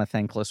doesn't become a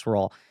thankless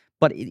role.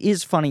 But it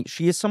is funny.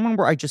 She is someone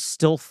where I just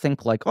still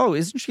think like, oh,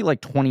 isn't she like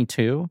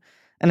 22?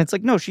 And it's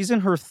like, no, she's in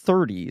her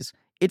 30s.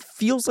 It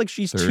feels like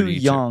she's 32. Too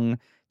young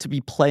to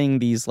be playing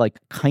these like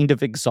kind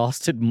of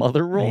exhausted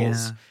mother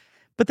roles. Yeah.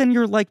 But then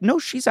you're like, no,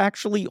 she's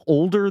actually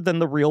older than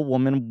the real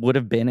woman would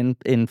have been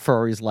in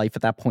Ferrari's life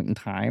at that point in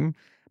time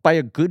by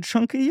a good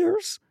chunk of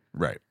years.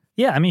 Right.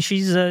 Yeah, I mean,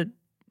 she's an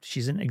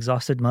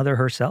exhausted mother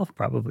herself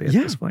probably at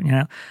this point,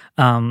 I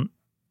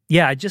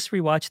just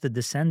rewatched The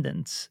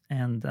Descendants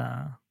and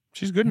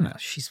she's good in that.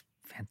 She's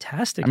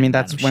fantastic. I mean,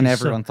 that's when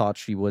everyone thought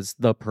she was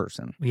the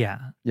person. Yeah.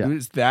 It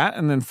was that,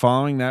 and then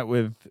following that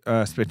with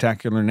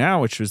Spectacular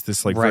Now, which was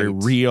this like very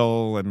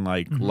real and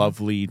like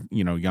lovely,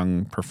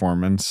 young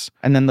performance.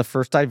 And then the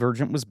first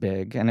Divergent was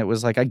big, and it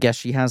was like, I guess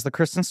she has the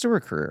Kristen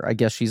Stewart career. I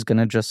guess she's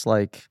gonna just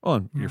like.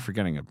 Oh, you're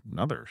forgetting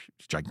another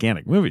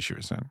gigantic movie she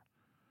was in.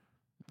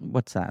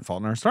 What's that?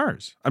 Fault in Our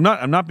Stars. I'm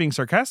not being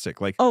sarcastic.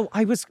 Like,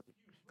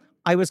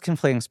 I was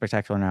conflating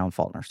Spectacular Now and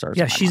Fault in Our Stars.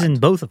 Yeah, she's in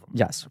both of them.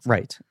 Yes,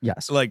 right.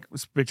 Yes. Like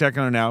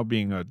Spectacular Now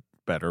being a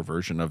better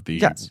version of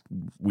the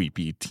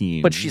weepy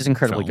teen. But she's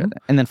incredibly good.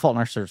 And then Fault in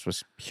Our Stars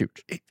was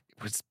huge. It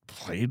was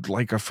played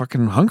like a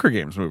fucking Hunger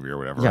Games movie or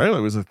whatever, right? It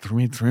was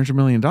 $300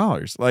 million.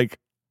 Like,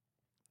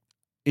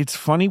 it's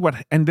funny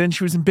and then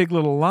she was in Big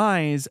Little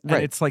Lies,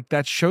 and it's like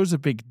that show's a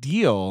big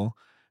deal.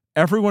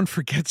 Everyone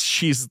forgets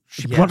she's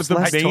one of the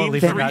main three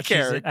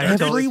characters. I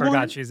totally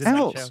forgot she's in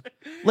that show.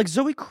 Like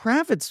Zoe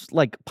Kravitz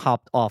like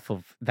popped off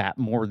of that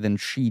more than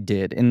she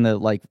did in the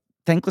like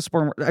Thankless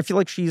Sperm. I feel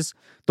like she's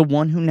the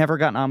one who never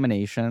got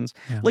nominations.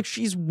 Yeah. Like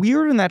she's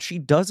weird in that she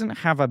doesn't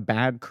have a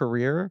bad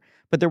career,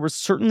 but there was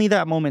certainly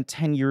that moment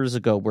 10 years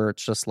ago where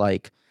it's just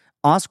like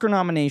Oscar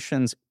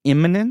nominations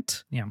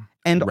imminent. Yeah.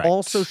 And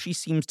also she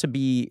seems to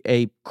be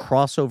a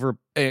crossover.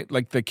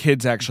 Like the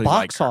kids actually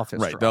box like her. Office.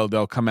 Right.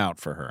 They'll come out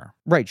for her.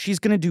 Right. She's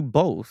going to do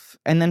both.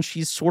 And then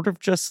she's sort of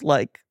just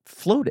like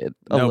floated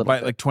a little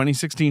bit. Like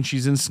 2016,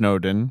 she's in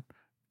Snowden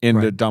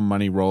in the Dumb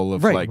Money role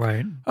of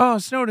oh,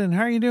 Snowden,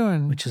 how are you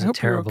doing? Which is a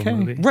terrible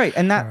movie. Right.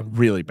 And that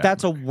really bad.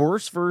 That's movie. A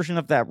worse version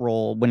of that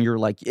role when you're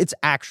like, it's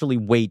actually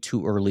way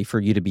too early for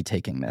you to be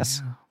taking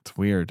this. Yeah. It's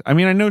weird. I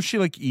mean, I know she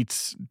like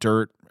eats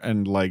dirt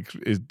and like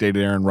is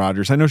dated Aaron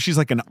Rodgers. I know she's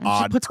like an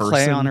odd she puts person.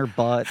 Clay on her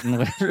butt and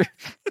whatever.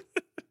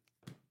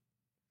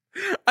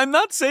 I'm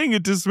not saying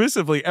it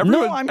dismissively.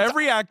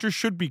 Every actor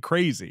should be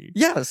crazy.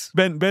 Yes.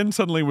 Ben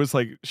suddenly was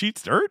like, she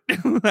eats dirt?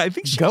 I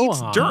think she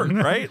eats dirt,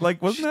 right?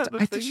 Like, wasn't that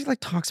the I think she like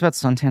talks about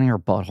suntanning her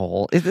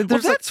butthole.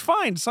 That's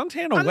fine.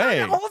 Suntan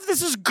away. All of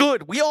this is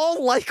good. We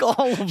all like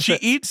all of it. She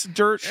eats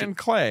dirt and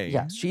clay.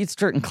 Yes, she eats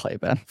dirt and clay,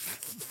 Ben.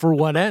 For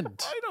what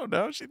end? I don't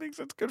know. She thinks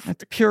that's good for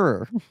It's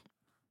pure.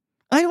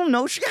 I don't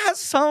know. She has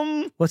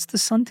some. What's the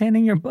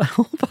suntanning your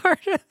butthole part?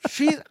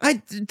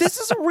 This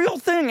is a real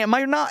thing. Am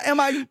I not? Am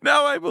I?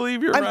 No, I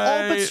believe you're right.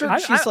 I'm all but certain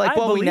she's like,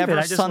 well, we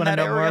never sun that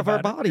area of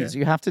our bodies.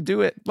 You have to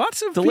do it.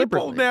 Lots of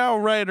people now,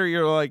 right? Or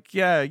you're like,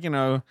 yeah,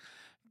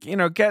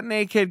 get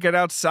naked, get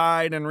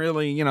outside, and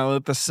really,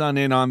 let the sun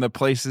in on the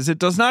places it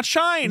does not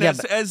shine,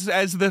 as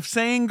the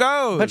saying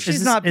goes. But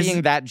she's not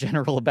being that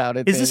general about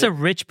it. Is this a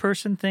rich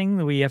person thing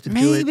that we have to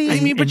do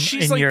it but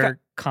she's in your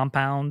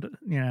compound?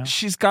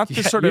 She's got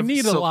this sort of... You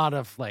need a lot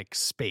of,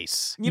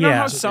 space. You know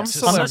how some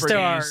celebrities...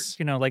 Unless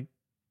there are,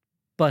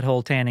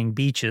 butthole tanning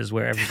beaches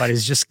where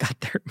everybody's just got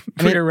their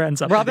rear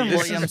ends up. Robin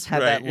Williams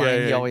had that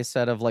line he always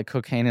said of,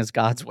 cocaine is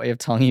God's way of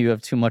telling you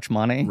have too much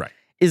money. Right.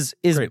 Is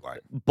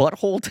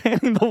butthole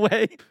tanning the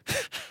way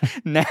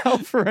now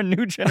for a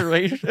new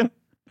generation?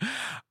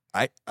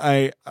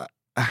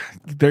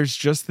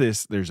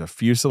 There's a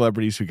few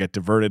celebrities who get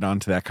diverted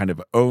onto that kind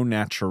of au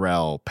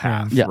naturel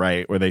path,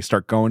 right? Where they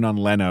start going on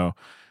Leno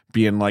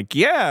being like,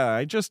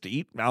 I just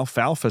eat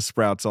alfalfa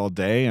sprouts all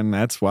day and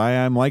that's why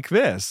I'm like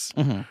this.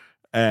 Mm-hmm.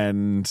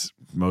 And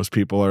most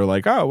people are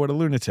like, oh, what a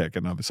lunatic.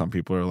 And some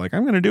people are like,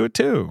 I'm going to do it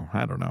too.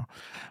 I don't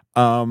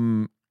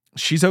know.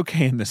 She's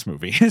okay in this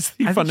movie. Is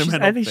the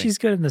fundamental I think she's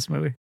good in this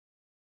movie.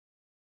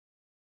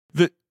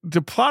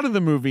 The plot of the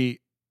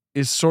movie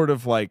is sort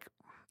of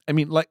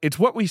it's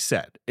what we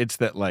said. It's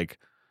that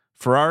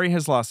Ferrari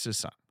has lost his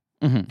son,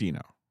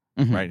 Dino,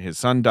 right? His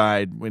son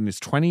died in his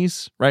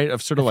 20s, right?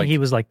 Of sort of he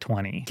was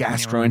 20.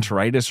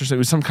 Gastroenteritis or something. It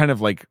was some kind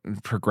of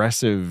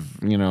progressive,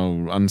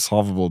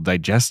 unsolvable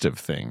digestive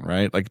thing,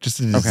 right? Just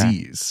a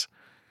disease.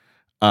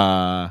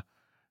 And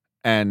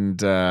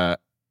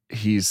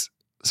he's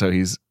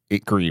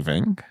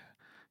grieving.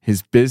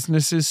 His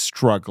business is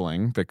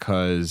struggling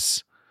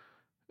because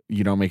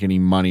you don't make any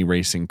money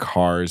racing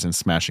cars and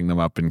smashing them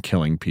up and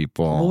killing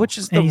people. Well, which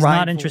is he's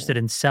not interested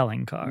in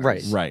selling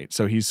cars. Right.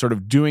 So he's sort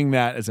of doing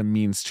that as a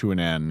means to an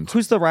end.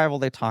 Who's the rival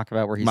they talk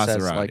about where he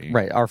Maserati.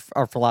 says,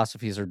 our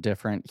philosophies are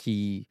different.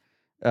 He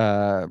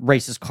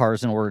races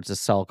cars in order to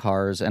sell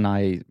cars, and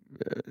I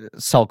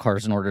sell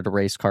cars in order to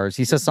race cars.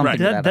 He says something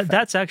to that effect.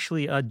 That's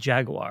actually a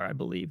Jaguar, I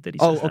believe, that he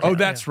says. Oh,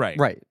 that's right.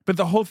 Right. But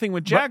the whole thing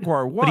with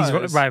Jaguar but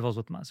he's rivals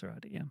with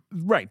Maserati, yeah.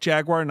 Right.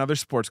 Jaguar, another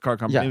sports car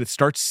company that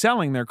starts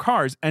selling their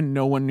cars, and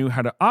no one knew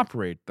how to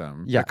operate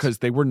them because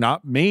they were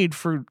not made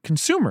for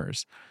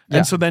consumers.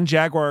 And so then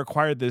Jaguar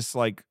acquired this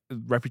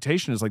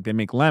reputation as they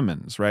make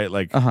lemons, right?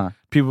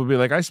 People would be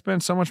like, I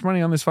spent so much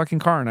money on this fucking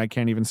car and I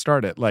can't even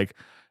start it.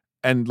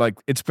 And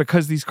it's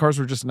because these cars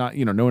were just not,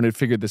 no one had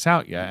figured this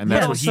out yet, and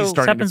that's what he's starting to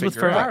figure out. Happens with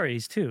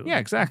Ferraris too. Yeah,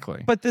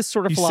 exactly. But this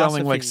sort of he's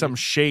philosophy... selling some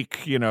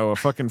shake, a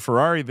fucking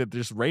Ferrari that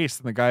just raced,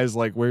 and the guy's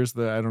like, "Where's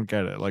the? I don't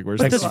get it. Where's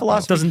but the this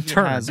philosophy doesn't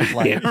turn?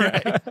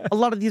 A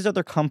lot of these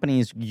other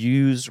companies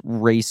use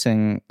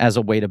racing as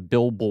a way to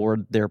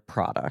billboard their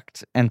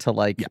product and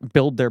to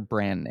build their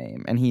brand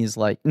name. And he's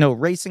like, no,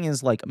 racing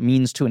is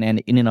means to an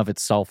end in and of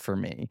itself for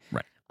me.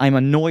 Right. I'm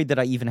annoyed that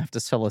I even have to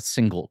sell a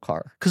single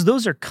car because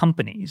those are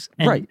companies,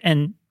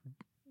 and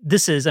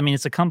this is,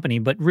 it's a company,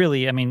 but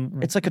really,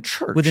 it's like a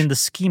church. Within the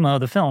schema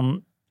of the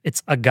film,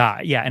 it's a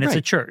guy. Yeah, and it's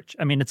a church.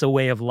 It's a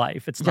way of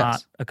life. It's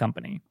not a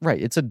company.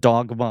 Right, it's a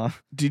dogma.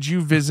 Did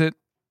you visit,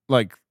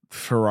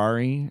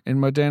 Ferrari in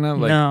Modena?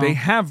 No. They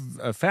have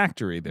a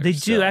factory there. They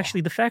do, actually.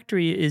 The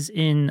factory is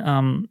in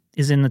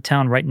the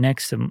town right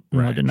next to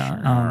Modena.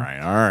 Sure. All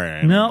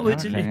right. No,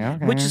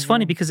 which is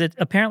funny because it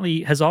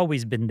apparently has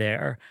always been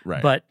there.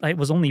 Right. But it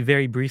was only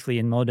very briefly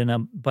in Modena,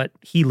 but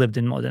he lived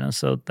in Modena,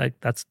 so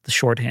that's the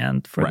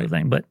shorthand for the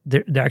thing. But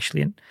they're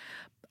actually in...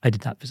 I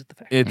did not visit the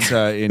factory. It's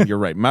you're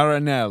right,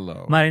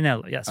 Maranello.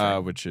 Maranello, yes. Right.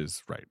 Which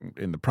is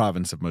in the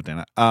province of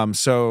Modena.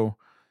 So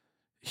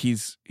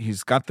he's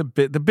got the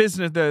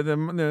business,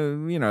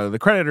 the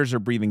creditors are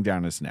breathing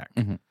down his neck.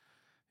 Mm-hmm.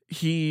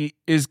 He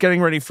is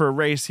getting ready for a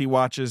race. He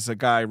watches a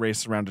guy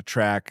race around a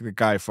track. The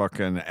guy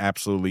fucking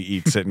absolutely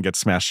eats it and gets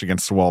smashed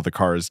against the wall. The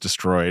car is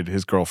destroyed.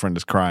 His girlfriend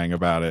is crying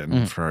about it.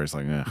 And Ferrari's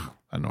like,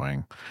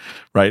 annoying.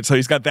 Right? So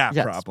he's got that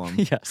problem.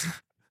 Yes.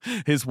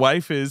 His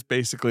wife is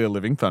basically a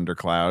living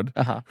thundercloud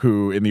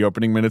who, in the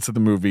opening minutes of the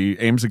movie,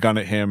 aims a gun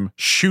at him,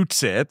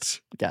 shoots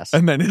it,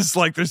 and then is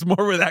like, there's more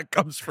where that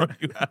comes from,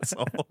 you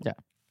asshole. Yeah.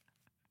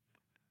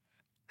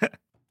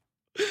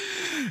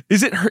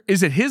 Is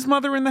it his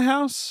mother in the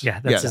house? Yeah,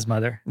 that's his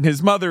mother.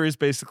 His mother is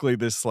basically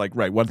this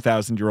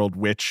 1,000-year-old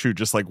witch who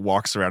just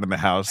walks around in the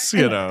house,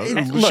 she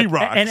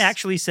rocks. And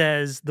actually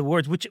says the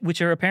words, which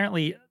are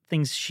apparently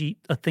things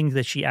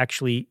that she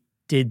actually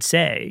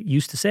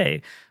used to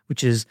say,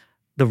 which is,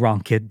 the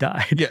wrong kid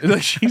died. Yeah,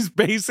 she's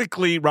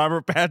basically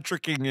Robert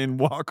Patricking and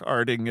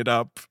walk-harding it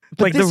up.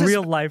 But the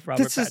real life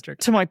Robert Patrick.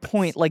 To my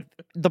point,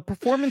 the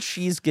performance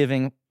she's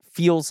giving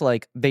feels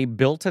like they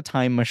built a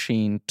time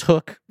machine,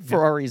 took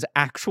Ferrari's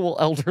actual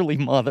elderly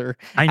mother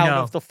out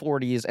of the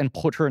 40s and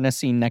put her in a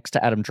scene next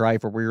to Adam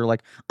Driver where you're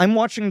like, I'm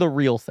watching the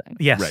real thing.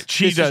 Yes. Right.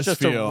 She does just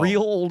feel... a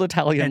real old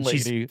Italian lady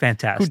she's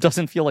fantastic. who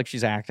doesn't feel like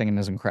she's acting and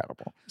is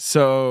incredible.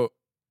 So,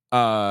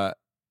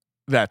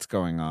 that's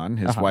going on.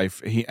 His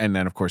wife, and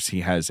then of course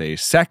he has a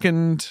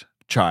second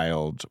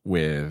child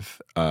with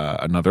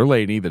another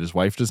lady that his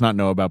wife does not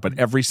know about, but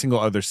every single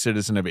other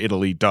citizen of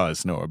Italy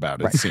does know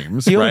about. It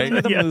seems the right. The end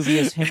of the movie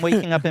is him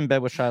waking up in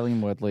bed with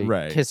Shailene Woodley,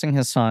 kissing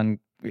his son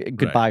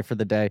goodbye for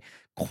the day,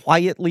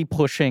 quietly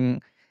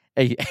pushing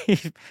a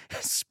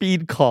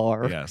speed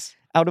car Yes.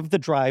 out of the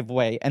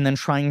driveway and then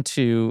trying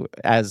to,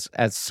 as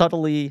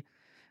subtly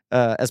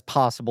as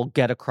possible,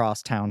 get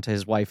across town to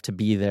his wife to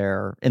be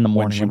there in the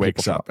morning when she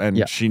wakes up.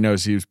 And she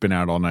knows he's been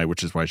out all night,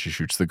 which is why she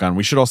shoots the gun.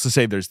 We should also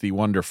say there's the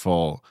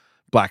wonderful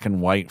black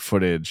and white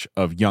footage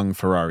of young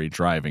Ferrari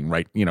driving,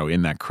 right?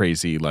 In that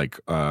crazy, like,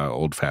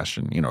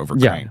 old-fashioned,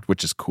 overcranked,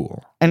 which is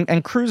cool.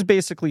 And Cruise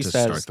basically To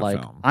says, start the like,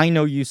 film. I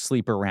know you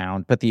sleep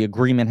around, but the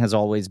agreement has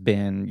always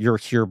been you're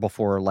here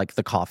before, like,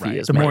 the coffee Right.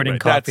 is The made. morning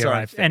right. coffee That's our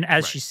arrives. thing. And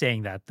as Right. she's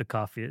saying that, the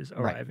coffee is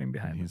arriving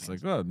behind And him. he's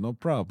like, oh, no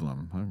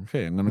problem.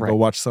 Okay, I'm going to Right. go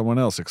watch someone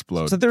else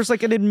explode. So there's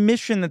like an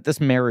admission that this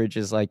marriage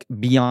is like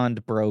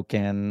beyond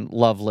broken,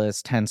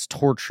 loveless, tense,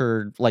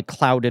 tortured, like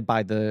clouded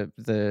by the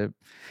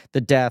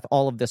death,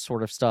 all of this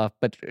sort of stuff.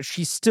 But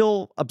she's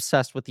still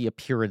obsessed with the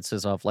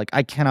appearances of, like,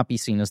 I cannot be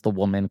seen as the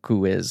woman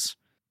who is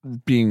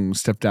being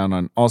stepped down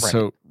on.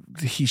 Also,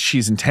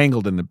 she's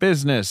entangled in the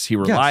business. He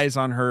relies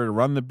on her to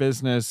run the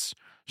business.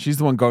 She's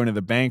the one going to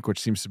the bank, which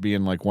seems to be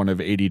in like one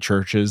of 80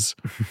 churches.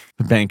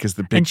 The bank is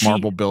the big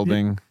marble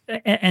building.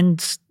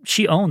 And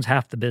she owns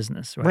half the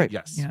business, right? Right.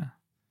 Yes. Yeah.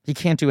 he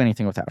can't do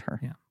anything without her.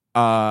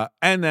 Yeah.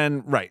 And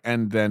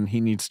then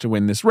he needs to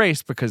win this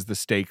race because the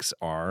stakes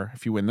are,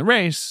 if you win the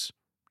race,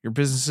 your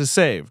business is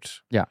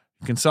saved. Yeah.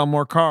 You can sell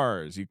more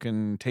cars. You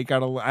can take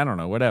out I don't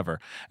know, whatever.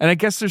 And I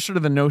guess there's sort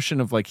of the notion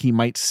of like he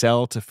might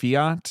sell to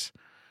Fiat.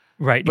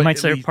 Right. But He might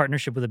start we- a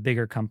partnership with a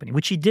bigger company,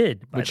 which he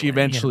did. by Which the he way.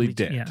 Yeah, eventually we-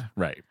 did. Yeah.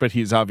 Right. But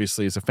he's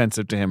obviously is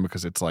offensive to him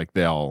because it's like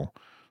they'll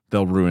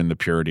ruin the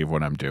purity of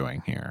what I'm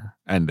doing here.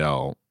 And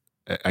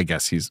I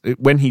guess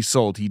when he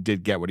sold, he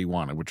did get what he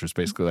wanted, which was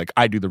basically like,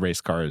 I do the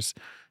race cars.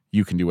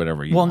 You can do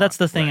whatever you want. Well, and that's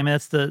the thing. Right. I mean,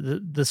 that's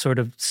the sort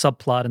of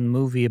subplot in the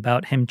movie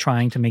about him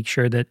trying to make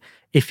sure that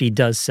if he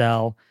does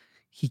sell,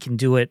 he can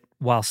do it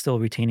while still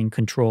retaining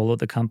control of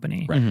the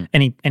company. Right.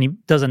 Mhm. And he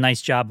does a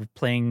nice job of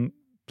playing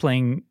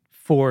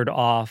Ford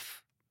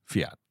off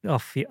Fiat.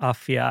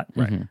 Fiat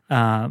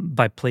Right.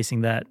 by placing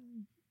that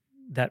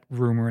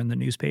rumor in the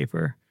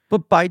newspaper.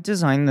 But by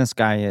design, this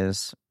guy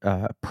is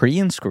pretty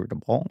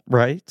inscrutable,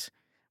 right?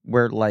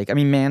 Where, like, I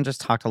mean, Mann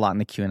just talked a lot in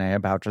the Q&A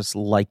about just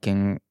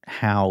liking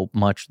how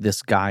much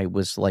this guy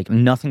was, like,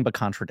 nothing but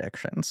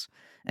contradictions.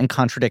 And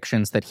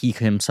contradictions that he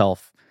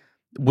himself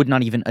would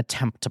not even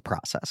attempt to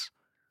process.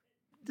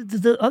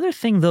 The other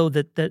thing, though,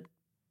 that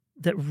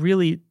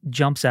really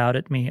jumps out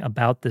at me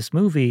about this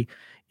movie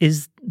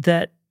is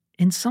that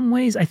in some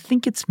ways, I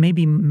think it's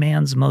maybe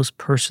Mann's most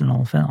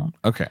personal film.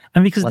 Okay. I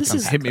mean, because Let's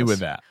this is unpack Hit me this. with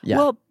that. Yeah.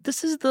 well,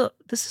 this is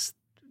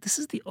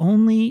the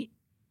only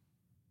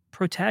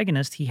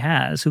protagonist he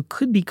has who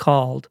could be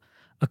called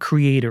a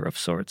creator of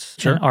sorts,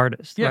 Sure. an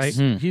artist, Yes.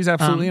 right? He's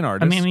absolutely an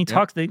artist. I mean, he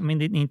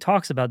Yeah. he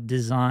talks about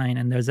design,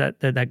 and there's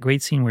that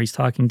great scene where he's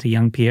talking to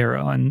young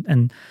Piero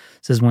and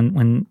says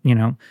when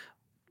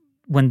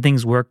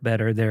things work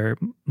better, they're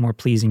more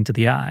pleasing to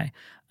the eye.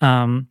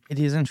 It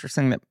is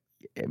interesting that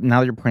now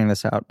that you're pointing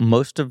this out,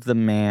 most of the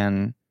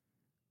Mann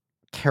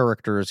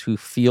characters who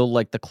feel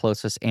like the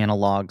closest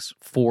analogs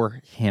for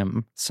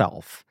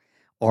himself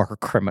are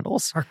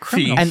criminals. Are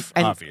criminals. Thief,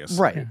 And- obvious.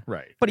 right. Yeah.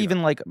 Right. But Yeah.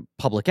 even like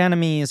Public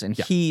Enemies and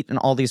Yeah. Heat and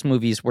all these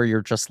movies where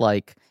you're just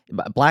like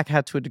Black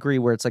Hat to a degree,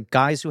 where it's like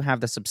guys who have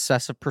this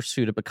obsessive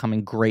pursuit of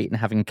becoming great and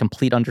having a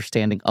complete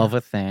understanding of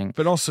a thing.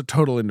 But also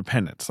total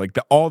independence. Like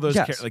all those,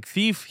 Yes. like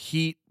Thief,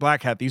 Heat,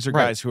 Black Hat, these are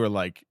Right. guys who are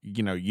like,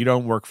 you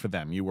don't work for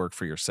them. You work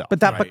for yourself.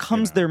 But that right?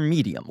 becomes You know? their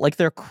medium. Like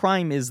their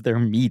crime is their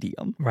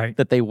medium Right.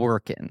 that they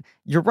work in.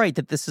 You're right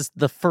that this is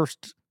the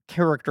first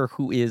character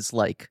who is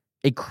like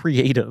a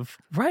creative.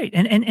 Right.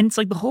 And it's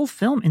like the whole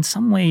film in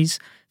some ways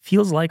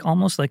feels like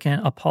almost like an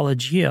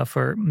apologia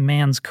for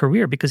Mann's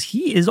career, because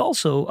he is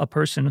also a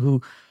person who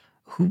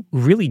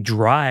really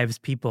drives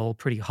people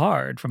pretty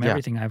hard from Yeah.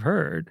 everything I've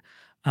heard.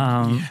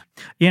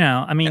 You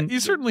know, I mean,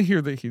 You certainly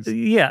hear that he's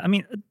yeah, I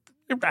mean,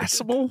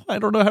 irascible. I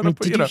don't know how I mean, to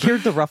put did you you know. hear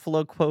the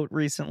Ruffalo quote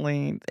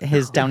recently?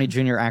 His Downey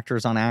Jr.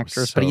 actors on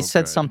actors, but he so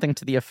said good. something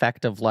to the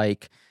effect of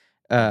like,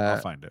 I'll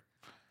find it.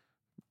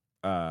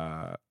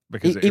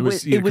 Because It it was-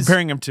 was, it was-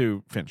 comparing him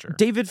to Fincher.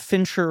 David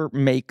Fincher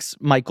makes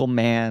Michael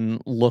Mann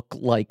look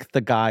like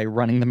the guy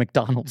running the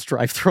McDonald's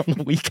drive-thru on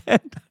the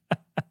weekend.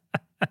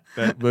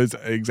 That was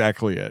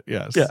exactly it.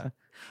 Yes. Yeah.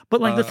 but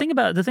like the thing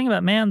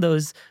about Mann though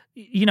is,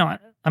 you know,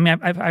 I mean,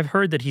 I've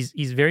heard that he's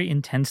very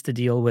intense to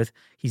deal with.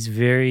 He's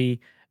very,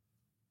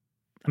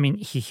 I mean,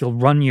 he'll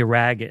run you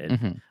ragged.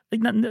 Mhm.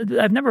 Like,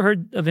 I've never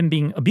heard of him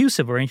being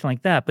abusive or anything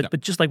like that, but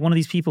just like one of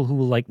these people who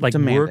will like work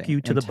Demanding,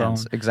 you to the bone.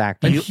 intense,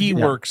 exactly. And You- he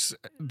yeah. works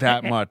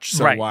that much,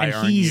 so right, why and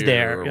aren't he's you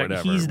there. or like,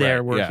 whatever? he's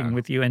there Right, working yeah.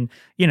 with you, and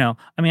you know,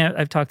 I mean,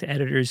 I've talked to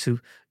editors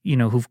who've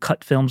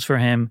cut films for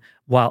him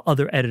while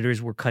other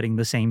editors were cutting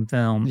the same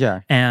film.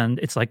 Yeah. And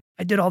it's like,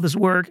 I did all this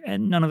work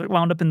and none of it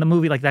wound up in the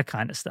movie, like that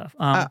kind of stuff.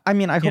 I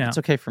mean, I hope it's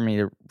okay for me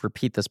to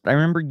repeat this, but I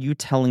remember you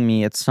telling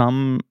me at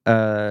some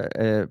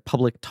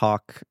public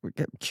talk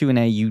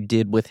Q&A you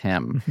did with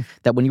him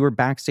that when you were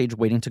backstage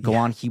waiting to go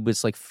on, he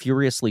was like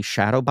furiously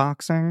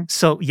shadowboxing.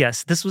 So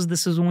yes, this was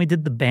when we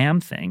did the BAM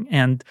thing,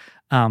 and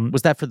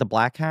was that for the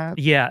Black Hat?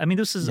 Yeah, I mean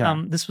this was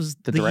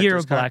the year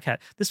of Black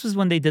Hat. This was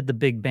when they did the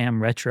big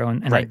BAM retro,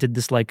 and I did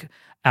this like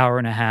hour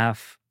and a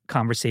half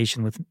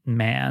conversation with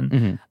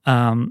Man.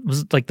 It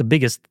was like the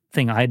biggest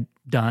thing I'd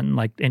done,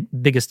 like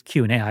biggest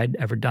Q&A I'd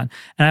ever done.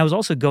 And I was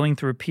also going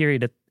through a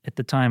period at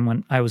the time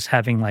when I was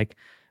having like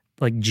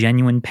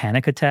genuine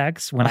panic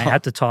attacks when I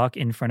had to talk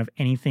in front of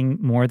anything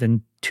more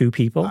than 2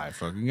 people. I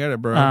fucking get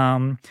it,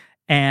 bro.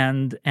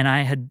 And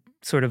I had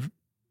sort of,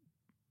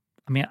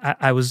 I mean,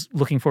 I was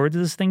looking forward to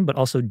this thing, but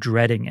also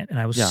dreading it.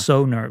 And I was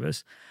so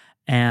nervous.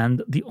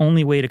 And the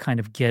only way to kind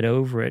of get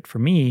over it for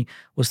me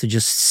was to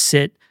just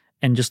sit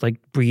and just like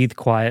breathe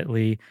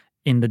quietly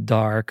in the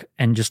dark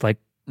and just like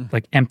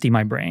empty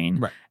my brain.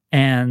 Right.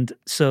 And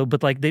so,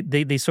 but like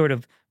they sort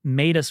of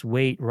made us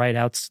wait right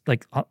out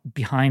like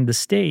behind the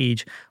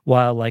stage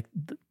while like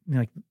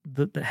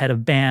the head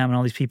of BAM and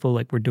all these people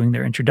like were doing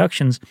their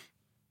introductions,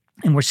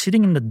 and we're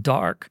sitting in the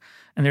dark,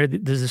 and there's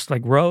this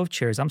like row of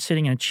chairs. I'm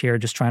sitting in a chair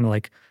just trying to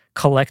like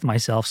collect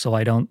myself so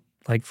I don't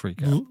like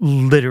freak out.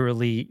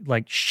 Literally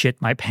like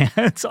shit my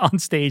pants on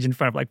stage in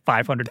front of like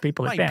 500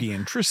 people. Might be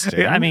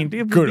interesting. I mean,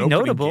 it would good be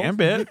notable.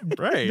 Gambit.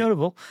 Right.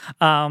 Notable.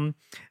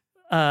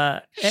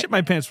 Shit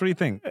my pants. What do you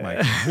think,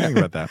 Mike? Think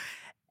about that.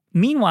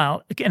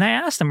 Meanwhile, and I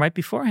asked him right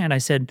beforehand, I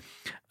said,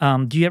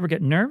 do you ever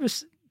get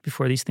nervous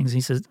before these things? And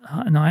he says,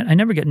 no, I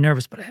never get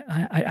nervous, but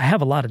I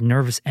have a lot of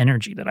nervous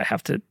energy that I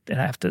have to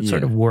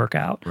sort of work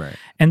out. Right.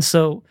 And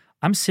so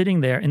I'm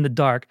sitting there in the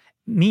dark.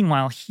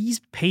 Meanwhile, he's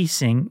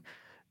pacing,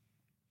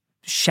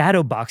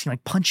 shadow boxing,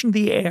 like punching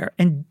the air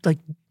and like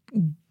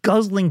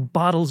guzzling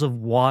bottles of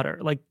water,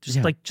 like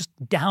just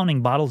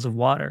downing bottles of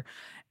water.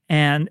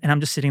 And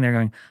I'm just sitting there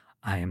going,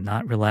 I am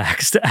not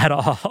relaxed at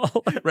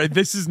all. Right.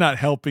 This is not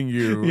helping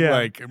you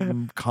like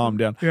calm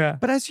down. Yeah.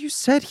 But as you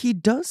said, he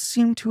does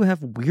seem to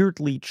have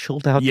weirdly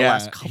chilled out the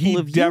last couple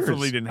of years. He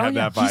definitely didn't have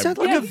that vibe. He's at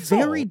like a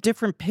very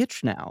different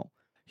pitch now.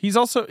 He's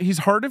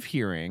hard of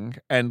hearing,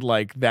 and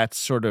like that's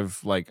sort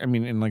of like, I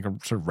mean, in like a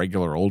sort of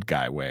regular old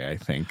guy way, I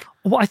think.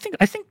 Well, I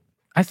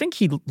think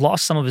he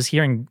lost some of his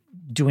hearing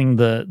doing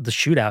the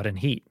shootout in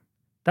Heat.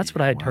 That's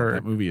what I had heard.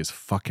 That movie is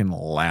fucking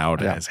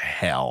loud as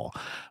hell.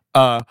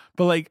 But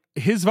like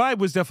his vibe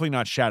was definitely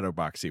not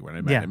shadowboxy when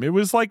I met him. It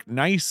was like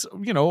nice,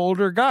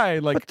 older guy.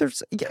 Like, but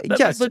there's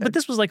but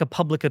this was like a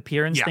public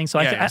appearance thing. So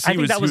I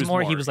think that was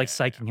more he was like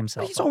psyching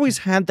himself. He's always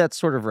had that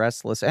sort of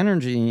restless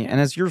energy,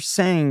 and as you're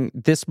saying,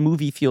 this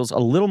movie feels a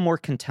little more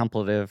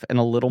contemplative and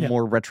a little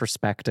more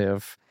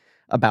retrospective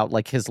about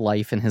like his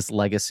life and his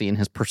legacy and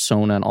his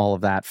persona and all of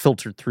that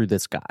filtered through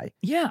this guy.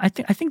 Yeah, I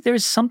think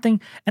there's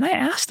something, and I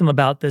asked him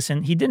about this,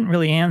 and he didn't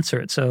really answer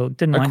it, so it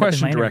didn't. A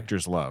question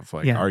directors love,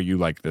 like, are you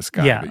like this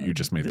guy that you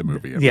just made the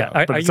movie about? Yeah,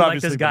 but are it's you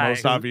obviously like this guy the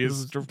most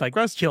obvious like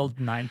question. Killed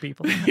 9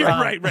 people?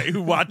 Right.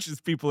 Who watches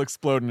people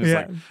explode and is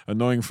like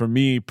annoying for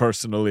me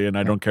personally, and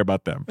I don't care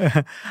about them.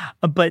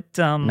 But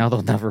now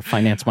they'll never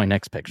finance my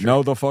next picture.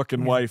 No, the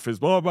fucking wife is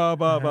blah blah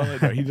blah blah.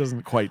 No, he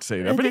doesn't quite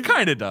say that, but he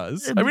kind of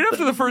does. I mean,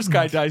 after the first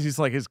guy dies,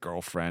 he's like his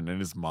girlfriend and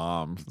his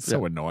mom. It's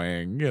so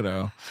annoying,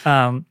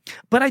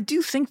 But I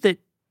do think that,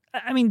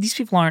 I mean, these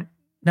people aren't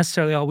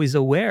necessarily always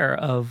aware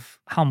of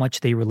how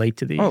much they relate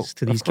to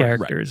these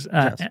characters.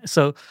 Right. Yes.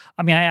 So,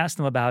 I mean, I asked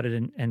him about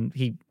it, and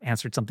he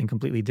answered something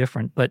completely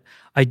different. But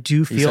I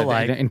do feel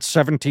like in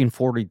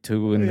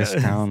 1742 in this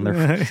town,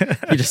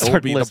 you just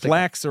start Dolby, the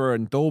blacks are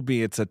in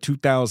Dolby. It's a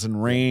 2000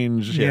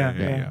 range.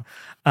 Yeah.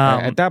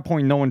 At that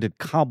point, no one did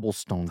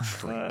cobblestone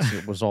streets.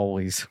 It was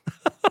always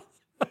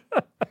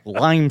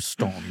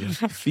limestone.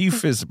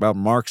 Thief is about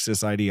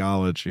Marxist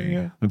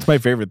ideology. It's my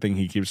favorite thing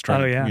he keeps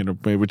trying,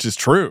 which is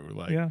true.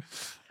 Like,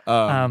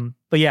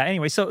 but yeah,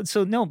 anyway, so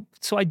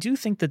I do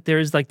think that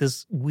there's like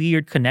this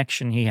weird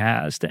connection he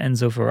has to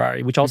Enzo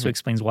Ferrari, which also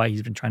explains why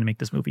he's been trying to make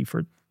this movie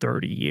for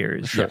 30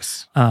 years.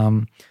 Yes.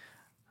 And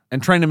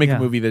trying to make a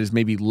movie that is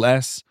maybe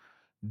less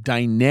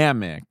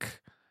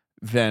dynamic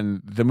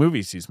than the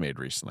movies he's made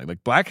recently.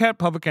 Like Black Hat,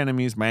 Public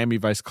Enemies, Miami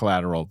Vice,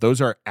 Collateral.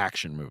 Those are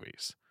action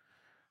movies.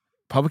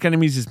 Public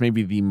Enemies is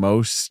maybe the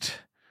most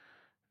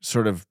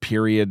sort of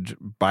period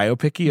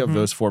biopic-y of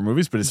those 4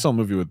 movies, but it's still a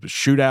movie with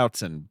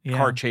shootouts and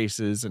car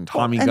chases and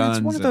Tommy guns.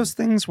 It's one of those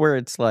things where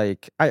it's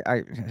like,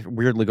 I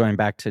weirdly going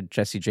back to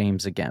Jesse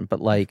James again,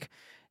 but like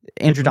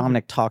Andrew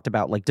Dominic talked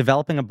about like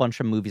developing a bunch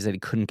of movies that he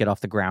couldn't get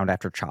off the ground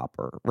after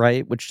Chopper,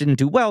 right? Which didn't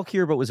do well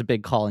here, but was a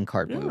big calling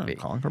card movie.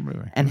 Calling card movie.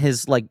 And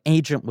his like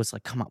agent was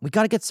like, come on, we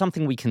got to get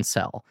something we can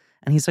sell.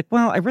 And he's like,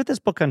 well, I read this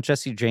book on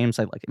Jesse James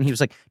I like. And he was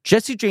like,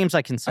 Jesse James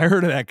I can see. I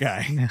heard of that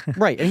guy.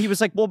 Right. And he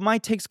was like, well, my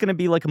take's going to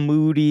be like a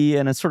moody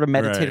and a sort of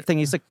meditative thing.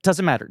 He's like,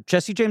 doesn't matter.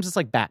 Jesse James is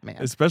like Batman.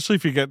 Especially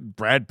if you get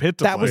Brad Pitt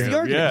to That play was him. the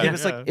argument. Yeah. It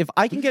was like, if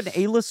I can get an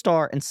A-list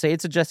star and say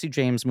it's a Jesse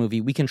James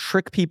movie, we can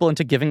trick people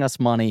into giving us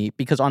money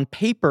because on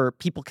paper,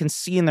 people can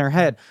see in their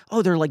head,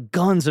 oh, they're like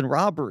guns and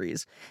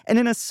robberies. And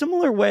in a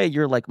similar way,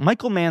 you're like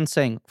Michael Mann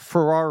saying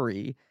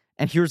Ferrari,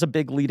 and here's a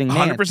big leading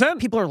man. 100%.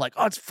 People are like,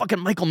 oh, it's fucking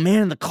Michael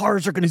Mann. The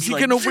cars are going to be Is he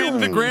like, going to win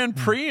the Grand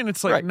Prix? And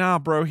it's like, nah,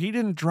 bro, he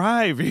didn't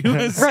drive. He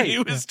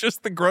was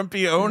just the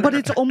grumpy owner. But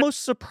it's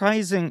almost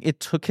surprising it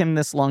took him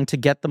this long to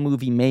get the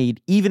movie made,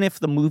 even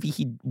if the movie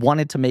he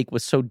wanted to make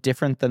was so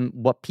different than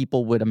what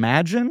people would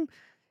imagine.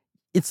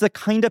 It's the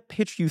kind of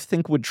pitch you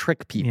think would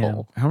trick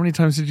people. How many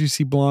times did you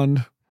see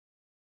Blonde?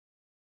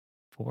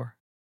 4.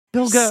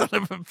 Bilge, Son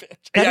of a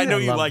bitch. Yeah, I know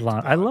you like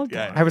Blonde. I love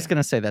Blonde. I was going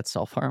to say that's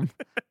self-harm.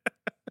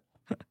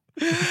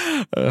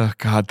 Oh,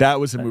 God,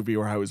 that was a movie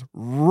where I was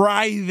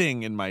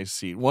writhing in my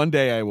seat. One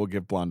day I will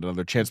give Blonde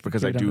another chance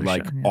because I do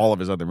like all of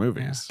his other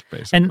movies,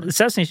 basically. And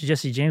Assassination of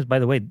Jesse James, by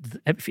the way,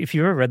 if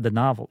you ever read the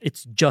novel,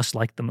 it's just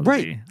like the movie.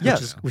 Right,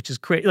 yes. Which is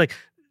crazy. Like,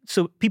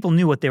 so people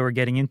knew what they were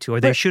getting into,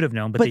 or they should have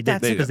known, but they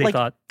didn't because they like,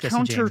 thought Jesse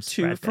counter James,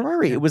 to Brad Pitt.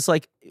 Ferrari. It was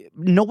like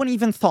no one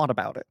even thought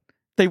about it.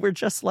 They were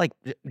just like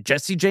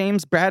Jesse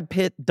James, Brad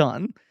Pitt,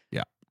 done.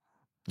 Yeah.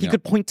 He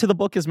could point to the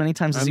book as many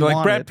times as he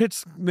wanted. Brad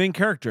Pitt's main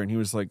character, and he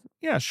was like,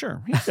 "Yeah,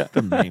 sure, he's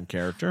the main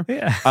character."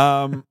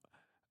 Yeah.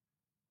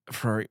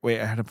 Ferrari. Wait,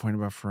 I had a point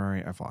about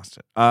Ferrari. I've lost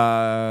it.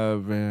 I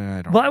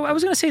don't. Well, I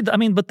was going to say,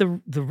 but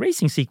the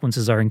racing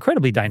sequences are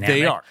incredibly dynamic.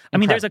 They are. I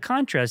mean, there's a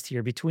contrast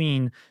here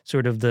between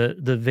sort of the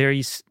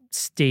very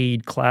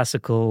staid,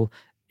 classical,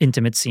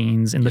 intimate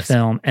scenes in the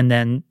film, and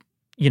then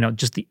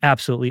just the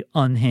absolutely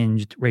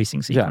unhinged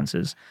racing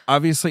sequences. Yeah.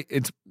 Obviously,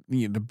 it's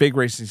the big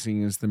racing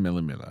scene is the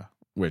Mille Mille,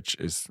 which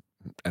is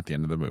at the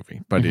end of the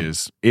movie, but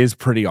is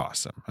pretty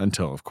awesome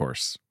until, of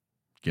course,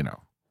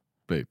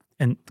 the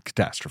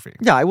catastrophe.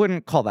 Yeah, I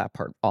wouldn't call that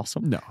part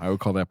awesome. No, I would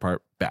call that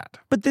part bad.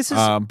 But this is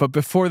but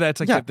before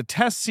that, it's like the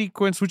test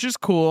sequence, which is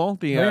cool.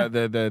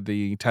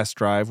 The test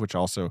drive, which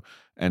also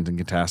ends in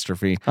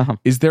catastrophe.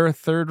 Is there a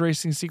third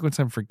racing sequence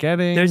I'm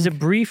forgetting? There's a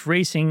brief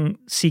racing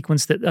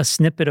sequence, a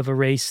snippet of a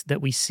race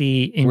that we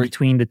see in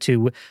between the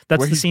two. That's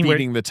where the he's scene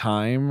beating the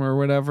time or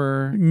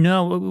whatever.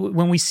 No,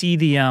 when we see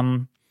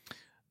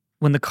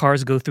when the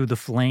cars go through the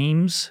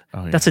flames,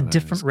 that's a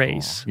different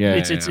race. Cool.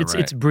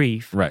 It's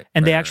brief, right?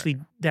 And they actually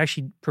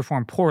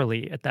perform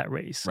poorly at that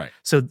race, right?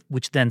 So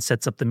which then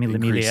sets up the Mille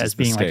Mille as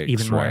being like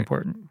even more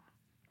important.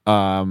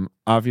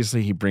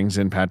 Obviously, he brings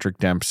in Patrick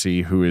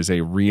Dempsey, who is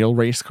a real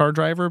race car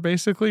driver,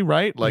 basically,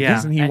 right? Like,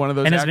 isn't he one of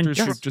those actors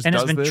who just and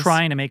does has been this?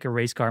 Trying to make a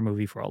race car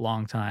movie for a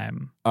long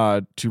time?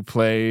 To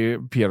play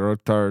Piero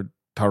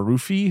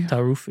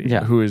Taruffi,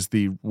 yeah, who is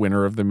the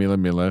winner of the Mille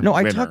Mille. No,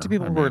 I talked to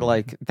people who were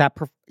like,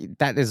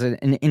 that is an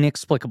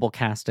inexplicable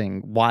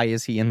casting. Why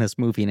is he in this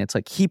movie? And it's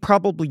like, he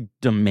probably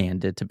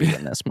demanded to be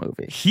in this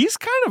movie. He's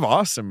kind of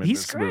awesome in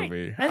this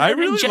movie. I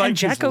really like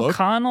Jack his look.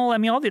 O'Connell. I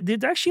mean,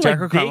 they're actually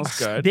Jack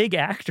like big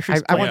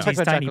actors. I want to talk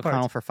about Jack O'Connell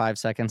O'Connell for 5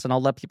 seconds, and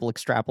I'll let people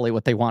extrapolate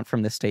what they want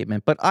from this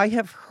statement. But I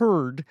have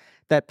heard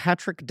that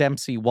Patrick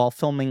Dempsey, while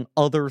filming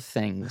other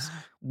things,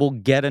 will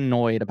get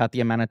annoyed about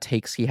the amount of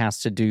takes he has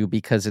to do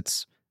because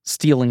it's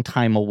stealing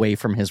time away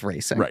from his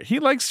racing. Right. He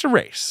likes to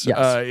race.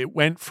 Yes. It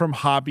went from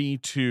hobby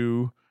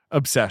to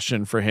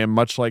obsession for him,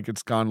 much like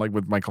it's gone like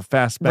with Michael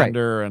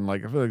Fassbender and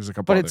like I feel like there's a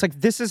couple. But it's like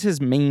this is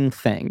his main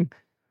thing.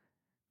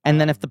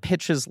 And then if the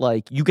pitch is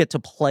like you get to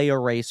play a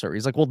racer,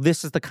 he's like, well,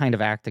 this is the kind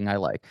of acting I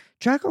like.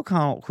 Jack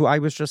O'Connell, who I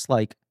was just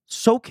like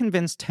so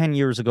convinced 10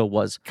 years ago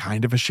was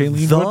kind of a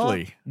Shailene the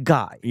Woodley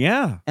guy.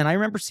 Yeah. And I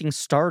remember seeing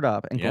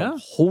Startup and going,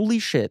 holy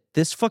shit,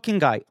 this fucking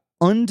guy,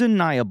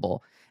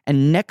 undeniable.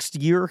 And next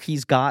year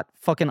he's got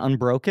fucking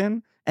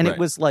Unbroken. And it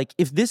was like,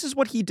 if this is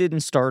what he did in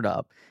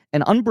Startup,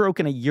 and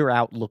Unbroken a year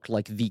out looked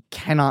like the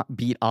cannot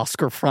beat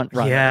Oscar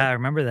frontrunner. Yeah, I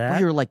remember that.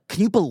 You're like,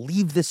 can you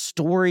believe this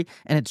story?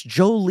 And it's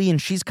Jolie,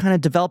 and she's kind of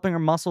developing her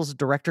muscles as a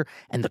director,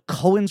 and the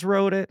Coens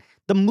wrote it.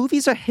 The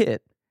movie's a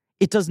hit.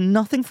 It does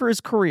nothing for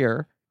his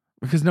career.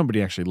 Because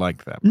nobody actually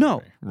liked that movie.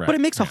 No, but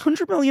it makes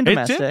 $100 million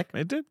domestic.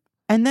 It did.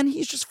 And then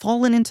he's just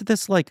fallen into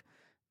this like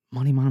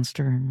Money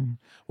Monster.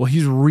 Well,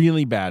 he's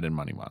really bad in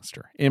Money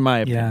Monster, in my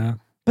opinion. Yeah.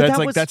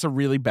 But that's a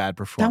really bad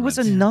performance. That was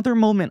another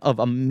moment of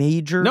a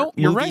major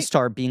movie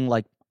star being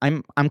like,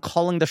 I'm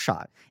calling the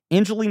shot.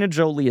 Angelina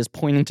Jolie is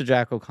pointing to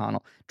Jack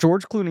O'Connell.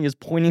 George Clooney is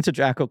pointing to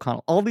Jack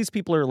O'Connell. All these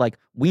people are like,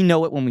 we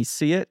know it when we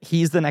see it.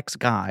 He's the next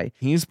guy.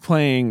 He's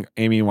playing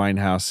Amy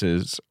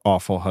Winehouse's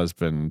awful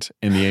husband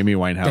in the Amy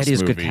Winehouse movie. That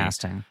is good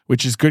casting.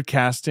 Which is good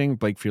casting.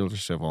 Blake Fielder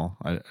Civil,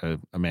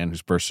 a man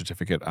whose birth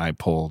certificate I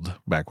pulled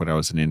back when I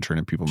was an intern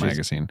at People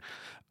Magazine.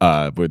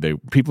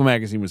 People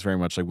Magazine was very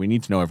much like, we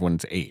need to know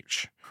everyone's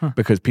age.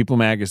 Because People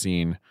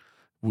Magazine,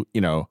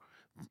 Shailene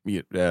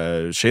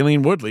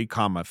Woodley,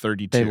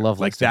 32. They love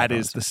like that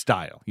is the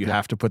style. You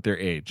have to put their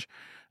age.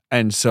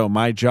 And so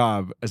my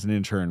job as an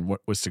intern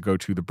was to go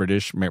to the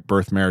British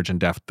Birth, Marriage, and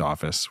Death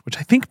Office, which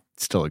I think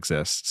still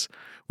exists,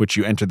 which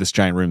you enter this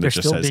giant room that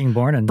just says being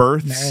born and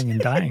births, marrying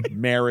and dying.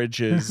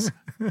 Marriages,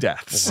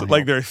 deaths.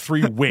 Like there are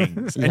 3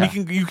 wings. And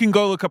you can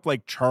go look up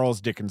like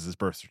Charles Dickens's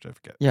birth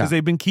certificate because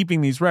they've been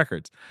keeping these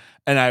records.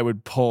 And I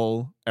would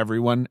pull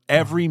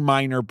every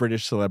minor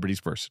British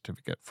celebrity's birth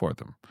certificate for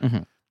them. Mm-hmm.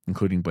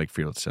 Including Blake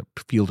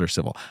Fielder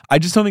Civil. I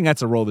just don't think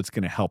that's a role that's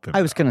going to help him.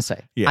 I was going to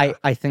say,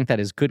 I think that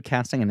is good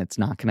casting, and it's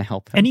not going to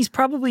help him. And he's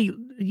probably,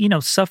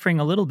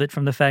 suffering a little bit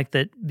from the fact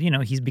that,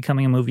 he's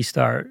becoming a movie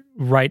star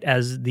right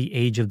as the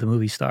age of the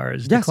movie star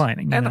is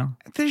declining. And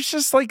there's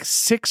just like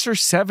 6 or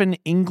 7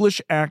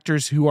 English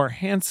actors who are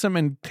handsome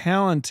and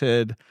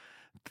talented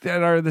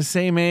that are the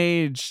same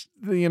age.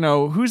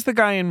 Who's the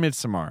guy in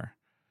Midsommar?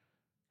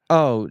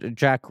 Oh,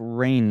 Jack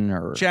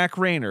Rayner.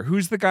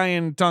 Who's the guy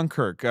in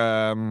Dunkirk?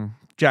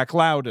 Jack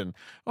Loudon.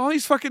 All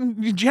these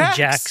fucking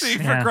Jacks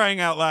for crying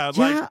out loud.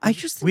 Yeah, I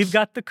just we've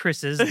got the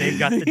Chris's, they've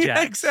got the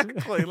Jacks.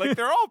 Exactly. Like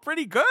they're all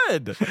pretty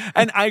good.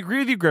 And I agree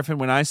with you, Griffin.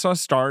 When I saw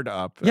Starred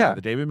Up, the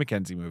David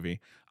Mackenzie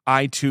movie,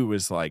 I too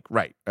was like,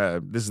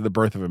 this is the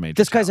birth of a major.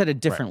 This guy's at a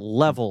different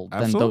level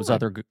than those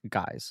other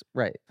guys,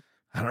 right?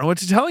 I don't know what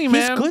to tell you,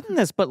 man. He's good in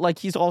this, but like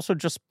he's also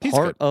just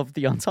part of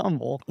the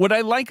ensemble. What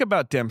I like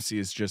about Dempsey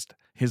is just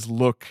his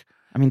look.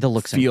 I mean, the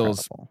look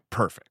feels incredible.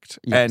 Perfect,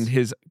 yes. And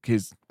his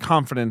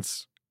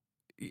confidence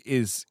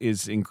is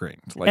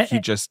ingrained. Like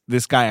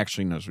this guy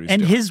actually knows what he's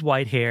doing. And his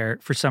white hair,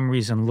 for some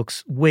reason,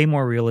 looks way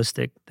more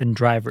realistic than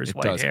Driver's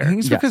white hair. I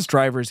think it's because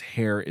Driver's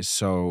hair is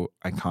so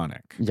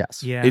iconic.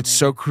 Yes. Yeah. It's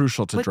so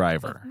crucial to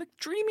Driver. But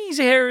McDreamy's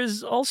hair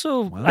is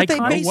also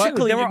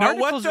iconic. There were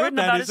articles written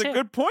about his hair. That is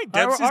a good point.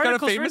 Dempsey's got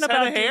a famous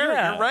head of hair.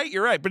 Yeah.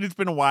 You're right. But it's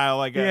been a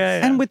while, I guess.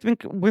 Yeah. And with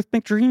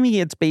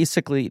McDreamy, it's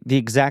basically the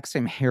exact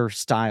same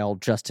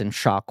hairstyle, just in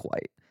shock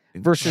white.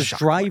 Versus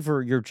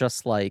Driver, you're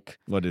just like,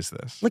 what is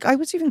this? Like I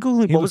was even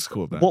googling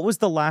what was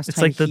the last it's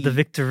time like the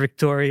Victor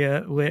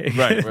Victoria way.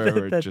 Right.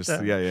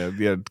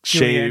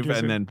 Shave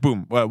and then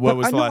boom. What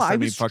was the last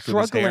time he fucked with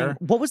his hair?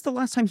 What was the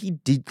last time he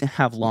did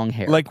have long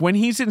hair? Like when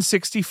he's in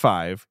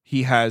 65,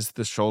 he has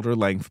the shoulder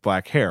length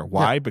black hair.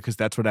 Why? Because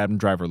that's what Adam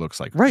Driver looks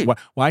like. Right.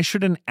 Why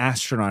should an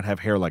astronaut have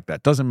hair like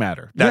that? Doesn't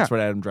matter. That's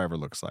what Adam Driver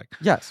looks like.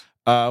 Yes.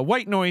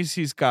 White Noise,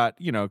 he's got,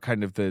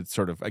 kind of the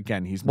sort of,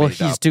 again, he's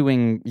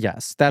doing,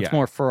 that's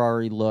more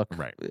Ferrari look,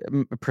 right?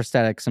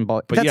 Prosthetics and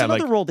but that's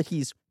another role that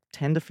he's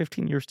 10 to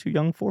 15 years too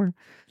young for.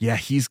 Yeah,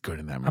 he's good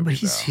in that movie. But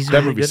he's that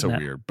really movie's so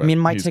weird. But I mean,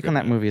 my take on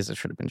that movie is it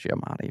should have been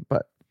Giamatti,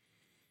 but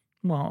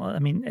well, I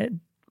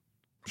mean,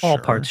 all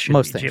parts should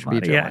most be things Giamatti.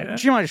 Should be Giamatti. Yeah.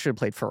 Giamatti should have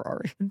played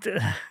Ferrari.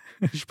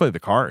 You should play the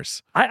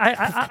Cars.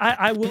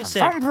 I will say.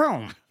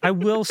 I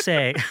will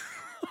say.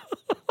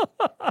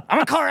 I'm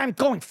a car. I'm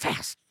going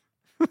fast.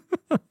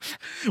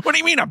 What do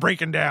you mean I'm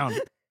breaking down?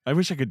 I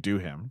wish I could do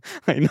him.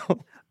 I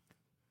know.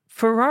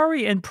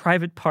 Ferrari and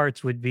Private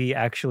Parts would be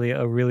actually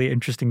a really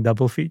interesting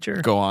double feature.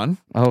 Go on.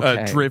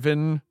 Okay.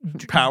 Driven,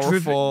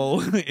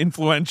 powerful,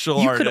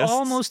 influential you artist. You could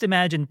almost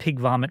imagine Pig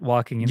Vomit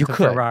walking into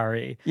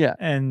Ferrari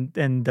and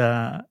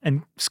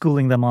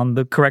schooling them on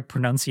the correct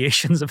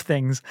pronunciations of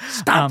things.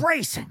 Stop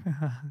racing.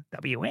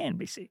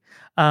 WNBC.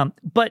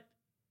 But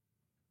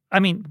I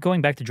mean,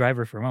 going back to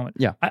Driver for a moment,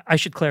 I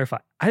should clarify.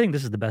 I think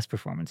this is the best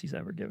performance he's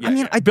ever given. I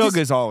mean,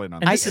 Bilge's all in on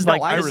this. This is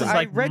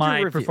like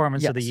my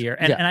performance of the year.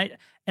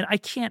 And I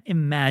can't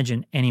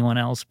imagine anyone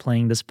else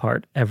playing this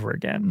part ever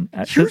again.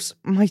 Here's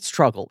my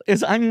struggle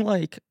is I'm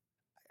like,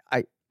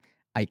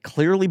 I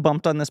clearly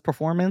bumped on this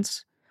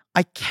performance.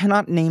 I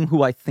cannot name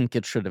who I think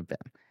it should have been.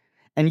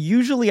 And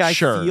usually I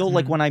feel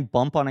like when I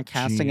bump on a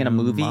casting in a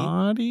movie.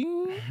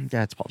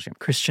 Yeah, it's Paul Giamatti.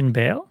 Christian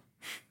Bale?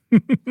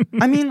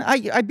 I mean,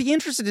 I'd be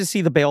interested to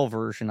see the Bale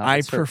version of it.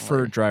 I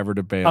prefer Driver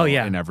to Bale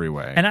in every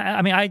way. And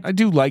I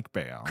do like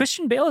Bale.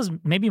 Christian Bale is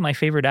maybe my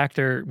favorite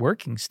actor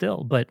working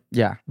still, but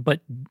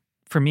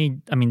for me,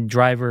 I mean,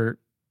 Driver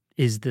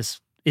is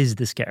this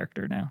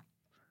character now.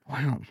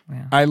 Wow.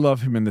 Yeah. I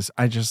love him in this.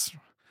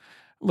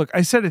 Look,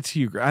 I said it to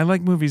you. I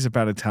like movies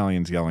about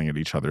Italians yelling at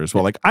each other as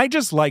well. Like, I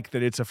just like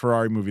that it's a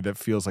Ferrari movie that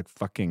feels like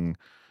fucking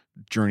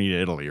Journey to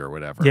Italy or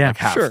whatever, like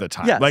half the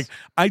time. Yes. Like,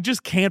 I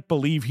just can't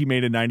believe he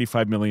made a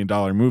 $95 million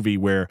movie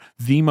where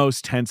the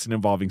most tense and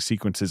involving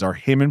sequences are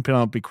him and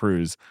Penelope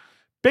Cruz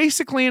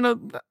basically in a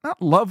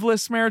not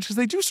loveless marriage, because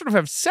they do sort of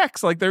have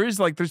sex. Like there's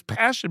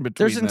passion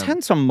between them. There's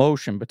intense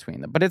emotion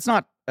between them, but it's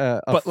not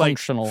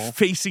functional. Like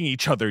facing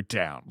each other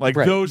down. Like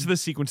those are the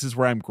sequences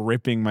where I'm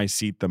gripping my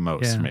seat the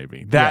most,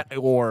 maybe. That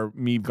or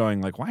me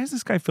going like, why is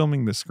this guy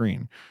filming the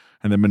screen?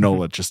 And then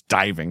Manola just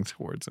diving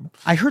towards him.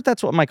 I heard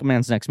that's what Michael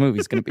Mann's next movie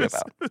is going to be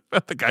about.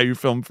 About the guy who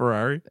filmed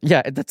Ferrari?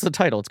 Yeah, that's the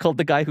title. It's called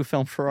The Guy Who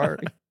Filmed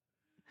Ferrari.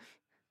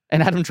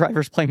 And Adam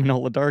Driver's playing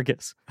Manola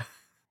Dargis.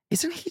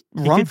 Isn't he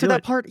wrong for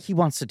that part? He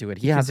wants to do it.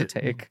 He has a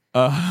take.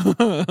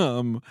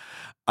 I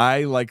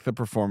like the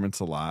performance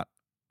a lot.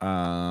 But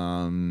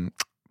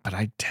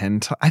I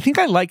think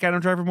I like Adam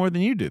Driver more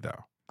than you do,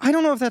 though. I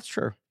don't know if that's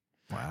true.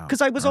 Wow.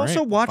 Because I was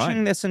also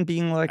watching this and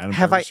being like,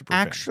 have I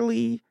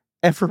actually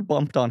ever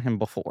bumped on him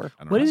before?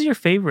 What is your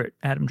favorite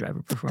Adam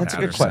Driver performance?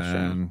 That's a good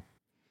question.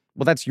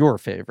 Well, that's your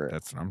favorite.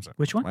 That's what I'm saying.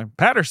 Which one?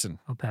 Patterson.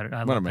 Oh,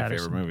 Patterson. One of my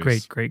favorite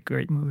movies.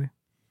 Great movie.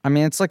 I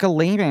mean, it's like a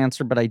lame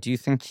answer, but I do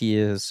think he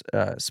is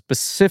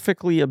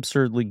specifically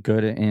absurdly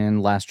good in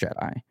Last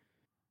Jedi.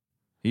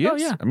 He is? Oh,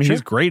 yeah, I mean, sure.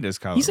 he's great as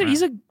Kylo Ren.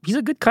 He's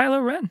a good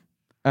Kylo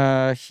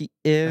Ren. He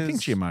is. I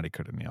think Giamatti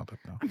could have nailed it,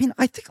 though. I mean,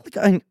 I think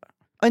like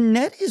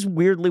Annette is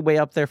weirdly way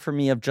up there for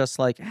me of just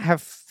like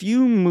have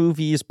few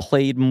movies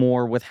played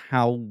more with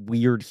how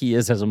weird he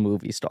is as a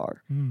movie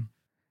star.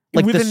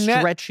 Like With the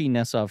Annette,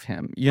 stretchiness of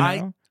him, you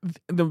know?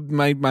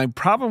 My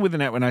problem with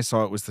Annette when I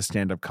saw it was the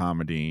stand-up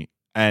comedy,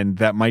 and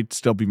that might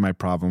still be my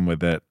problem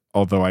with it,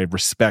 although I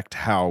respect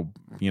how,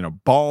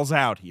 balls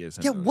out he is.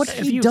 Yeah, what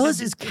he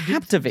does is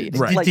captivating.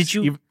 Right. Like, Did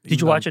you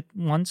watch it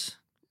once?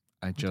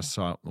 I just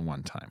saw it the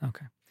one time.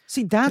 Okay.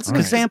 see, that's an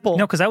example.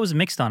 No, because I was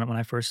mixed on it when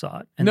I first saw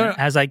it. And then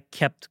as I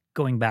kept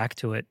going back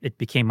to it, it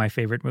became my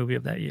favorite movie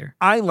of that year.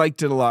 I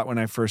liked it a lot when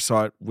I first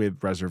saw it with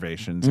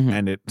reservations,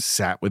 and it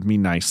sat with me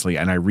nicely,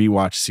 and I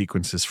rewatch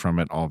sequences from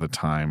it all the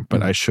time,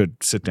 but I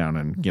should sit down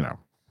and,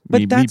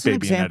 But meet that's an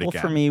Baby Annette example for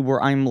again. me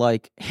where I'm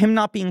like, him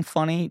not being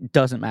funny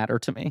doesn't matter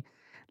to me.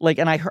 Like,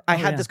 and I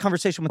had this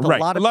conversation with a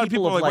lot of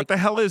people of are like, what the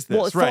hell is this?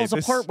 well, it falls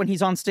apart when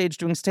he's on stage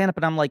doing stand-up,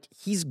 and I'm like,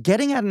 he's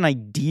getting at an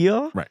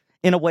idea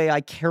in a way I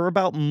care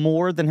about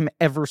more than him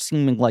ever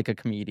seeming like a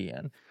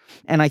comedian.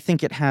 And I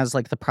think it has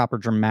like the proper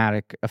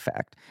dramatic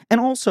effect. And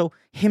also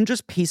him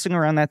just pacing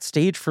around that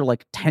stage for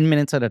like 10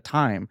 minutes at a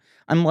time.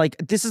 I'm like,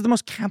 this is the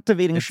most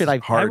captivating shit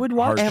I would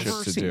watch ever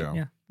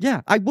seen.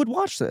 Yeah, I would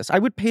watch this. I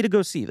would pay to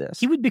go see this.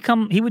 He would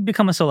become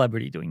a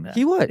celebrity doing that.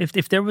 He would.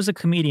 If there was a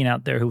comedian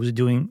out there who was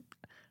doing,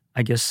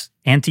 I guess,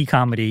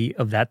 anti-comedy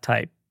of that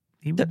type,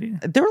 he would be.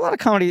 There are a lot of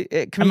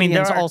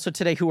comedians also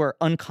today who are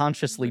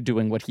unconsciously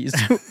doing what he's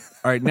doing.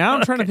 All right, now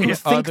I'm trying to think who of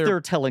think other...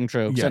 they're telling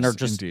jokes and are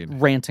just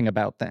ranting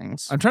about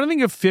things. I'm trying to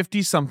think of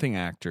 50-something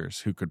actors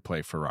who could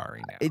play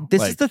Ferrari now.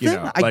 This is the thing.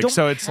 I don't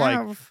so it's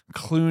have... like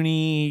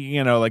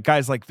Clooney, like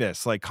guys like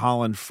this, like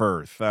Colin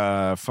Firth,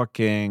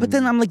 fucking... But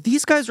then I'm like,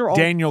 these guys are all...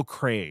 Daniel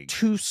Craig.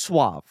 Too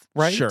suave,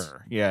 right?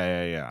 Sure.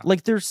 Yeah.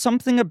 Like, there's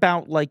something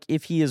about, like,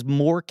 if he is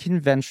more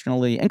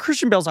conventionally... And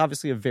Christian Bale's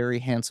obviously a very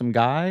handsome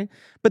guy,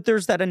 but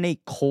there's that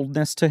innate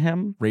coldness to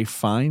him. Ralph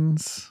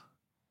Fiennes?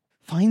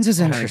 Fiennes is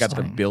interesting. I got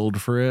the build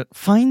for it.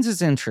 Fiennes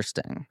is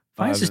interesting.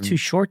 Fiennes is too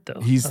short, though.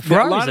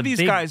 A lot of these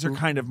guys are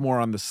kind of more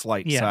on the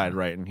slight side,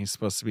 right? And he's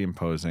supposed to be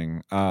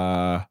imposing.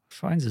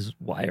 Fiennes is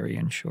wiry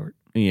and short.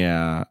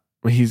 Yeah.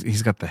 Well,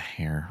 he's got the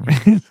hair.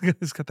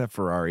 He's got that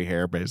Ferrari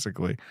hair,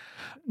 basically.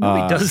 No,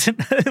 he doesn't.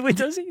 Wait,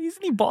 does he?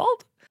 Isn't he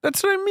bald?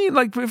 That's what I mean.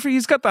 Like, if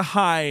he's got the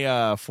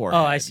high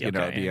forehead. Oh, I see.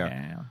 Okay.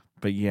 Yeah.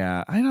 But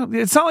yeah, I don't.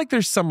 It's not like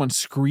there's someone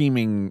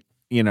screaming,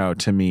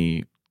 to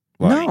me.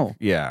 Like, no.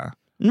 Yeah.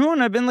 No,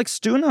 and I've been like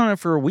stewing on it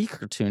for a week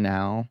or two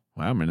now.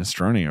 Wow,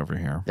 minestrone over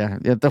here.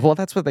 Yeah. Well,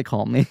 that's what they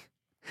call me.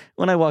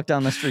 When I walk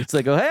down the streets,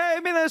 they go, "Hey,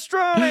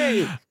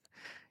 minestrone!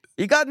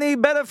 You got any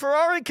better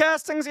Ferrari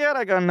castings yet?"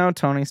 I go, "No,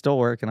 Tony, still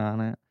working on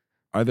it."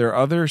 Are there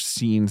other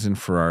scenes in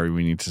Ferrari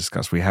we need to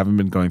discuss? We haven't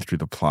been going through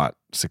the plot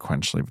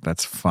sequentially, but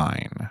that's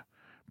fine.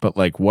 But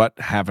like, what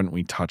haven't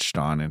we touched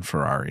on in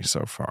Ferrari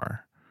so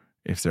far?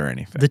 If there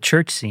anything, the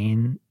church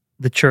scene.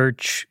 The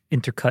church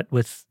intercut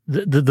with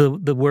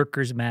the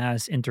workers'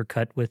 mass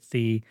intercut with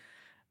the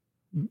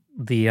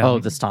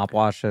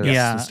stopwatches.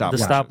 Yeah, the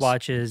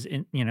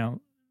stopwatches.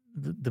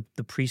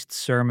 The priest's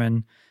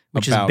sermon,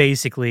 which is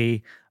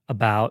basically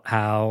about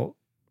how,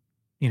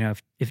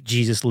 if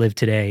Jesus lived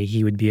today,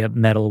 he would be a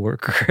metal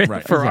worker at a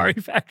Ferrari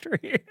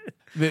factory.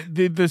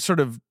 The sort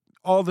of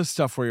all the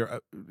stuff where you're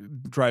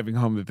driving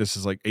home that this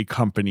is like a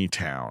company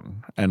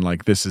town and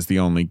like this is the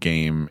only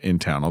game in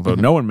town. Although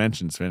no one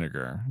mentions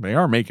vinegar, they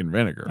are making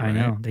vinegar. I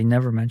know they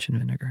never mention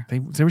vinegar.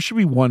 There should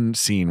be one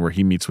scene where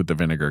he meets with the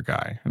vinegar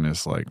guy and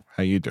is like,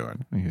 "How you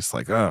doing?" And he's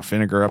like, "Oh,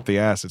 vinegar up the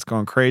ass. It's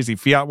going crazy.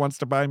 Fiat wants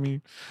to buy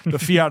me the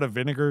Fiat of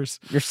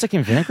vinegars." You're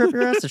sticking vinegar up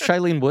your ass? Did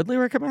Shailene Woodley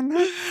recommend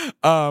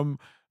that?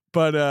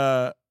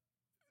 But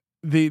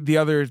the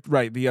other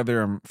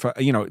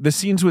the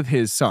scenes with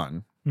his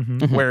son.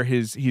 Mm-hmm. Where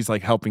he's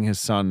like helping his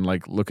son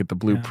like look at the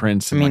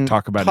blueprints and like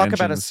talk about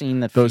a scene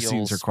that those feels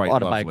scenes are quite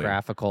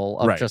autobiographical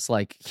lovely. Of just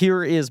like,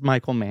 here is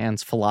Michael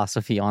Mann's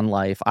philosophy on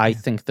life. I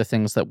think the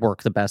things that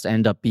work the best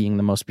end up being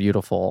the most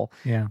beautiful.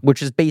 Yeah,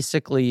 which is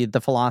basically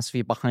the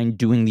philosophy behind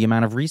doing the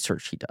amount of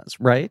research he does.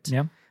 Right.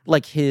 Yeah,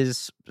 like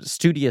his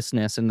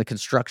studiousness in the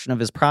construction of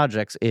his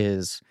projects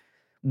is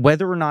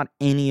whether or not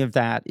any of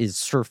that is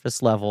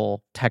surface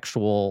level,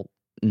 textual,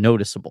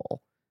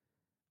 noticeable.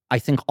 I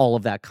think all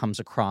of that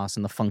comes across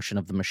in the function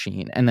of the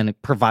machine, and then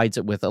it provides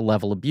it with a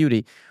level of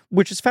beauty,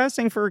 which is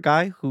fascinating for a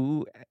guy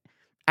who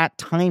at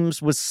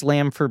times was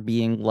slammed for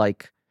being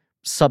like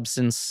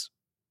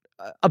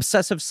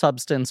obsessive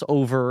substance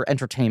over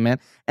entertainment,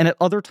 and at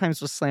other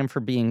times was slammed for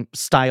being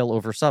style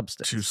over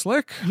substance. Too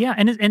slick. Yeah,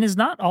 and is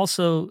not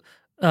also.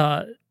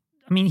 I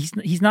mean,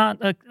 he's not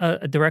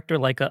a director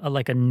like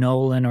a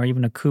Nolan or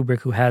even a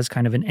Kubrick who has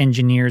kind of an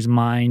engineer's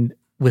mind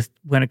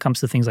when it comes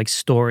to things like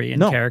story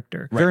and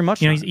character. Very much.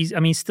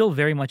 He's still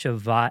very much a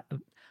vibe.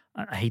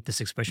 I hate this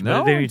expression,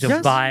 but very much a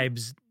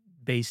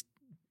vibes-based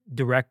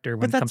director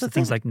when it comes to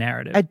things like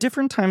narrative. At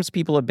different times,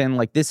 people have been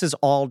like, this is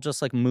all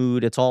just like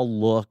mood, it's all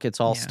look, it's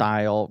all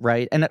style,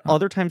 right? And at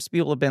other times,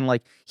 people have been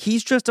like,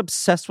 he's just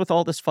obsessed with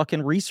all this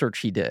fucking research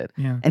he did.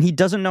 Yeah. And he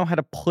doesn't know how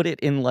to put it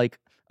in like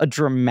a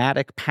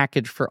dramatic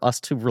package for us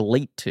to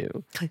relate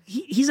to.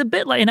 He's a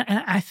bit like, and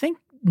I think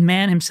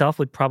Mann himself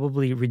would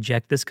probably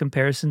reject this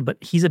comparison, but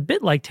he's a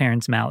bit like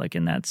Terrence Malick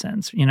in that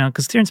sense,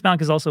 because Terrence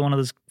Malick is also one of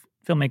those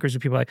filmmakers where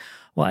people are like,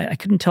 well, I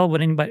couldn't tell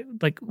what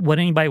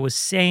anybody was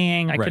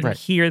saying. I couldn't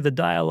hear the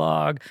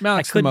dialogue.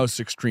 Malick's the most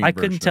extreme. I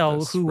couldn't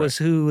tell who was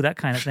who, that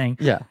kind of thing.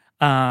 Yeah.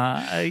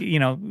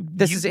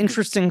 This is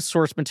interesting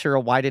source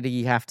material. Why did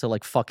he have to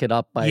like fuck it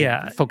up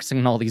by focusing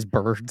on all these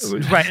birds?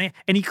 Right.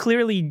 And he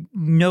clearly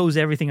knows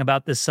everything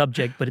about this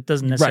subject, but it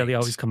doesn't necessarily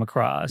always come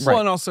across. Well,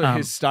 and also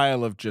his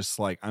style of just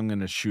like, I'm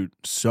going to shoot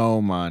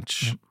so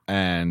much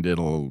and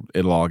it'll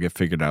all get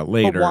figured out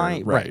later.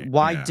 But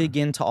why dig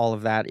into all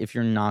of that if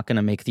you're not going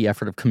to make the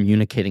effort of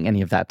communicating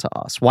any of that to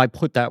us? Why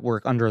put that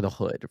work under the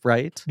hood,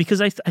 right? Because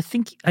I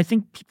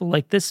think people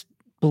like this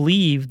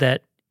believe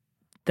that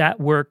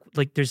work,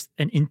 like there's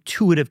an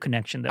intuitive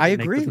connection that we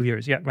make with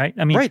viewers. Yeah, right?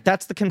 I mean, right,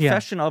 that's the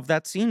confession of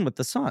that scene with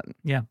the son.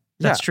 Yeah,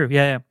 that's true.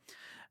 Yeah.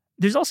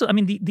 There's also, I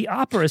mean, the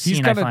opera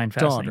scene I find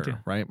fascinating too.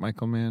 Right,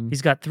 Michael Mann?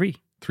 He's got 3.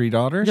 3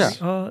 daughters?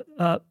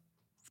 Yeah.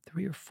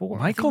 3 or 4.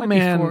 Michael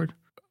Mann,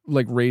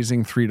 like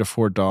raising 3 to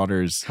 4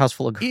 daughters, house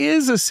full of girls,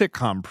 is a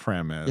sitcom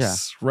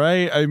premise,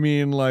 right? I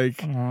mean,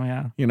 like,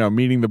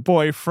 meeting the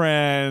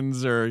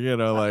boyfriends, or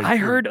like. I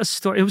heard a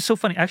story. It was so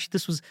funny. Actually,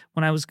 this was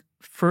when I was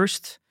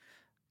first.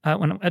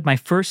 At my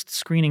first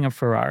screening of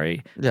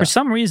Ferrari, for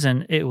some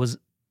reason it was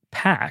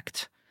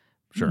packed.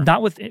 Sure.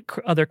 Not with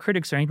other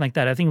critics or anything like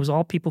that. I think it was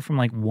all people from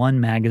like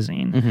one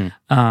magazine.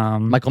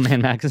 Mm-hmm. Michael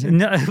Mann magazine.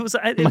 No, it was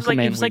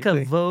like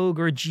a Vogue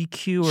or a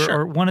GQ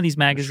or one of these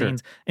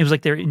magazines. Sure. It was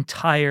like their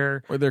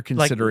entire, or they're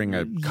considering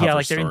a cover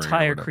like their story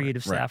entire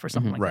creative staff or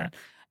something like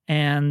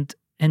that.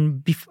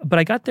 But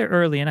I got there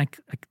early, and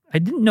I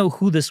didn't know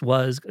who this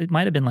was. It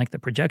might have been like the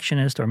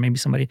projectionist, or maybe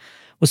somebody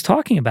was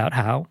talking about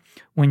how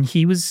when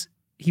he was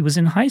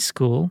in high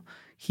school,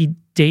 he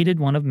dated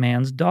one of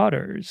Mann's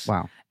daughters.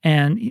 Wow.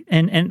 And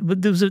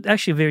there was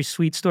actually a very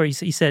sweet story.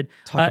 He said,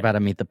 "Talk about a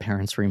Meet the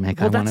Parents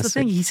remake." Well, that's the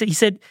thing. He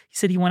said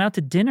he went out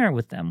to dinner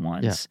with them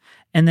once,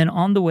 and then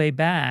on the way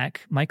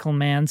back, Michael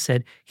Mann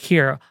said,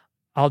 "Here,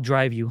 I'll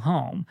drive you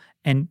home."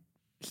 And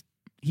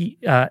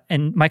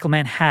and Michael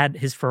Mann had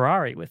his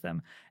Ferrari with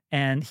him,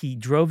 and he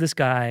drove this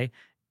guy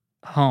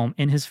home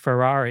in his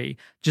Ferrari,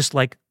 just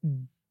like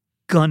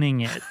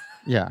gunning it.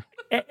 Yeah.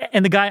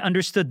 And the guy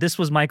understood this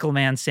was Michael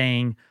Mann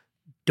saying,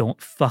 "Don't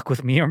fuck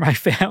with me or my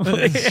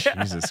family."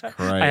 Jesus Christ.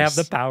 I have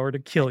the power to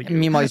kill you. And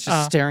meanwhile, he's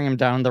just staring him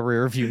down the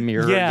rear view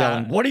mirror,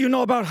 yelling, "What do you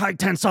know about high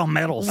tensile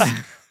metals?"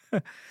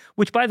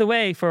 Which, by the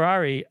way,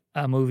 Ferrari,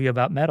 a movie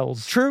about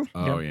metals. True.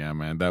 Oh yeah,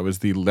 man. That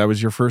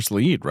was your first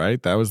lead,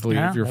 right? That was the lead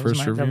of your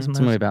first review? It's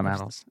a movie about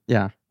metals.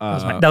 Yeah.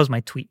 That was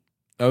my tweet.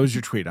 That was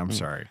your tweet. I'm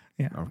sorry.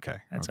 Yeah. Okay.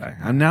 That's okay. all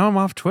right. And now I'm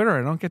off Twitter.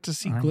 I don't get to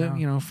see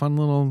fun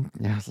little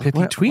pithy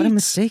tweets. What a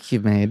mistake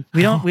you've made.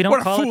 We don't What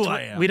a call fool it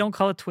I am. We don't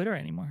call it Twitter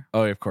anymore.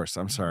 Oh, of course.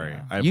 I'm sorry.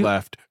 I've You-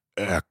 left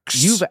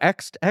X. You've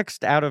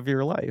X'd out of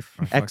your life.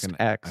 I X.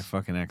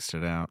 fucking X'd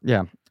it out.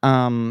 Yeah.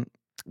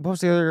 What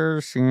was the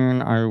other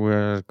scene I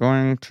was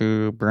going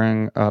to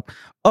bring up?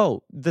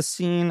 Oh, the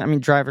scene. I mean,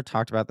 Driver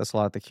talked about this a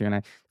lot at the Q&A.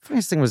 The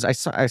funniest thing was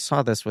I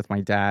saw this with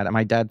my dad, and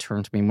my dad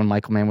turned to me when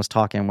Michael Mann was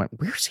talking and went,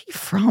 "Where's he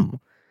from?"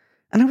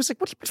 And I was like,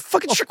 "What?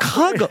 Fucking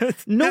Chicago?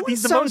 No one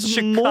He's the sounds most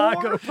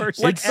Chicago more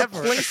person like the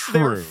ever. place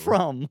they're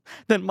from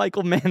than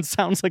Michael Mann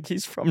sounds like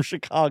he's from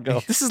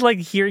Chicago." This is like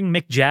hearing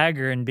Mick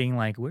Jagger and being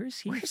like, "Where's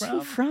he Where's from?"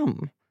 he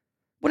from?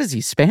 What is he,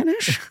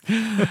 Spanish?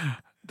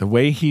 The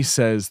way he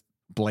says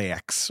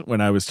blacks when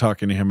I was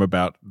talking to him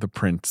about the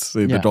prints,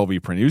 the Dolby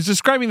print. He was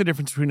describing the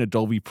difference between a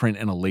Dolby print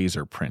and a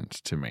laser print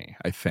to me.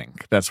 I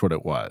think that's what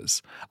it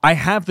was. I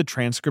have the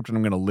transcript and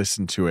I'm going to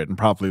listen to it and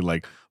probably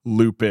like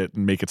loop it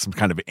and make it some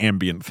kind of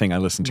ambient thing I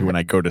listen to when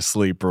I go to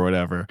sleep or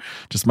whatever.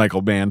 Just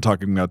Michael Mann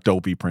talking about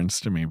Dolby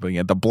prints to me. But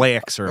yeah, the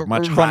blacks are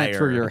much Run higher. it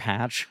through your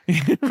hatch.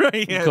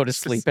 Right. Yeah, Go to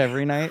sleep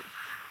every night.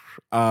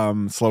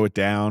 Slow it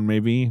down,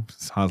 maybe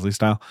Hosley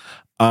style.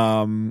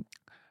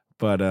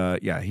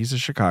 But yeah, he's a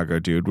Chicago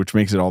dude, which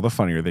makes it all the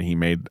funnier that he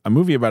made a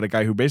movie about a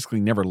guy who basically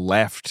never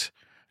left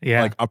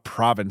like a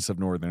province of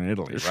northern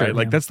Italy, right? Sure,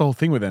 like that's the whole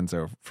thing with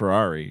Enzo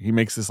Ferrari. He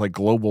makes this like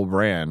global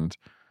brand,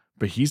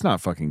 but he's not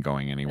fucking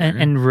going anywhere.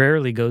 And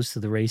rarely goes to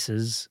the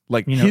races.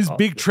 Like his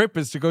big trip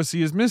is to go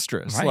see his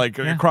mistress, like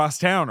across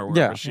town or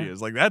wherever she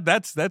is. Like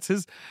that's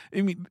his.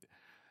 I mean,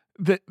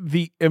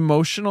 the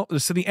emotional.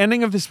 So the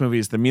ending of this movie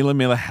is the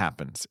Mila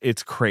happens.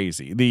 It's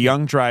crazy. The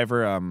young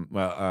driver,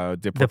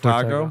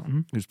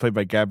 Deportago, who's played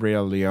by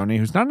Gabrielle Leone,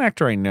 who's not an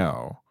actor I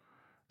know.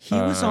 He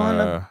was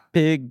on a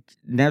big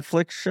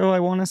Netflix show,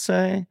 I want to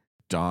say.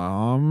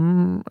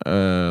 Dom.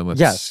 Let's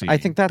Yes, see. I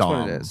think that's Dom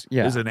what it is.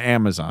 Yeah. is an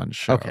Amazon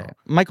show. Okay.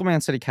 Michael Mann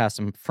said he cast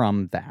him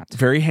from that.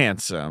 Very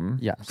handsome.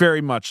 Yes.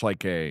 Very much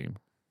like a,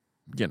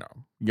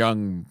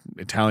 young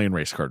Italian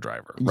race car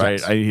driver, right?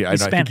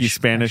 Yes. I think he's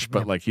Spanish, actually,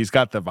 but like he's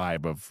got the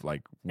vibe of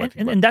like what.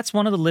 And that's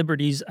one of the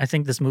liberties I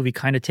think this movie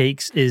kind of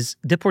takes is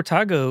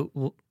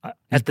Deportago.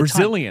 He's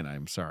Brazilian.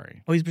 I'm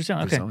sorry. Oh, he's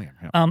Brazilian. Okay. Brazilian,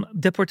 yeah.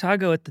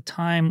 Deportago at the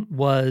time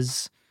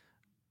was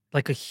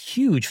like a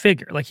huge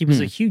figure. Like he was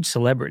a huge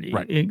celebrity,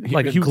 Right.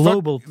 like a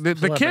global.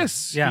 The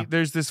kiss. Yeah.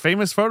 There's this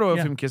famous photo of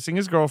him kissing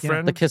his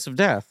girlfriend. The kiss of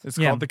death. It's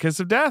called the kiss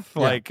of death.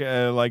 Yeah.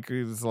 Like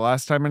it was the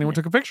last time anyone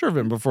took a picture of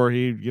him before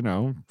he,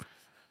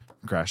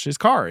 crashed his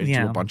car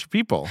into a bunch of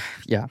people.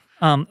 Yeah.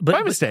 But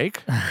By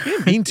mistake. He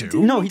didn't mean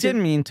to. No, he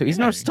didn't mean to. He's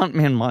no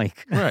stuntman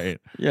Mike. Right.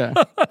 Yeah.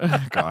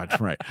 God,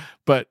 right.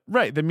 But,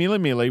 the Mille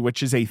Miglia,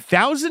 which is a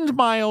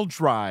 1,000-mile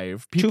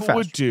drive people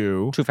would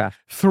do Too fast.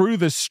 through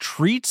the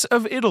streets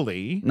of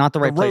Italy. Not the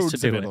right place to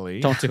roads do of it. Italy.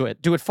 Don't do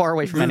it. Do it far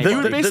away from They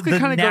anyone. would basically the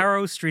kind of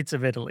narrow streets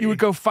of Italy. You would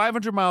go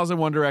 500 miles in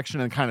one direction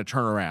and kind of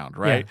turn around,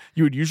 right? Yeah.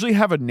 You would usually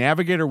have a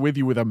navigator with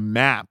you with a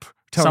map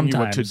telling you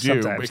what to do,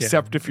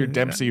 except if you're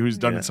Dempsey, who's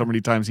done it so many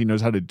times, he knows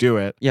how to do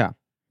it. Yeah.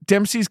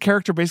 Dempsey's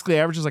character basically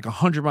averages like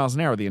 100 miles an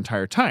hour the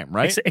entire time,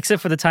 right?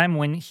 Except for the time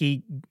when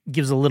he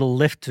gives a little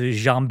lift to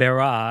Jean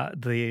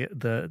Berat,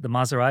 the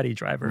Maserati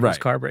driver whose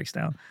car breaks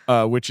down.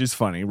 Which is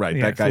funny, right?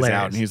 Yeah, that guy's hilarious.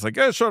 out and he's like,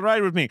 so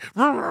ride with me.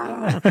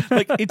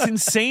 Like, it's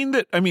insane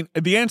that,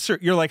 the answer,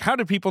 you're like, how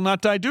do people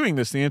not die doing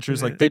this? The answer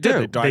is like, they did.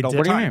 They died all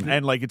the time.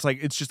 And like,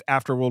 it's just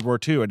after World War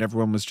II and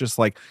everyone was just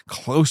like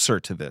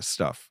closer to this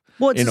stuff.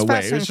 Well, it's in a way.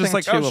 fascinating It's just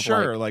like, thing, oh, too, of,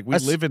 sure. Like, we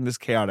live in this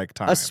chaotic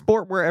time. A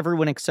sport where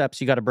everyone accepts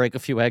you got to break a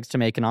few eggs to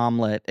make an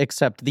omelet,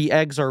 except the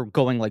eggs are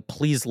going like,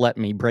 please let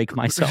me break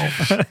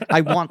myself.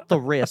 I want the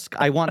risk.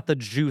 I want the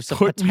juice of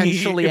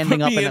potentially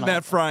ending up in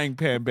that frying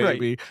pan,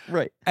 baby.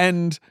 Right.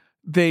 And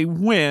they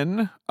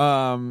win.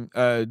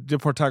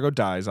 Deportago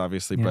dies,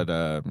 obviously, but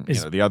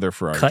the other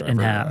Ferrari cut driver, in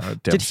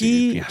half. Did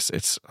he? Yes,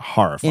 it's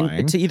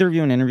horrifying. To either of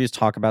you in interviews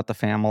talk about the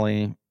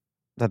family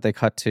that they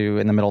cut to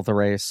in the middle of the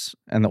race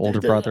and the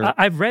older brother?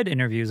 I've read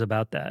interviews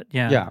about that.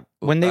 Yeah. Yeah.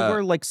 When they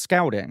were like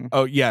scouting.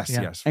 Oh, yes.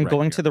 And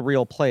going to the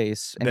real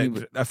place.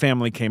 And a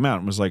family came out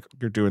and was like,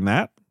 you're doing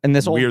that? And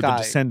this old We're guy.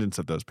 the descendants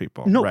of those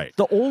people. No, right.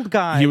 the old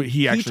guy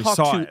he actually talked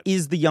saw to it.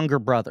 is the younger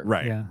brother.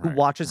 Right. Yeah. Who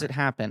watches it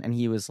happen. And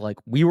he was like,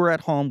 we were at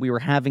home. We were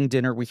having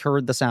dinner. We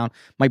heard the sound.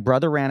 My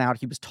brother ran out.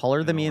 He was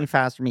taller than me and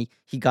faster than me.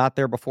 He got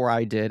there before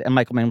I did. And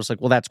Michael Mann was like,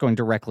 well, that's going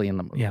directly in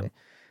the movie. Yeah.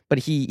 But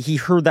he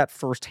heard that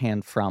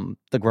firsthand from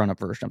the grown-up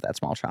version of that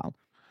small child.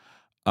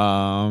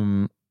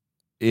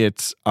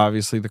 It's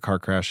obviously the car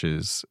crash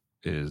is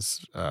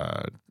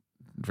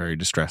very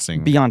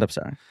distressing. Beyond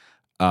upsetting.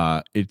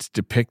 It's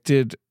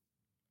depicted.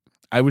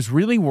 I was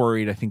really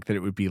worried. I think that it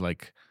would be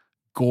like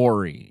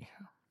gory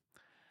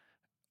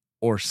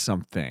or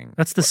something.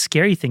 That's the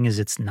scary thing is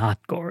it's not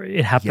gory.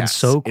 It happens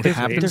so quickly. It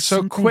happens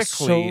so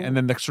quickly, and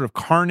then the sort of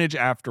carnage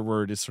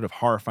afterward is sort of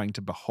horrifying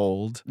to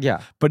behold.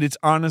 Yeah. But it's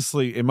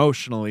honestly,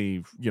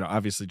 emotionally,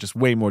 obviously just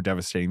way more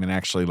devastating than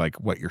actually like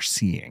what you're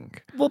seeing.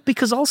 Well,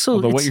 because also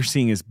Although what you're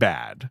seeing is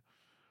bad.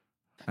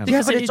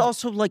 Yeah, but it's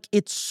also like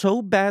it's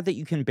so bad that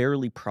you can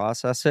barely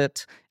process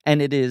it,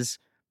 and it is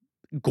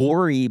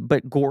gory,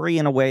 but gory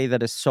in a way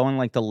that is so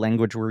unlike the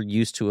language we're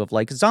used to of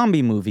like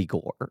zombie movie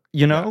gore,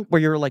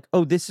 where you're like,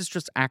 oh, this is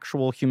just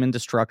actual human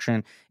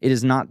destruction. It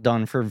is not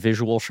done for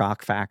visual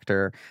shock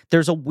factor.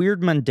 There's a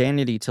weird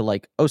mundanity to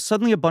like, oh,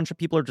 suddenly a bunch of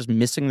people are just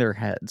missing their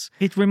heads.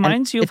 It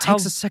reminds you of how it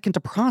takes a second to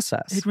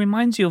process. It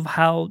reminds you of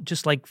how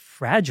just like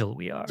fragile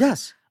we are.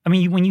 Yes. I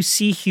mean, when you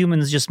see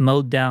humans just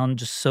mowed down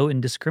just so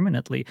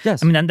indiscriminately.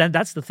 Yes. I mean,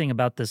 that's the thing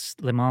about this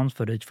Le Mans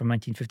footage from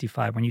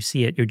 1955. When you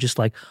see it, you're just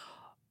like,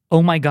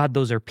 oh my God,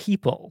 those are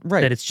people.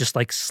 Right. That it's just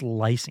like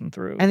slicing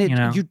through. And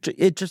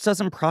it just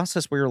doesn't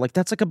process where you're like,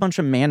 that's like a bunch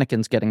of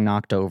mannequins getting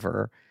knocked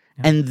over.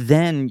 Yeah. And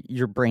then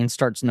your brain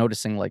starts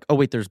noticing like, oh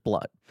wait, there's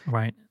blood.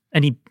 Right.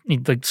 And he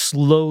like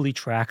slowly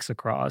tracks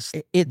across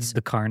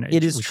the carnage.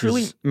 It is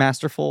truly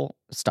masterful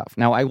stuff.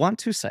 Now, I want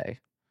to say,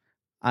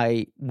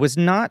 I was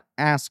not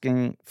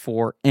asking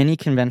for any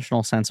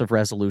conventional sense of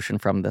resolution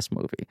from this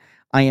movie.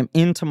 I am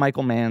into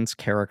Michael Mann's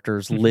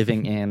characters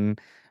living in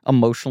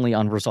emotionally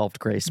unresolved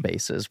gray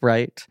spaces,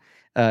 right?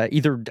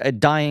 Either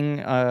dying,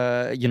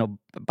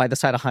 by the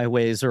side of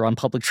highways or on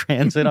public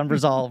transit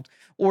unresolved,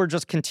 or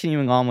just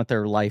continuing on with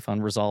their life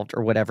unresolved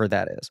or whatever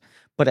that is.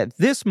 But at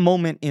this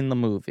moment in the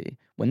movie,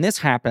 when this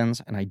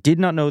happens, and I did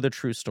not know the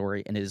true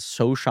story, and it is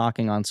so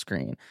shocking on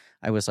screen,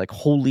 I was like,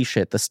 holy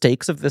shit, the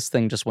stakes of this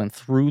thing just went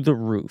through the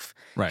roof.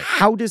 Right.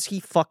 How does he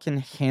fucking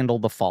handle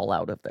the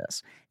fallout of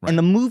this? Right. And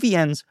the movie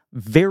ends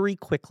very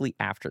quickly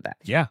after that.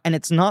 Yeah. And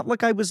it's not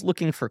like I was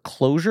looking for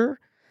closure,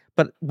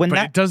 but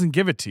it doesn't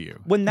give it to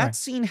you. When that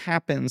scene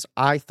happens,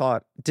 I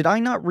thought, did I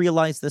not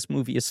realize this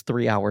movie is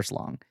 3 hours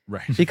long?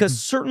 Right. Because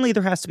certainly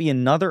there has to be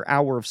another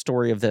hour of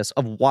story of this,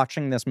 of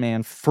watching this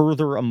man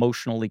further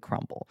emotionally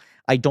crumble.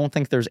 I don't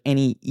think there's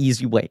any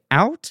easy way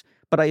out,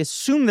 but I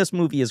assume this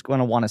movie is going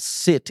to want to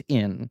sit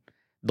in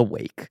the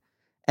wake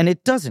And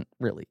it doesn't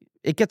really.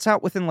 It gets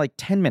out within like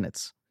 10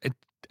 minutes.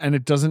 And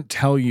it doesn't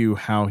tell you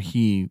how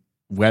he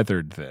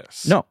weathered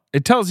this. No.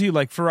 It tells you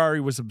like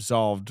Ferrari was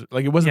absolved.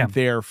 Like it wasn't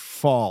their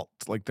fault.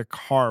 Like the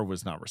car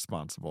was not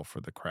responsible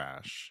for the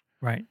crash.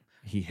 Right.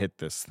 He hit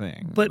this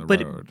thing but on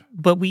the road.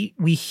 But we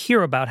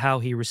hear about how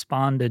he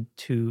responded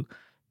to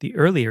the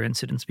earlier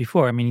incidents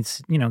before. I mean,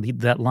 it's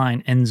that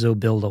line "Enzo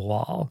build a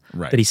wall"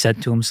 that he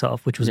said to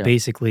himself, which was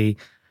basically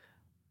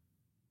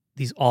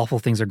these awful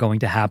things are going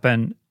to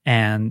happen,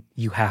 and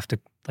you have to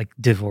like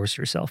divorce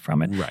yourself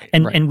from it. Right.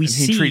 And we he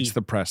see treats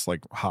the press like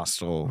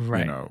hostile,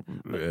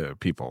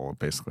 people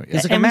basically.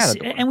 He's like a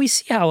matador. And we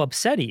see how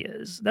upset he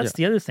is. That's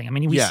the other thing. I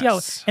mean, we see how,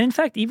 and in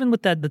fact, even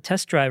with the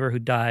test driver who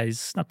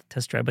dies, not the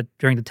test drive, but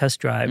during the test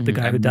drive, the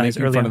guy who dies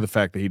early fun of the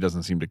fact that he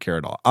doesn't seem to care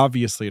at all.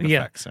 Obviously, it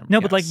affects him. No,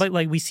 but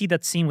like we see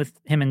that scene with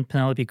him and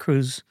Penelope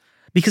Cruz.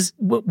 Because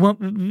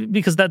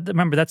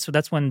remember that's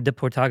when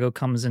Deportago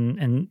comes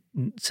and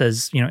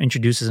says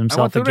introduces himself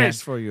I want the again.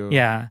 race for you.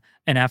 Yeah,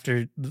 and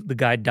after the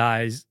guy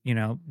dies,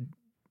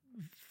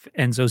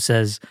 Enzo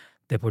says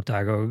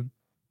Deportago,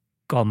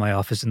 call my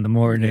office in the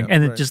morning,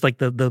 and it's just like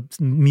the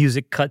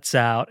music cuts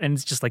out, and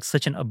it's just like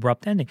such an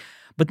abrupt ending.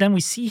 But then we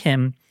see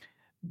him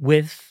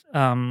with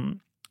Penelope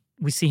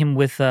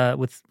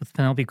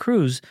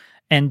Cruz.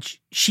 And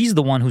she's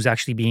the one who's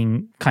actually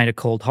being kind of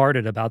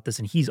cold-hearted about this,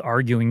 and he's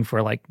arguing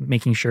for like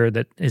making sure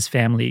that his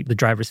family, the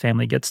driver's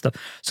family, gets stuff.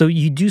 So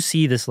you do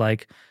see this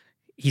like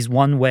he's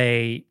one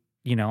way,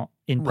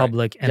 in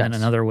public, and then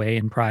another way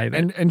in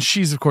private. And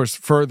she's of course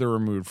further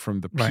removed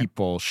from the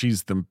people. Right.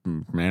 She's the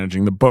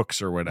managing the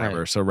books or whatever.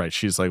 Right. So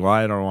she's like, well,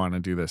 I don't want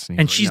to do this.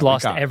 And she's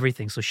lost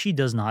everything, so she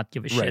does not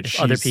give a shit if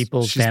other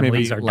people's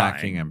families are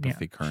lacking dying.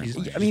 empathy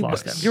currently. I mean,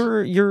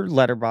 your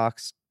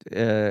letterbox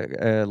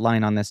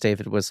line on this,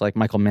 David, was like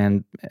Michael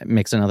Mann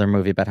makes another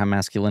movie about how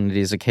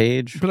masculinity is a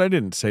cage. But I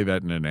didn't say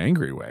that in an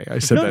angry way. I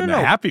said that in a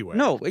happy way.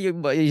 No,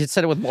 you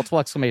said it with multiple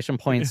exclamation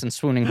points and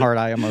swooning heart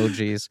eye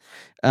emojis.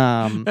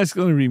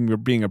 Masculinity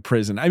being a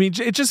prison. I mean,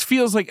 it just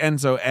feels like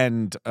Enzo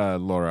and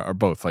Laura are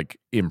both like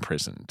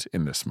imprisoned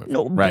in this movie,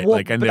 right?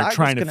 Well, and they're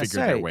trying to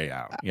figure their way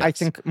out. Yes. I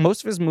think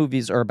most of his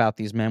movies are about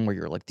these men where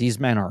you're like, these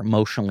men are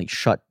emotionally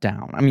shut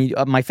down. I mean,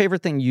 my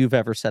favorite thing you've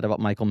ever said about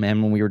Michael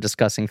Mann when we were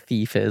discussing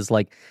Thief is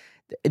like,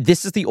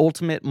 this is the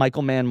ultimate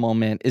Michael Mann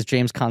moment is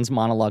James Caan's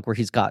monologue where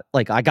he's got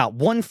like, I got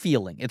one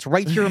feeling. It's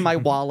right here in my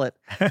wallet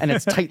and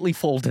it's tightly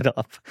folded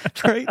up,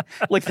 right?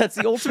 Like that's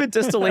the ultimate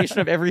distillation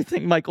of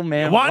everything Michael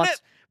Mann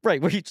wants. Right,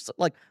 where he just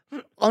like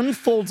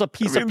unfolds a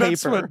piece of paper.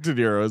 That's what De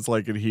Niro is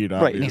like in Heat.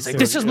 Right, and he's like,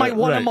 "This is my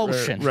one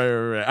emotion."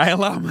 Right. I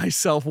allow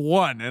myself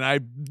one, and I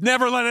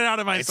never let it out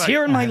of my sight. It's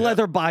here in my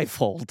leather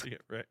bifold. Yeah,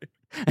 right.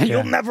 And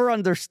you'll never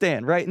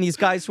understand, right? And these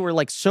guys who are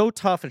like so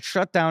tough and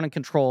shut down and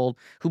controlled,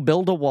 who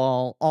build a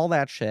wall, all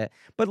that shit.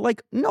 But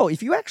like, no,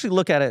 if you actually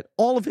look at it,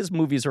 all of his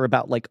movies are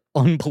about like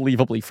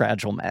unbelievably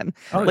fragile men,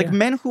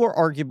 men who are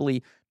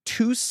arguably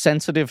too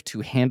sensitive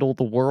to handle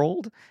the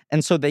world.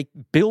 And so they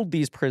build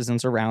these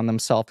prisons around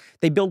themselves.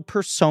 They build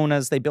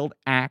personas. They build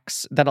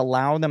acts that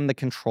allow them the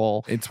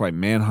control. It's why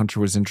Manhunter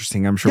was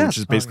interesting, I'm sure, which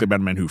is basically about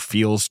a man who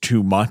feels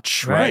too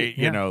much, right?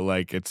 Yeah.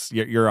 Like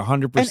you're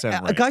 100%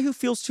 right. A guy who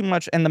feels too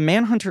much. And the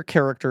Manhunter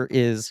character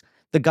is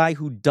the guy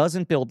who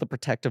doesn't build the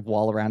protective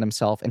wall around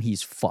himself, and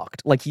he's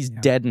fucked. Like, he's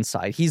dead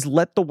inside. He's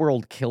let the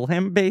world kill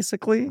him,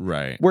 basically.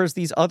 Right. Whereas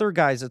these other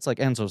guys, it's like,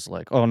 Enzo's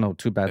like, oh, no,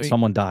 too bad,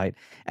 someone died.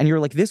 And you're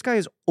like, this guy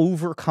is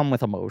overcome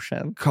with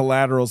emotion.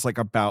 Collateral's like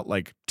about,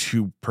 like,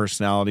 two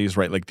personalities,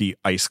 right? Like, the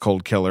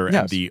ice-cold killer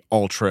and the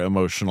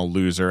ultra-emotional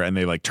loser, and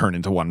they, like, turn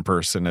into one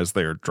person as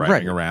they're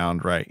driving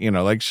around, right?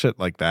 Like, shit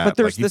like that. But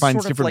there's like, he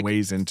finds different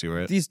ways into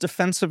it. These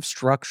defensive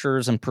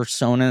structures and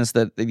personas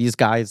that these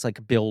guys,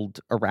 like, build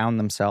around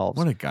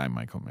themselves. What a guy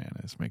Michael Mann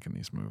is making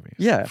these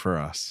movies for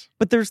us.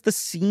 But there's the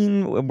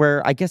scene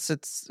where I guess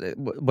it's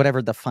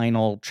whatever the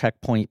final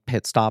checkpoint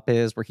pit stop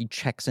is, where he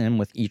checks in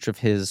with each of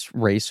his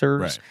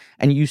racers,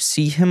 and you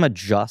see him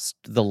adjust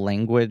the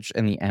language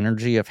and the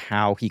energy of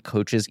how he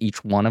coaches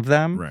each one of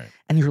them. Right.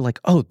 And you're like,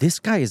 oh, this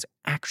guy is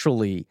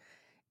actually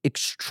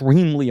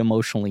extremely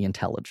emotionally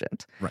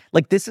intelligent. Right.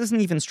 Like, this isn't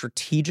even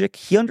strategic.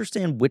 He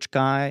understands which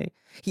guy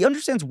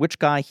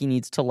he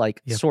needs to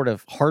like sort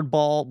of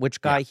hardball,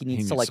 which guy he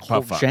needs to like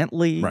hold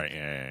gently,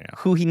 right?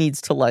 Who he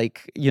needs to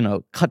like,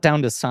 cut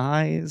down to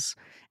size.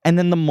 And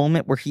then the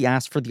moment where he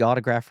asked for the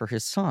autograph for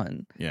his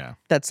son. Yeah.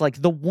 That's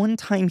like the one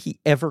time he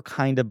ever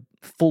kind of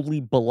fully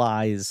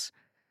belies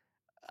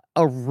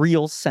a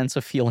real sense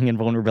of feeling and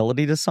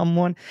vulnerability to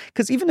someone.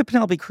 Because even to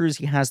Penelope Cruz,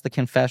 he has the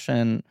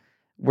confession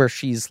where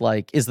she's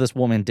like, is this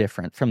woman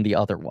different from the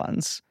other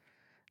ones?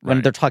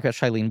 When they're talking about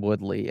Shailene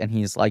Woodley, and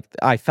he's like,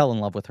 I fell in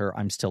love with her.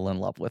 I'm still in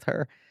love with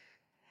her.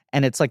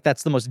 And it's like,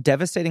 that's the most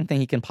devastating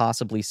thing he can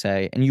possibly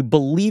say. And you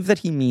believe that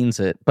he means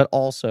it, but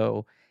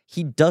also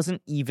he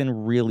doesn't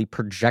even really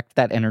project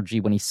that energy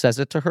when he says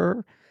it to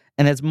her.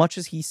 And as much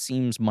as he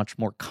seems much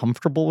more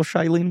comfortable with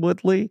Shailene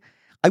Woodley,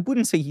 I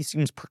wouldn't say he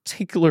seems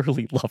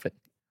particularly loving.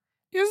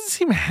 He doesn't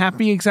seem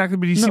happy exactly,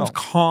 but he seems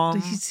calm.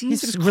 He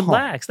seems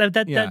relaxed. That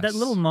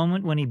little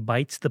moment when he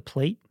bites the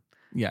plate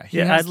Yeah,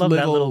 I love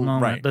that little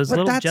moment. Right. Those But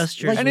little that's,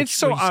 gestures, like- And it's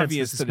so where he sets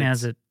obvious this that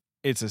man's at-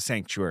 it's a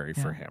sanctuary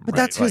for him. But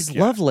right? that's his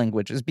love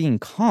language, is being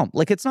calm.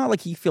 Like, it's not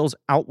like he feels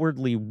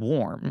outwardly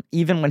warm,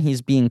 even when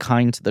he's being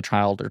kind to the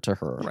child or to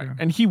her. Right.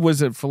 And he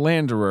was a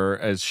philanderer,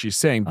 as she's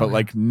saying, but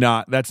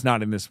that's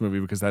not in this movie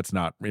because that's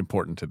not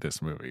important to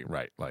this movie,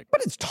 right? Like,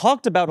 But it's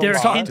talked about a lot.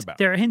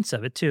 There are hints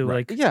of it too.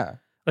 Right.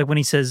 Like when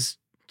he says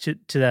to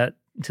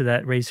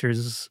that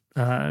racer's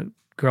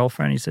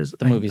girlfriend, he says,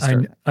 The movie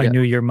star. I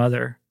knew your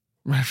mother.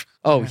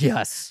 Oh,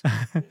 yes.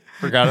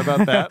 forgot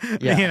about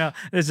that. Yeah. You know,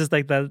 it's just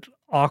like that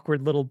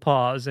awkward little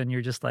pause, and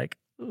you're just like,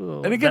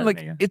 oh, And again,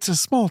 like, it's a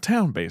small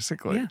town,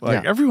 basically. Yeah.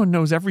 Like, everyone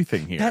knows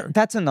everything here.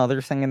 That's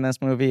another thing in this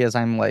movie is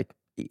I'm like,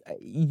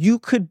 you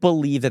could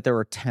believe that there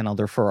are 10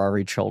 other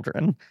Ferrari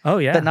children oh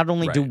yeah, that not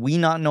only do Right. we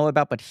not know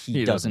about, but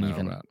he doesn't know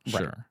even. about.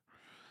 Right.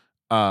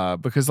 Sure.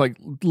 Because, like,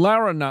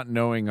 Lara not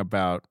knowing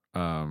about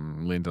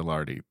Lena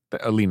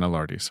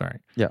Lardy, sorry.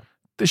 Yeah.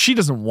 She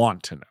doesn't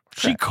want to know.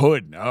 She Correct.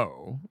 could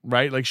know,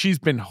 right? Like, she's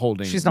been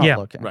holding. She's not Yeah.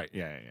 looking. Right,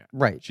 yeah.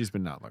 Right. She's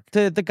been not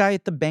looking. The guy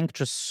at the bank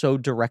just so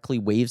directly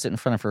waves it in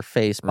front of her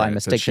face by Right,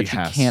 mistake that she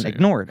has can't to-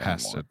 ignore it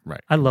Has anymore. to,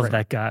 right. I love Right.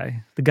 that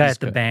guy. The guy He's at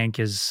the good. bank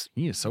is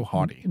He is so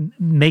haughty.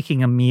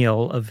 making a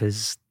meal of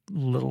his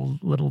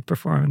little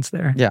performance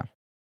there. Yeah.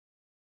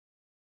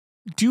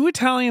 Do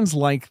Italians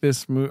like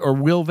this movie, or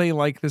will they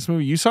like this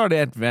movie? You saw it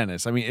at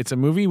Venice. I mean, it's a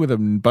movie with a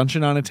bunch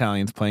of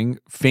non-Italians playing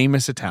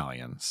famous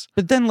Italians,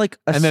 But then, like,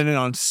 and then an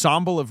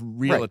ensemble of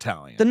real Right.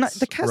 Italians.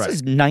 the cast Right.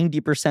 is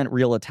 90%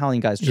 real Italian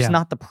guys, just Yeah.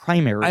 not the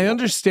primary. I role.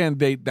 understand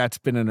that's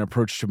been an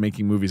approach to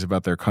making movies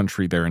about their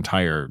country their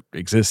entire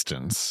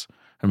existence.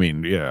 I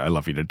mean, yeah, I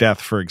Love You to Death,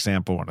 for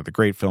example, one of the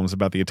great films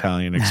about the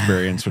Italian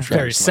experience, which we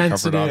Very recently covered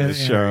sensitive, on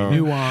this very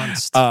show.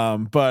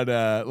 nuanced.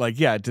 But like,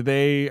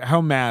 yeah,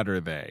 how mad are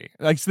they?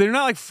 Like, so they're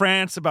not like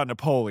France about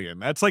Napoleon.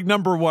 That's like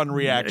number one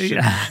reaction,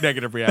 Yeah.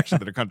 negative reaction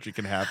that a country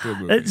can have to a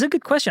movie. It's a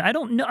good question. I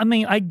don't know. I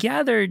mean, I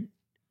gathered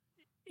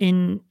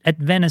at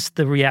Venice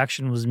the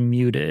reaction was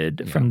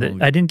muted Yeah, from the. well,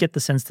 I didn't get the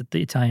sense that the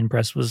Italian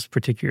press was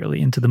particularly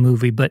into the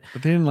movie, but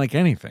But they didn't like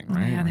anything,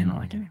 right? yeah, they didn't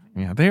like anything.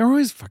 Yeah, they're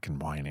always fucking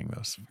whining,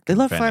 those. They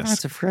love Venice. Five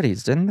Nights at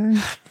Freddy's, didn't they?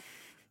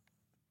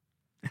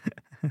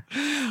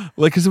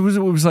 Like, because it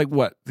was like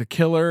what? The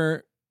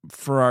Killer,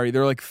 Ferrari,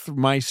 they're like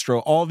Maestro,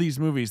 all these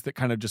movies that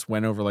kind of just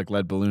went over like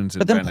lead balloons in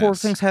But then Venice. Poor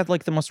Things had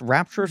like the most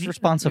rapturous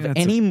response of Yeah, it's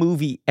any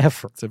movie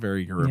ever. It's a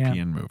very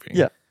European movie.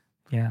 Yeah.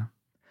 Yeah,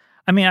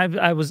 I mean,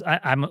 I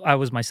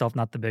was myself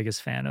not the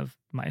biggest fan of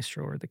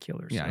Maestro or The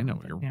Killer. Yeah, so, I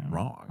know, you're you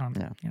wrong.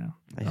 Yeah. You know,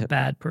 I a hit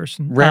bad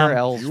person. Rare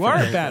elves. You are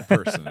a bad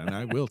person, and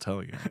I will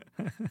tell you.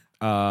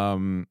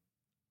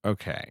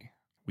 Okay.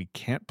 We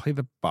can't play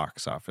the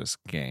box office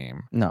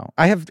game. No,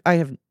 I have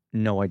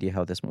no idea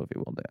how this movie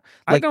will do.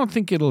 I don't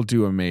think it'll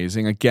do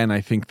amazing. Again,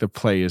 I think the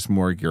play is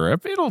more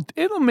Europe.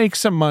 It'll make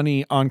some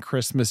money on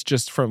Christmas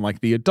just from like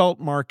the adult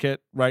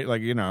market, right?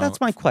 Like, you know, That's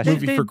my question.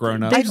 movie for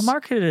grown-ups. They've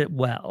marketed it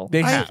well.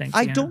 They I have. think,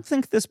 I you know. don't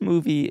think this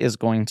movie is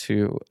going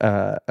to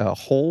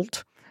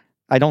hold.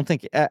 I don't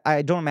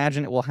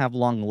imagine it will have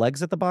long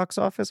legs at the box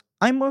office.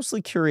 I'm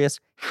mostly curious,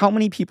 how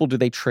many people do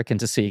they trick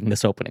into seeing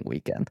this opening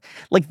weekend?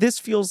 Like, this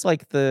feels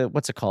like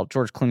what's it called?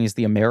 George Clooney's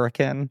The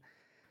American,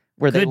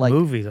 where Good they like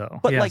movie though.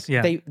 But Yes, like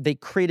yeah. they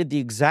created the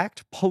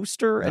exact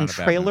poster and Not a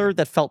bad trailer movie.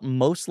 that felt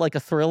most like a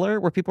thriller,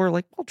 where people were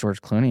like, "Well,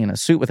 George Clooney in a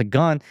suit with a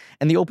gun."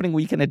 And the opening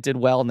weekend it did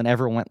well, and then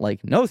everyone went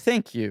like, "No,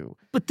 thank you."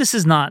 But this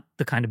is not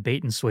the kind of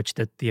bait and switch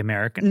that The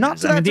American Not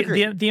is. to I mean, that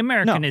degree. the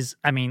American No. is,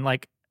 I mean,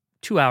 like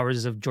 2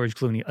 hours of George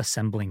Clooney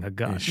assembling a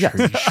gun.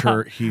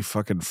 Sure, he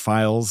fucking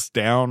files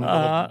down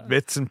little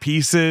bits and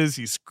pieces.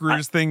 He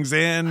screws things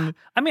in.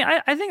 I mean,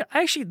 I think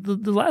actually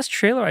the last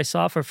trailer I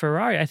saw for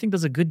Ferrari, I think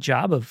does a good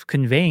job of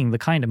conveying the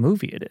kind of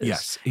movie it is.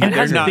 Yes. And it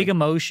has They're not- big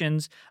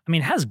emotions. I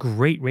mean, it has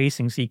great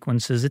racing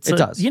sequences. It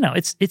does. You know, I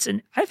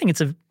think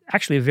it's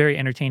actually a very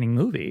entertaining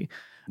movie.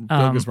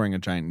 Bilge's wearing a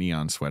giant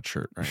neon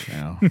sweatshirt right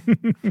now.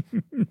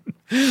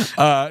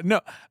 No,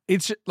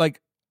 it's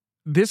like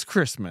this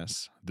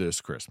Christmas.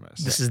 This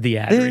is the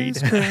ad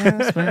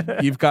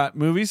read. You've got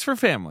movies for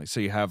families. So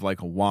you have like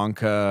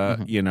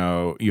Wonka, you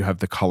know, you have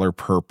The Color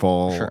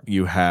Purple. Sure.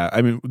 You have,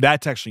 I mean,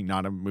 that's actually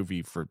not a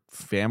movie for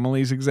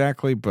families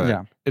exactly, but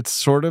Yeah. it's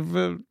sort of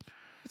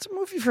It's a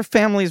movie for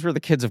families where the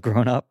kids have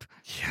grown up.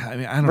 yeah, I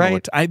mean, I don't know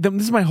Right. what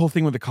this is my whole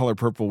thing with The Color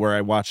Purple where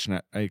I watched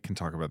it. I can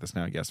talk about this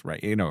now. Yes,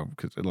 right. You know,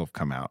 because it'll have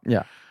come out.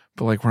 Yeah.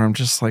 But like where I'm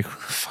just like,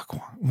 fuck,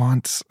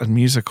 wants a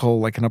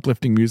musical, like an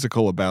uplifting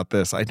musical about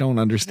this. I don't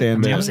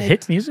understand It it. was a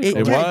hit music.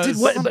 It was. did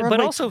But- well on but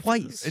Broadway also-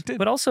 twice. It did.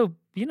 But also,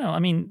 you know, I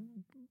mean,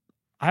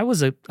 I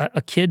was a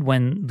kid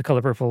when The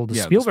Color Purple, the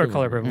Yeah, the Spielberg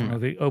Color Spielberg Purple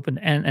movie opened,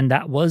 and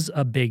that was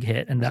a big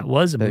hit, and that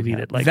was a big movie hit.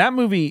 that like that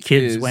movie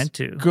kids is went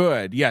to.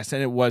 good, yes,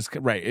 and it was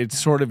right. It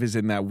sort of is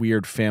in that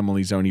weird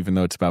family zone, even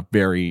though it's about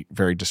very,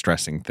 very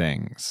distressing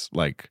things.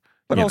 Like,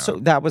 But you also, know,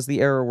 that was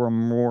the era where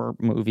more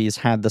movies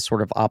had the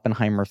sort of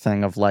Oppenheimer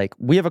thing of like,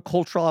 we have a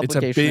cultural it's a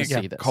obligation big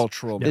to see this.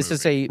 cultural. This movie.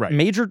 is a Right.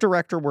 major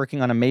director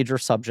working on a major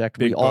subject.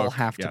 Big we all book,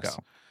 have to yes.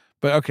 go.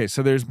 But okay,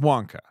 so there's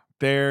Wonka.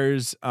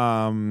 There's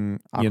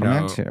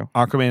Aquaman 2.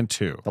 Aquaman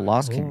 2. The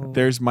Lost Kingdom.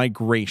 There's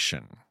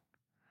Migration.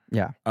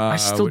 Yeah. I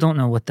still don't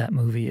know what that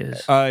movie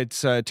is.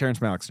 It's Terrence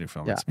Malick's new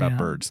film. Yeah. It's about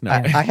birds. No.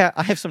 I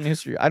have some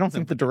news for you. I don't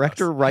think the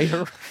director,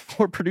 writer,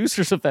 or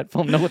producers of that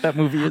film know what that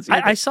movie is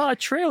either. I saw a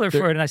trailer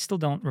for it, and I still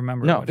don't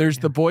remember. No, There's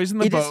The Boys in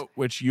the Boat,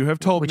 which you have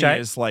told me I-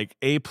 is like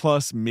A+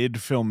 mid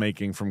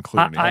filmmaking from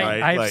Clooney.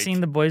 right? I've Like,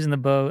 seen The Boys in the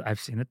Boat. I've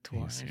seen it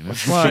twice. seen it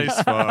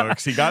twice,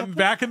 folks. He got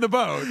back in the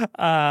boat.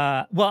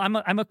 Well,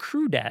 I'm a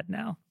crew dad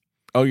now.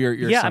 Oh, you're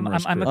I'm a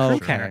crew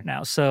Okay. parent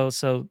now. So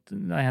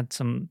I had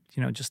some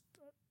just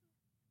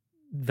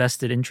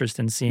vested interest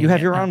in seeing. You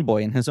have it. your own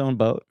boy in his own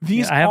boat.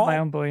 These I have all- my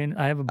own boy.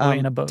 I have a boy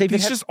in a boat. David,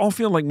 These just all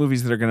feel like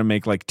movies that are going to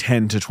make like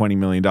 $10 to $20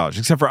 million,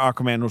 except for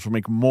Aquaman, which will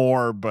make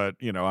more, but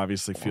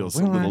obviously feels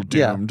a will little it?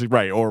 Yeah. doomed,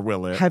 right? Or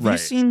will it? Have you Right.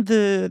 seen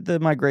the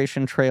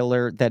Migration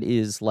trailer that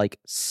is like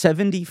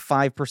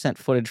 75%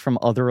 footage from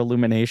other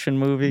Illumination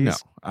movies? No,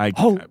 I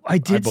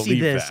did see believe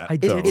this. that, I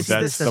did. though. It's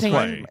That's the the same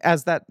play.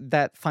 as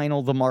that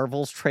final The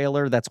Marvels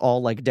trailer that's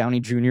all like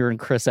Downey Jr. and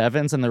Chris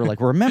Evans, and they're like,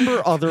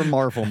 remember other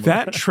Marvel movies.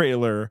 That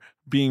trailer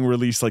being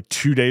released like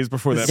 2 days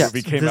before that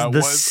movie came out the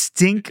was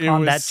stink it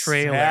on was that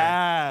trailer.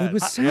 sad. It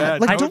was sad. Yeah,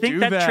 Like, I don't think do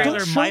that trailer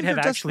Don't show might your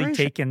have actually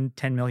desperation. taken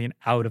 $10 million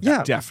out of Yeah,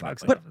 that.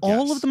 definitely. But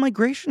all Yes. of the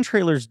Migration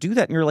trailers do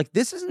that, and you're like,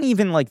 this isn't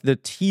even like the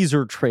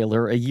teaser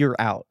trailer a year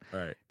out.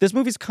 Right. This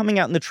movie's coming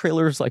out, and the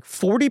trailer is like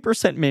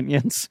 40%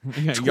 Minions,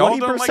 Yeah, 20% y'all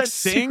don't like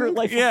Secret sing?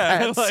 Life of Yeah,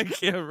 Pets. like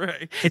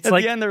right. It's At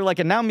like the end, they're like,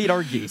 and now meet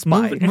our geese.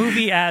 movie, Bye.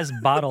 movie as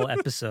bottle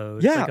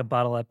episode. Yeah. It's like a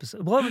bottle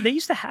episode. Well, they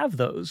used to have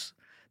those.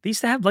 They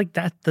used to have like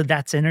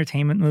that's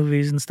entertainment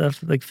movies and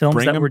stuff, like films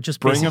Bring that 'em- were just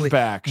bring 'em basically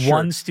back, sure.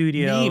 one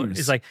studio Memes.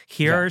 is like,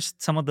 here's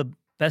some of the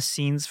best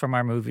scenes from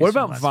our movies. What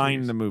from about last Vine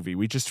year's. the movie?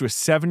 We just do a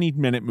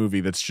 70-minute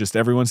movie that's just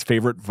everyone's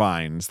favorite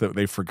vines that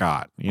they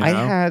forgot. You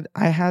know?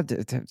 I had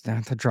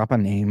to drop a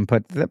name,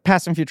 but the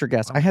past and future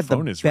guest. I had the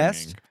phone is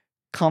best ringing.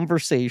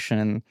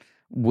 conversation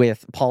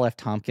with Paul F.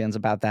 Tompkins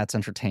about That's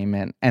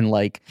Entertainment, and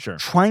like Sure.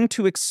 trying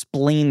to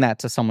explain that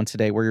to someone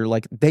today, where you're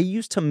like, they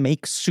used to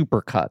make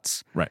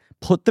supercuts, Right.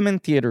 put them in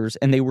theaters,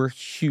 and they were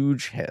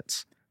huge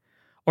hits.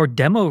 Or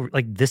demo,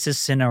 like This Is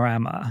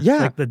Cinerama. Yeah.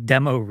 Like the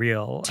demo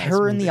reel.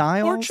 Terror in the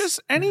Aisles, Or just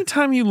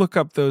anytime you look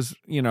up those,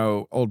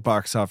 old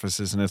box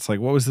offices and it's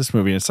like, what was this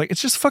movie? And it's like,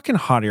 it's just fucking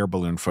hot air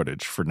balloon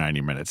footage for 90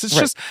 minutes. It's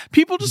Right. just,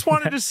 people just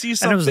wanted to see And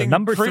something it was the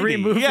number pretty. 3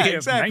 movie Yeah, of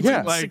exactly.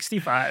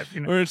 1965.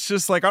 Where it's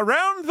just like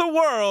around the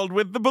world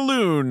with the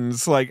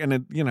balloons. Like, and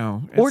it,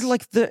 or it's-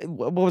 like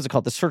what was it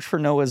called? The Search for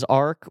Noah's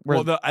Ark.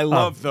 Where, I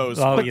love those.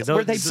 oh, But yeah,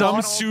 where they some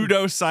bought-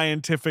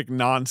 pseudo-scientific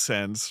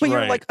nonsense. But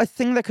right. you're like a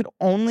thing that could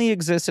only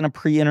exist in a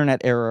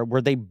pre-internet era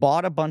where they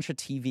bought a bunch of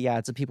TV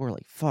ads and people were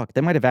like, fuck, they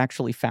might have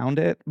actually found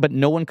it, but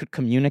no one could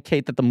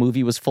communicate that the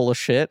movie was full of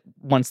shit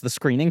once the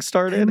screening They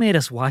started. made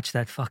us watch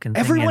that fucking thing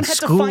Everyone in had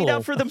school. to find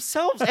out for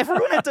themselves.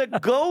 Everyone had to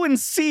go and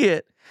see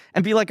it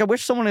and be like, I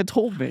wish someone had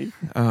told me.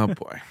 Oh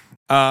boy.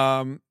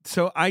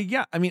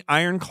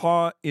 Iron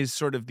Claw is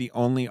sort of the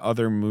only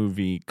other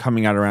movie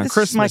coming out around This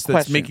is my Christmas that's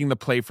question. making the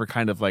play for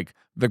kind of like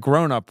the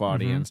grown-up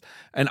audience.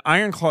 And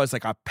Iron Claw is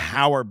like a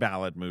power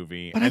ballad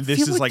movie, But and I this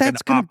feel is like an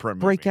that's gonna opera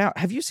movie. break out.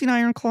 Have you seen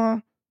Iron Claw?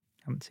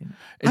 haven't seen it.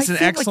 It's I an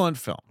feel like- excellent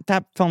film.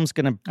 That film's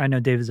going to I know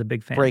Dave is a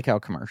big fan. break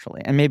out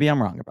commercially, and maybe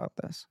I'm wrong about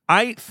this.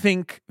 I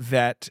think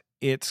that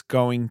it's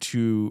going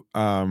to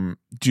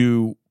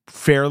do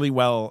fairly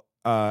well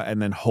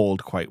and then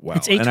hold quite well.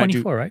 It's And I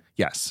do- A24, right?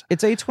 Yes.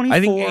 It's A24.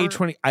 I think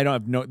A20. I don't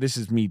have no. This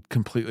is me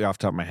completely off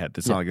the top of my head.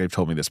 It's Yeah. not like they've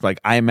told me this, but like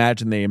I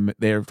imagine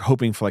they're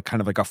hoping for like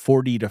kind of like a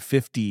 40 to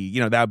 50.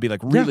 That would be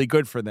like really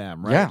good for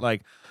them, right? Yeah.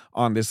 Like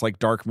on this like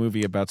dark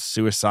movie about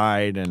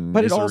suicide and But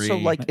it misery. also,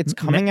 like, it's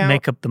coming out.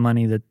 Make up the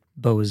money that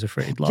Bo is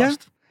afraid lost. Yeah.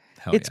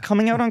 Hell It's yeah.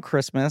 coming out on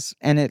Christmas,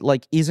 and it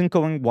like isn't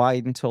going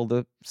wide until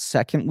the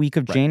second week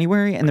of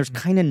January, and there's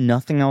kind of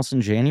nothing else in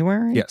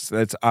January. Yes,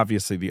 that's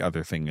obviously the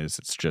other thing is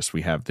it's just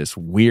we have this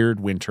weird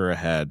winter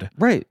ahead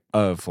Right.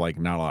 of like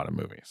not a lot of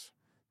movies.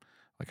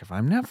 Like if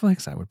I'm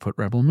Netflix, I would put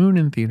Rebel Moon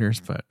in theaters,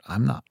 but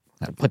I'm not.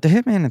 Put The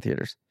Hitman in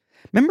theaters.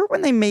 Remember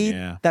when they made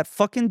Yeah. that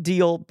fucking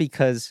deal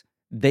because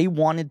they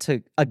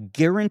wanted a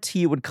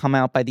guarantee it would come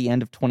out by the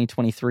end of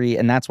 2023,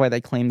 and that's why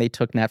they claim they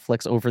took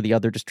Netflix over the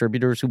other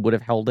distributors who would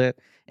have held it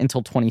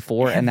until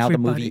 24, and now the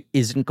movie Everybody-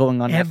 isn't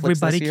going on Netflix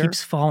Everybody this year.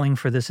 keeps falling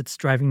for this. It's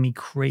driving me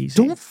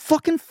crazy. Don't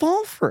fucking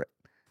fall for it.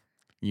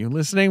 You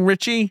listening,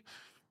 Richie?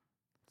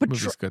 But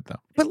Movie's good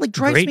though. But like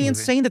drives Great me movie.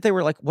 insane that they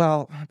were like,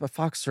 well, but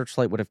Fox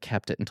Searchlight would have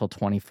kept it until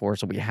 24,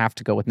 so we have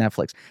to go with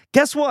Netflix.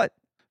 Guess what?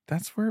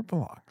 That's where it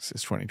belongs.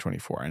 Is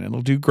 2024, and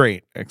it'll do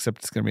great. Except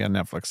it's going to be on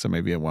Netflix, so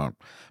maybe it won't.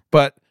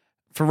 But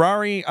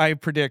Ferrari, I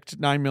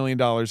predict $9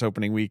 million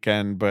opening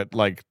weekend, but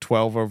like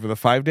 12 over the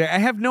 5 day. I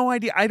have no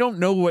idea. I don't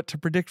know what to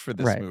predict for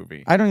this Right.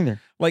 movie. I don't either.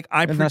 Like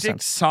I In that predict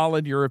sense.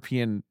 solid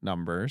European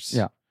numbers.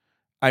 Yeah.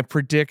 I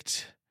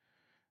predict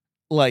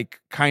like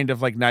kind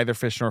of like neither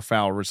fish nor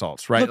fowl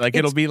results, right? Look, like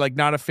it'll it's- be like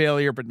not a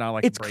failure, but not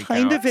like It's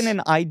kind of in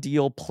an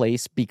ideal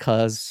place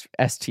because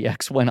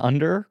STX went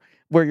under,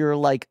 where you're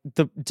like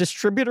the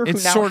distributor who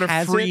It's now sort of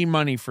has free it.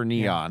 money for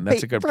Neon.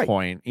 That's a good right.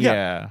 point. Yeah.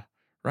 Yeah.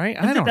 Right?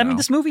 I don't know. I mean,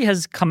 this movie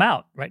has come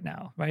out right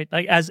now, right?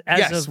 Like as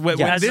yes, of when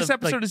as this of,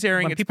 episode like, is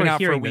airing, when it's people been are out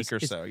for a hearing week this,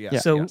 or so. it's-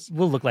 Yes, so yes.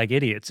 we'll look like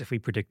idiots if we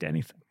predict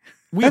anything.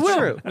 We That's will.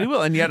 true. We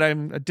will. And yet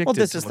I'm addicted Well,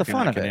 this to is the looking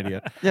fun like of an it.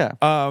 idiot.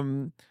 Yeah.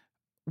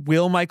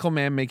 Will Michael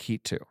Mann make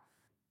Heat 2?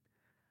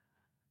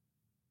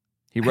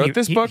 He wrote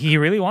this book He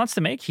really wants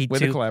to make Heat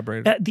with 2. a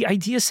collaborator. The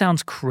idea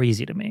sounds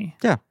crazy to me.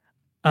 Yeah.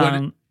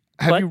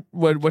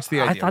 What's the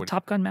idea? I thought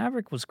Top Gun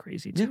Maverick was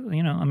crazy too.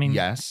 You know, I mean,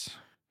 Yes.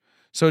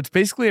 So it's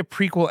basically a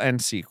prequel and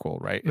sequel,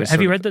 right?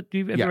 Have you read the? Have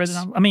you read Yes. the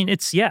novel? I mean,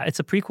 it's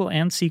a prequel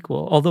and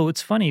sequel. Although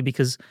it's funny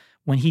because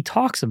when he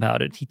talks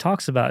about it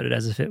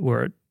as if it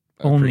were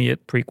only a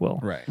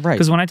prequel. Right. Right.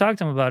 Because when I talked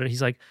to him about it,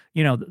 he's like,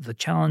 you know, the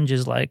challenge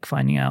is like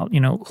finding out, you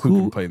know,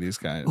 Who can play these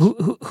guys?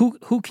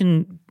 who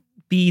can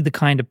be the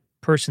kind of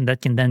person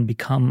that can then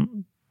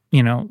become,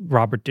 you know,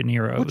 Robert De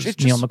Niro's Which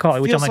Neil just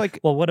McCauley. Which I'm feels like, like-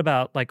 well, what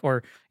about like,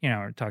 or you know,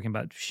 we're talking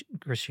about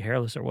Chris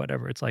Hairless or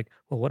whatever. It's like,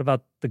 well, what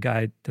about the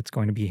guy that's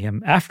going to be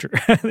him after?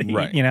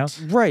 Right. You know,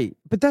 Right.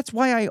 But that's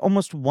why I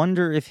almost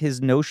wonder if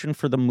his notion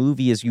for the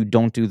movie is you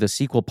don't do the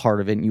sequel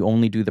part of it and you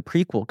only do the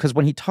prequel. Because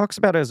when he talks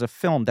about it as a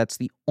film, that's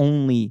the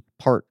only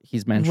part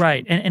he's mentioned.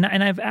 right? And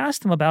I've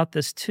asked him about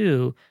this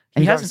too.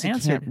 And He you hasn't obviously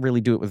answered. can't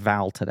really do it with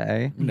Val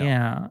today. No.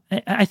 Yeah,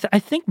 I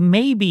think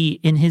maybe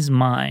in his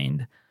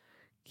mind,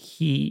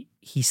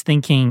 he's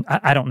thinking.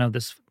 I don't know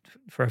this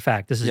for a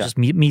fact. This is Yeah. just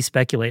me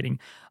speculating.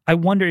 I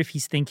wonder if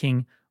he's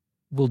thinking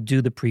we'll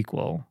do the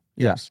prequel.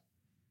 Yes.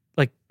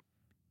 Like,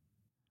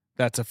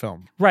 That's a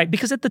film. right,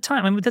 because at the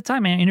time,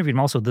 I interviewed him.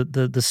 Also,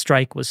 the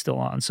strike was still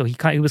on, so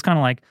he was kind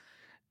of like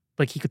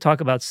he could talk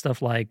about stuff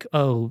like,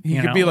 He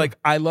could be like,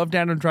 I love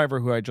Adam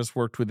Driver, who I just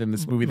worked with in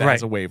this movie that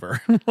has a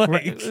waiver.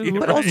 Right.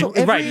 But also,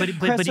 every Right, but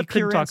press he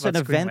couldn't talk appearance and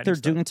about event they're screenwriting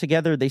stuff. doing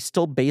together, they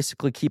still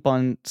basically keep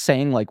on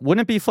saying, like,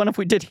 wouldn't it be fun if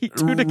we did Heat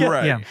 2 together?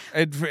 Right.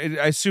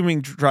 Yeah.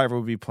 Assuming Driver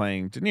would be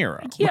playing De Niro.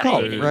 Yeah,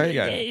 McCauley,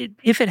 right?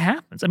 If it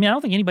happens, I mean, I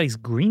don't think anybody's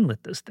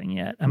greenlit this thing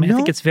yet. I mean, I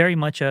think No. it's very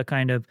much a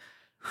kind of.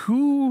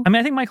 Who? I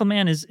mean, I think Michael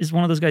Mann is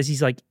one of those guys.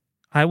 He's like,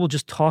 I will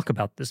just talk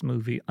about this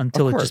movie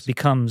until it course. just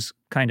becomes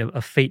kind of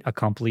a fait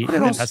accompli. Who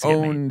that has to get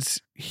made.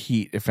 owns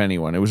Heat, if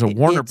anyone? It was a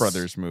Warner It's-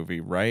 Brothers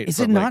movie, right? Is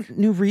But, it not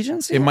New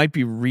Regency? It might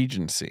be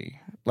Regency.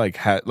 Like,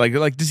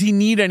 does he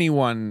need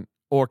anyone,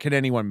 or can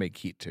anyone make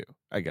Heat 2?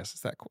 I guess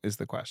is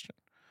the question.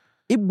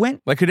 It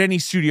went Like, could any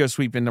studio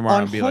sweep in tomorrow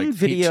on and be home like,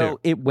 video. Heat 2?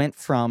 It went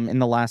from in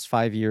the last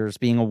 5 years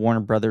being a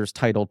Warner Brothers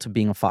title to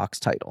being a Fox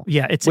title.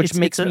 Yeah, Which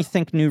makes me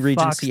think New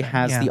Regency thing,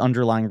 has yeah. the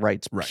underlying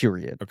rights. Right.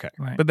 Period. Okay,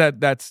 Right. but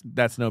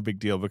that's no big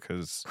deal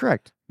because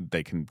Correct.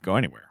 they can go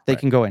anywhere. They right?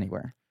 can go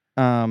anywhere.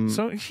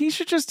 So he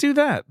should just do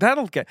that.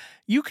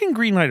 You can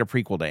greenlight a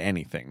prequel to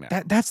anything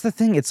now. That's the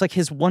thing. It's like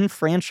his one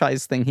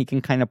franchise thing he can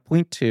kind of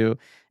point to,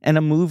 and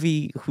a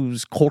movie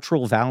whose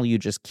cultural value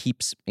just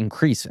keeps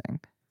increasing.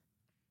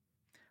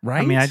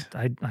 Right? I mean,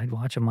 I'd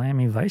watch a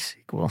Miami Vice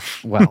sequel.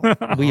 Well,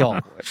 we all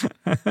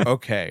would.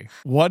 Okay.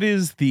 What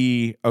is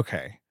the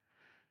okay?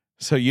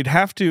 So you'd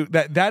have to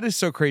that is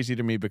so crazy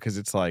to me because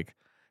it's like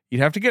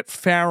you'd have to get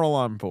Farrell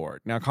on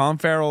board. Now Colin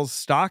Farrell's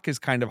stock is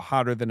kind of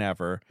hotter than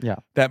ever. Yeah.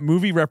 That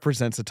movie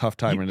represents a tough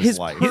time in his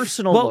life.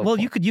 personal. well, low well,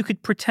 point. you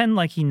could pretend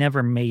like he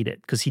never made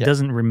it because he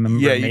doesn't remember.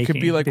 Yeah, you making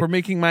could be it. like, we're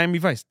making Miami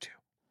Vice 2.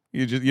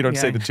 You don't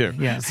say the 2.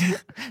 Yeah.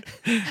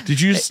 Did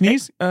you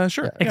sneeze?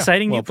 Sure. Yeah.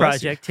 Exciting Well, new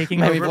bless you. project taking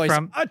Miami over Vice,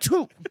 from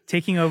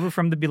taking over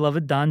from the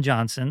beloved Don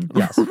Johnson.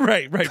 Yes.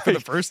 Right. For the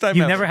first time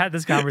You've ever. never had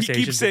this conversation.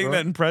 He keeps saying before.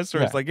 that in press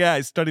tours. Yeah. Like,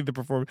 I studied the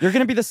performance. You're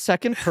going to be the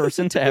second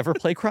person to ever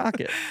play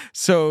Crockett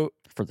So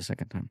for the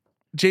second time.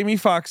 Jamie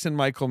Foxx and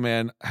Michael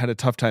Mann had a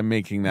tough time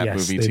making that Yes,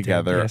 movie they did,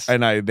 together, yes.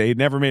 and they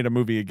never made a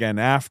movie again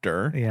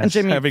after. Yes. And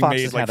Jamie having Foxx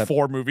made has like had a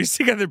 4 movies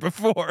together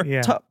before.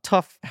 Yeah.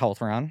 tough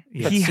health run.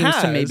 Yeah. But He seems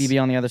to has. maybe be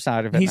on the other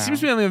side of it He now. seems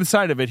to be on the other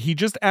side of it. He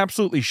just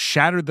absolutely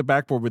shattered the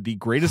backboard with the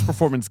greatest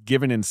performance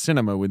given in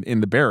cinema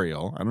in The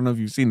Burial. I don't know if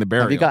you've seen The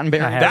Burial. Have you gotten I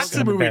buried? have That's seen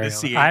the The movie to Burial.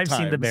 see 8 I've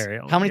seen The times.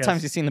 Burial. How many yes. times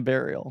have you seen The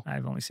Burial?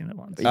 I've only seen it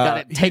once. You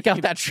got to take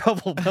out that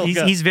shovel, Bilge.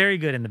 He's very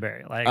good in The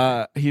Burial.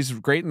 Like, He's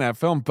great in that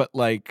film, but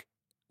like,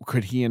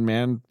 could he and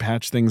Mann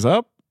patch things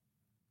up?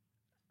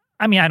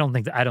 I mean, I don't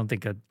think a I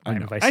know.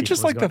 Miami Vice I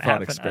just sequel is like the going to thought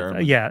happen.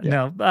 experiment. Yeah,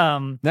 Yeah.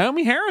 no.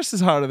 Naomi Harris is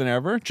hotter than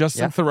ever.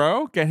 Justin Yeah.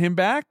 Theroux, get him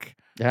back.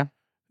 Yeah.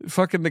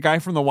 Fucking the guy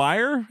from The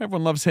Wire.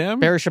 Everyone loves him.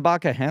 Barry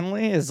Shabaka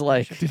Henley is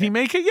like, Did he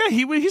make it? Yeah,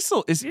 he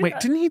still is. Wait,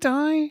 didn't he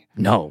die?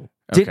 no.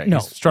 Okay, no.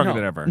 he's stronger no,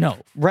 than ever. No.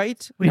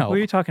 Right? Wait, no. what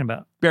are you talking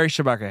about? Barry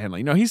Shabaka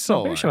Henley. No, he's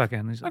still Barry alive. Shabaka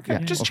Henley's- Okay, yeah.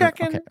 just Okay,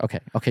 checking.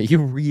 Okay. You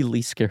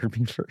really scared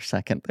me for a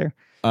second there.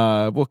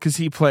 Well, because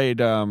he played,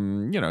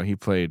 he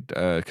played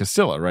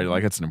Castilla, right?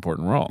 Like it's an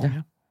important role.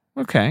 Yeah.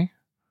 Okay,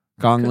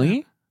 Gong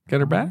Li, get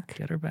her back.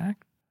 Get her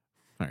back.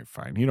 All right,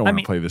 fine. You don't want to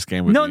mean, play this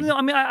game with No, me. no.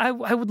 I mean, I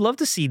would love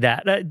to see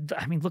that.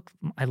 I mean, look,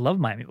 I love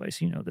Miami Vice.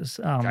 You know this.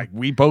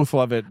 We both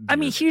love it. I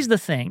mean, here's the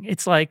thing.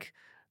 It's like,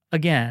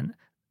 again,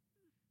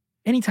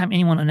 anytime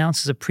anyone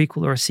announces a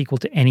prequel or a sequel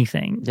to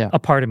anything, Yeah. a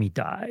part of me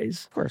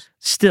dies. Of course.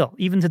 Still,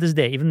 even to this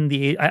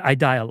day, I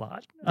die a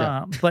lot.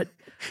 Yeah. But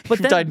You've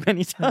then died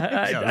many times.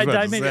 I was I about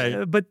died to many,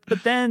 say. but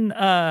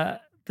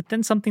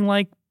then something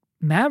like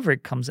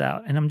Maverick comes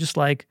out, and I'm just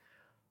like,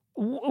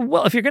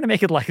 well, if you're going to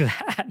make it like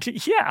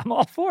that, yeah, I'm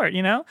all for it,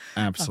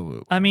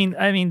 Absolutely. I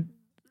mean,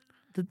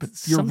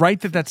 you're right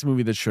that that's a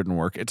movie that shouldn't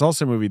work. It's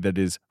also a movie that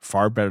is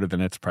far better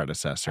than its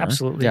predecessor.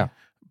 Absolutely. Yeah.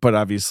 But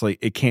obviously,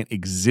 it can't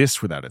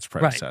exist without its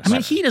predecessor. Right. I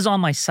mean, Heat is on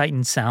my Sight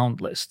and Sound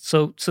list.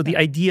 So the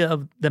idea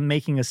of them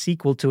making a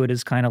sequel to it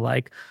is kind of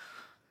like,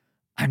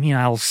 I mean,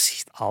 I'll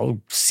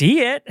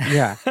see it.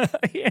 Yeah.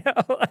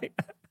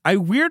 I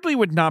weirdly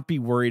would not be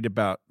worried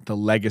about the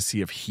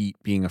legacy of Heat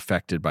being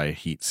affected by a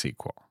Heat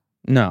sequel.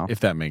 No.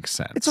 If that makes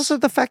sense. It's also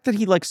the fact that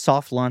he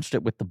soft launched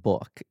it with the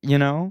book,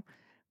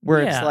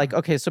 Where it's like,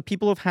 okay, so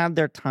people have had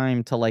their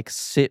time to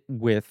sit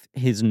with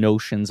his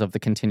notions of the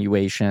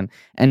continuation,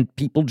 and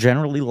people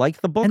generally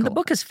like the book. And the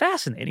book is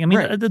fascinating. I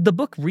mean, the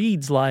book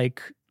reads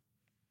like,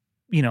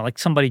 like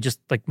somebody just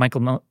like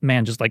Michael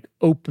Mann just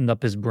opened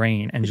up his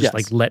brain and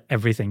just let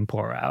everything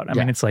pour out. I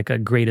mean, it's like a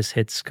greatest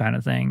hits kind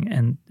of thing.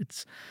 And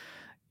it's,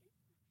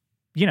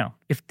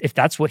 if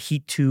that's what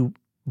Heat 2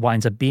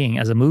 winds up being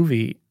as a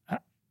movie,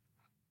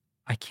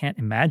 I can't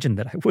imagine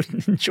that I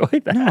wouldn't enjoy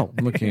that. No,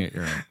 I'm looking at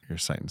your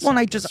site. And well,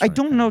 I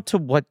don't know to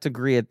what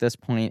degree at this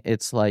point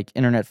it's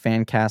internet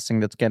fan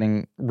casting that's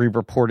getting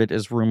re-reported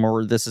as rumor,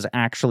 or this is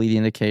actually the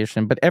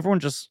indication. But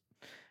everyone just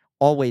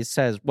always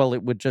says, well,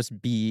 it would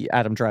just be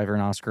Adam Driver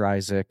and Oscar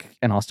Isaac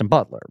and Austin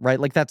Butler, right?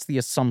 That's the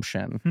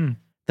assumption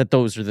that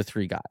those are the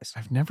three guys.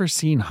 I've never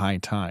seen High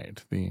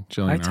Tide, the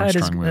Gillian High Tide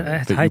Armstrong movie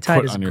that High you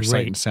Tide put is on your great.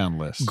 Sight and Sound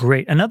list.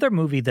 Great. Another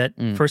movie that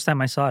first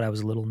time I saw it, I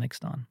was a little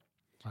mixed on.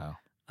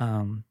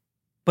 Wow.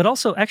 But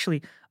also,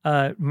 actually,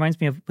 reminds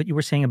me of what you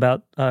were saying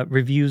about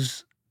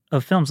reviews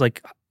of films.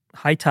 Like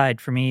High Tide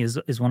for me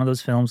is one of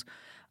those films.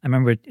 I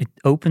remember it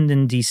opened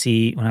in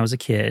D.C. when I was a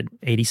kid,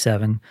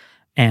 87,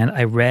 and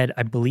I read,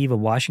 I believe, a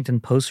Washington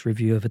Post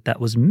review of it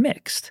that was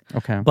mixed.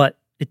 Okay. But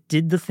it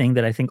did the thing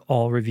that I think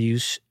all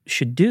reviews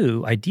should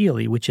do,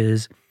 ideally, which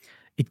is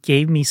it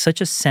gave me such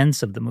a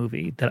sense of the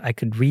movie that I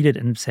could read it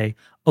and say,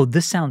 oh,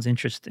 this sounds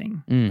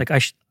interesting.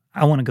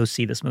 I want to go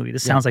see this movie.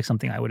 This sounds like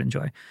something I would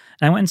enjoy. And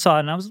I went and saw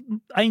it,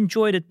 and I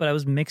enjoyed it, but I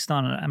was mixed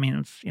on it. I mean,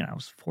 I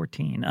was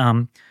 14.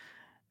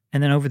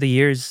 And then over the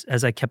years,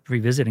 as I kept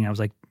revisiting, I was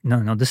like,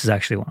 no, this is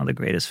actually one of the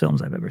greatest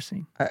films I've ever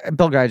seen.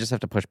 Bilge, I just have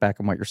to push back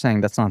on what you're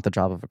saying. That's not the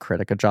job of a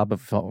critic. A job of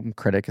a film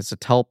critic is to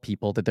tell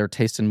people that their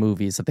taste in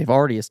movies that they've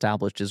already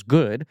established is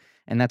good,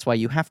 and that's why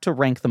you have to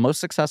rank the most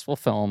successful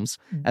films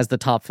as the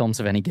top films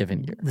of any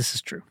given year. This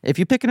is true. If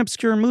you pick an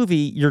obscure movie,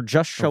 you're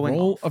just showing off.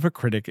 The role of a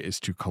critic is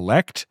to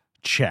collect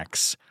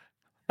checks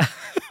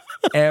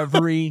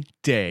every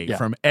day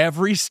from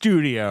every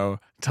studio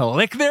to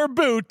lick their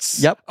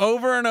boots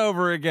over and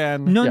over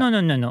again.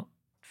 No.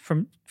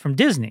 From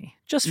Disney.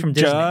 Just from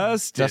Disney.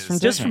 Just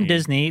from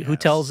Disney, who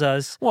tells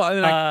us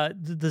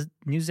the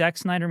new Zack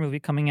Snyder movie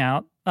coming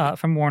out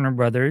from Warner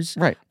Brothers.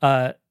 Right.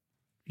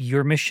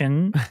 Your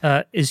mission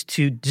is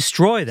to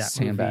destroy that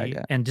movie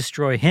and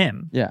destroy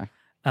him. Yeah.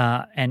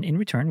 And in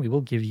return, we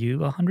will give you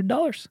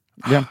 $100.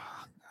 Yeah.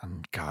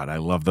 God, I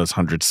love those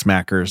 100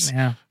 smackers.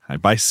 Yeah. I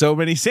buy so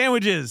many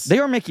sandwiches. They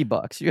are Mickey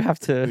bucks. You have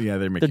to. Yeah,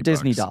 they're Mickey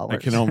Disney bucks. dollars.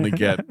 I can only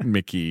get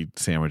Mickey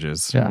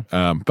sandwiches. Yeah.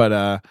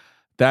 But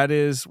that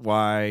is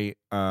why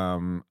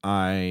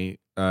I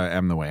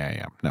am the way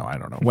I am. No, I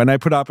don't know. When I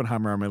put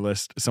Oppenheimer on my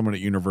list, someone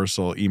at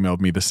Universal emailed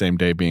me the same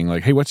day being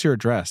like, hey, what's your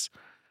address?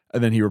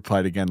 And then he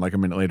replied again like a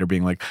minute later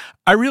being like,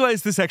 I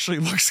realize this actually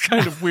looks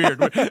kind of weird.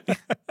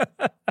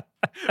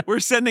 We're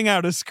sending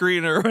out a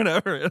screen or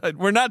whatever.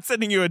 We're not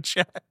sending you a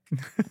check.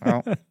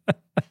 Well.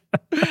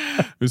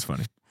 It was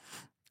funny.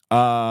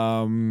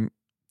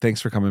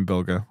 Thanks for coming,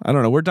 Bilge. I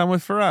don't know. We're done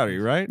with Ferrari,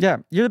 right? Yeah,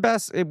 you're the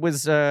best. It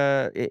was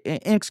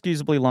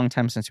inexcusably long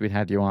time since we'd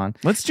had you on.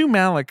 Let's do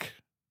Malik.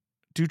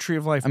 Do Tree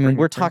of Life. I mean,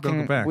 we're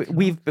talking.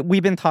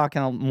 We've been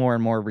talking more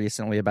and more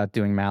recently about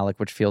doing Malik,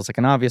 which feels like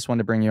an obvious one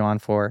to bring you on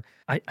for.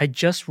 I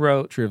just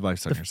wrote Tree of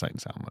Life's on your Sight and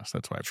Sound list.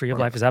 That's why Tree of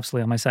Life is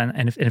absolutely on my side.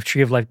 And if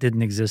Tree of Life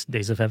didn't exist,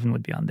 Days of Heaven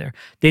would be on there.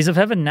 Days of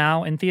Heaven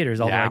now in theaters.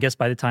 Although I guess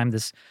by the time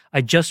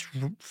I just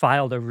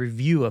filed a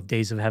review of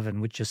Days of Heaven,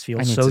 which just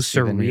feels so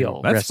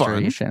surreal. That's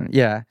restoration. Fun.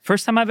 Yeah,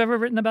 first time I've ever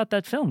written about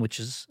that film, which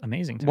is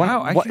amazing.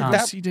 Wow, I can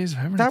see Days of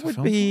Heaven. That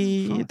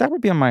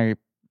would be on my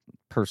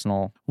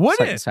personal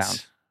Sight and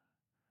Sound.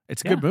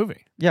 It's a good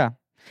movie. Yeah.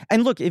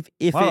 And look, if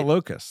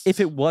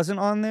it wasn't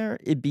on there,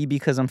 it'd be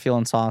because I'm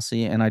feeling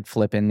saucy and I'd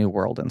flip in New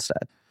World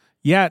instead.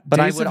 Yeah, but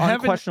I would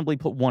unquestionably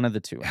put one of the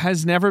two.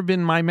 Has never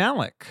been my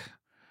Malik,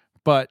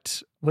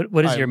 but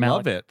what is your Malik? I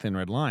love it. Thin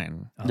Red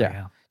Line. Oh,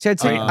 yeah. See,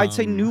 I'd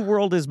say New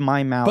World is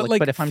my Malik,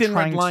 but if I'm Thin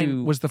trying Red Line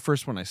to was the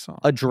first one I saw.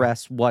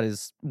 Address what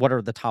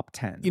are the top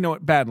 10. You know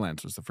what?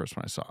 Badlands was the first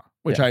one I saw,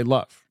 which I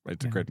love.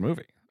 It's a great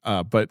movie.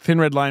 But Thin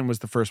Red Line was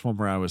the first one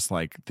where I was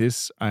like,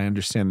 this, I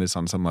understand this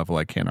on some level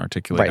I can't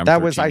articulate.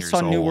 Right, I saw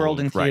New World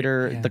in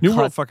theater. Right. New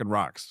World fucking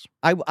rocks.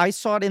 I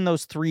saw it in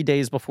those 3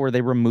 days before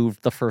they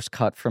removed the first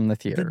cut from the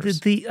theaters.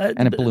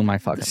 And it blew my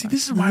fucking mind.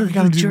 This is why we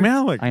got to do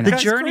Malik. The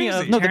journey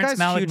of Terrence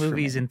Malick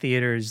movies in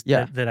theaters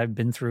that I've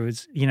been through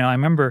is, I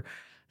remember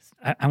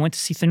I went to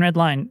see Thin Red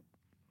Line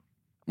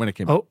when it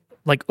came out.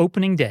 Like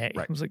opening day.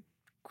 Right. I was like,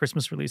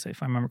 Christmas release,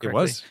 if I remember It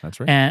correctly. was. That's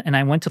right. And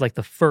I went to like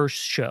the first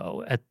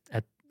show at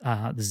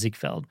the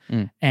Ziegfeld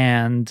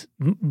and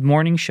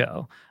morning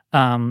show.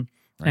 And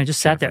I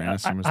just sat there.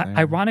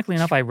 Ironically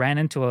enough, I ran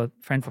into a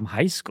friend from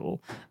high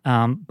school,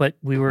 but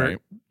we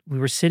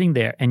were sitting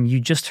there, and you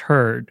just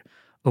heard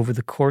over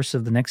the course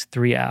of the next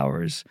 3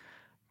 hours,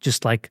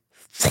 just like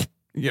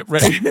yeah,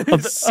 right.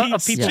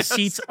 of people's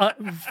seats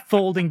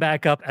folding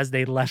back up as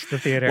they left the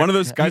theater. One of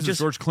those guys was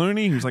George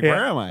Clooney. He was like,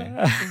 "Where am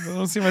I? I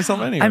don't see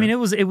myself anywhere." I mean, it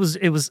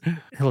was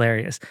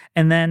hilarious.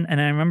 And I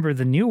remember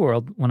the New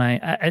World when I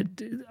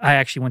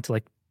actually went to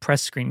like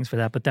press screenings for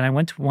that, but then I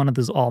went to one of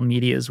those all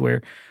medias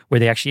where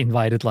they actually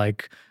invited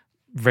like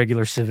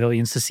regular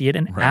civilians to see it,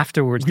 and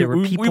afterwards there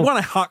were people. We want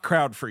a hot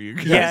crowd for you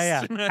guys.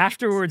 Yeah.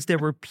 Afterwards there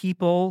were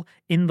people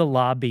in the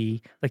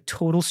lobby, like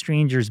total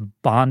strangers,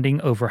 bonding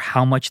over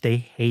how much they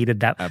hated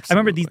that.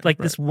 Absolutely. I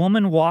remember this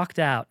woman walked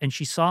out and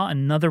she saw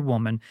another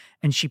woman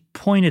and she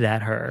pointed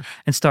at her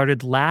and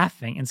started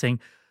laughing and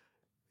saying,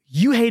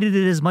 "You hated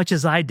it as much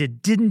as I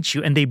did, didn't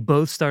you?" And they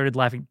both started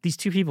laughing. These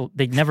two people,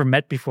 they'd never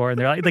met before, and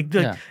they're like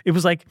it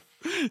was like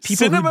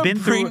people who'd been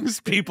brings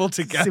people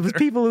together. It was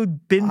people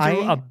who'd been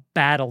through a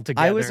battle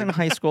together. I was in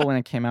high school when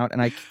it came out,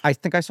 and I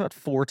think I saw it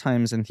 4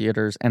 times in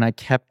theaters, and I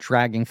kept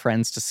dragging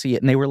friends to see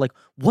it, and they were like,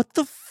 "What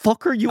the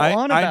fuck are you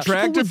on about?" I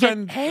dragged a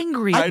friend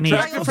angry at me. I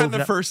dragged a friend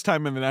the first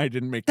time, and then I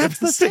didn't make That's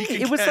that the thing.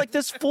 mistake It was like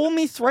this fool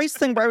me thrice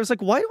thing where I was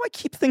like, why do I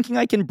keep thinking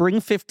I can bring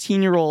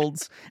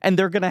 15-year-olds and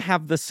they're going to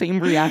have the same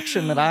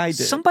reaction that I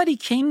did?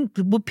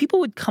 People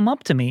would come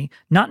up to me,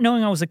 not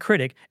knowing I was a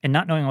critic and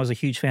not knowing I was a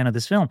huge fan of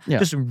this film,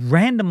 just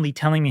randomly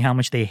telling me how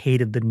much they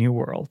hated The New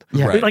World.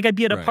 Yeah. Right. Like I'd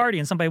be at a party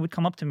and somebody would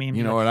come up to me and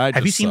be like,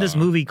 "Have you seen this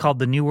movie called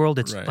The New World?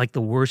 It's like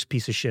the worst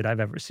piece of shit I've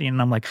ever seen."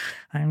 And I'm like,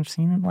 "I've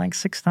seen it like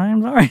 6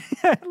 times already.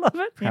 I love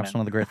it." Perhaps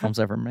one of the great films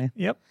ever made.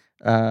 Yep.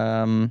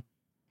 But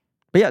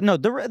yeah, no,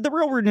 the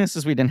real weirdness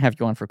is we didn't have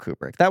you on for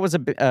Kubrick. That was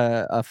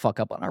a fuck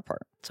up on our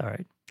part. It's all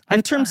right.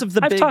 In terms of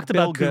the big talked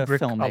about Bilge Kubrick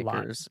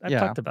filmmakers. I've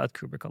talked about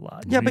Kubrick a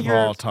lot. Yeah, but We've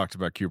all talked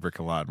about Kubrick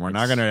a lot. We're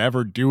not going to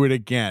ever do it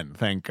again,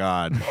 thank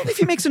God. if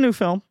he makes a new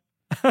film,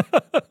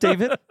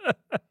 David,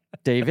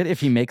 if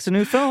he makes a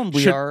new film,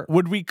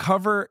 would we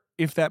cover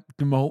if that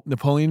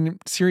Napoleon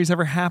series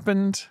ever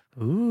happened?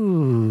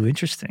 Ooh,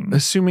 interesting.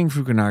 Assuming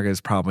Fukunaga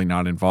is probably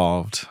not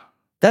involved.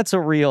 That's a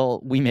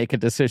real we make a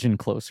decision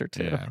closer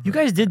to. Yeah, you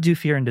guys did do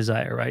Fear and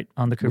Desire, right?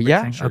 On the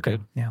Kubrick thing? Sure okay.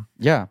 did.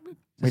 Yeah.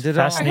 We did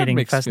fascinating.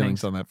 I had mixed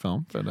feelings on that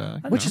film,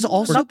 but which is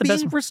also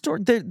being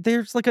restored.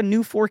 There's like a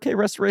new 4K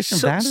restoration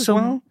of that as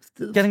well.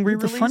 Getting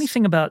re-released. The funny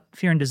thing about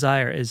Fear and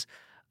Desire is,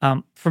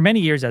 for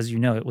many years, as you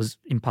know, it was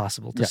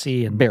impossible to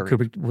see, and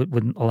Kubrick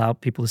wouldn't allow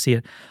people to see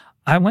it.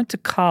 I went to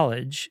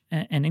college,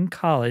 and in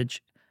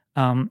college,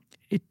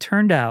 it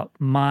turned out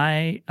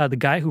the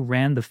guy who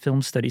ran the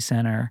Film Study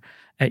Center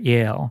at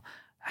Yale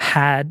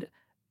had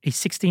a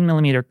 16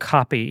 millimeter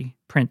copy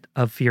print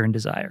of Fear and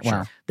Desire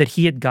that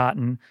he had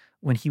gotten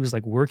when he was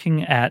like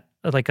working at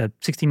like a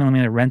 16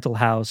 millimeter rental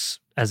house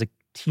as a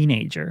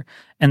teenager,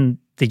 and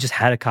they just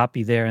had a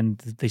copy there, and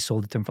they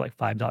sold it to him for like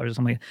 $5 or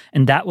something.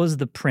 And that was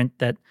the print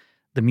that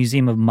the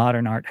Museum of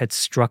Modern Art had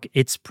struck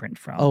its print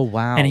from. Oh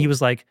wow! And he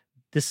was like,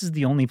 "This is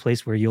the only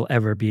place where you'll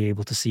ever be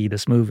able to see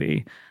this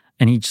movie."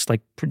 And he just like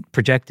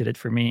projected it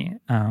for me.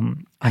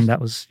 And that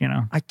was,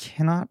 I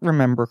cannot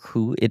remember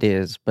who it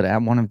is, but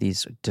at one of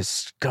these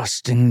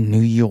disgusting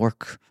New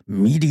York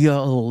media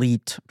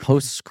elite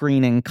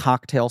post-screening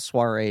cocktail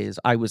soirees,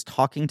 I was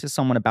talking to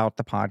someone about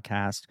the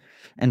podcast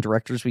and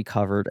directors we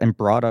covered and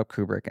brought up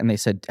Kubrick. And they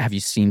said, "Have you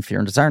seen Fear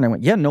and Desire?" And I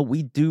went, "Yeah, no,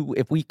 we do.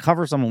 If we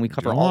cover someone, we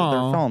cover all of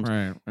their films."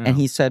 Right, yeah. And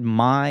he said,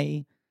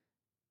 "My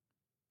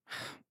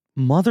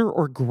mother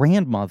or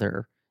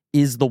grandmother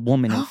is the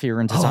woman in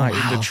Fear and Desire."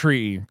 The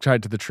tree,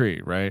 tied to the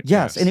tree, right?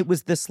 Yes. And it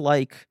was this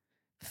like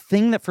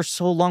thing that for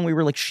so long we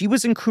were like, she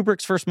was in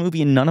Kubrick's first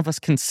movie and none of us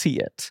can see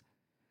it.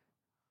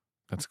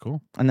 That's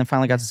cool. And then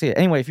finally got to see it.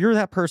 Anyway, if you're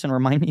that person,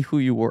 remind me who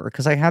you were,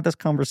 because I had this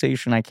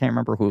conversation. I can't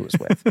remember who it was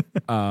with.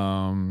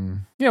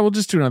 Yeah, we'll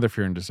just do another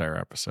Fear and Desire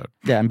episode.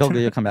 Yeah, and Bilge,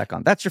 you'll come back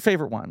on. That's your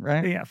favorite one,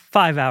 right? Yeah,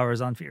 5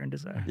 hours on Fear and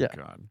Desire. Yeah.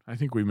 God, I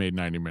think we made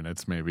 90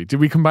 minutes maybe. Did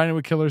we combine it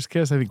with Killer's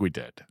Kiss? I think we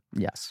did.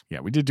 Yes.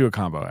 Yeah, we did do a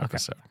combo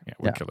episode. Yeah,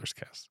 with Killer's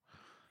Kiss.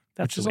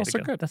 Which is also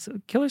good.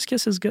 Killer's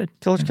Kiss is good.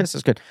 Killer's Kiss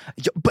is good.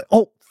 But,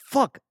 oh,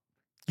 fuck.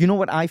 You know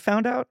what I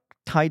found out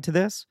tied to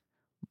this?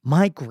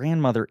 My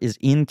grandmother is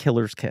in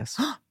Killer's Kiss.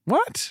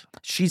 What?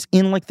 She's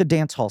in like the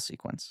dance hall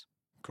sequence.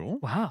 Cool.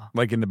 Wow.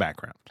 Like in the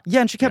background.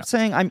 Yeah, and she kept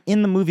saying, "I'm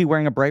in the movie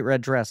wearing a bright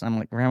red dress." And I'm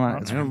like, "Grandma,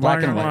 it's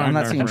black and white. I'm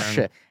not seeing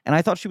shit." And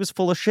I thought she was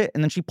full of shit.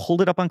 And then she pulled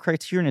it up on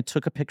Criterion and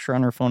took a picture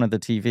on her phone of the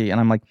TV. And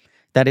I'm like,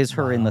 that is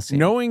her in the scene.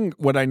 Knowing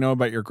what I know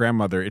about your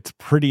grandmother, it's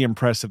pretty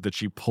impressive that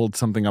she pulled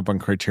something up on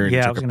Criterion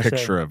and took a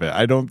picture of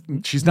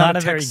it. She's not a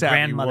very tech-savvy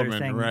grandmother woman,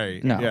 thing.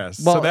 right? No. Yes.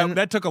 Well, so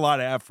that took a lot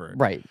of effort.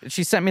 Right.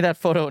 She sent me that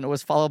photo and it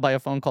was followed by a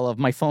phone call of,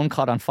 "My phone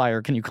caught on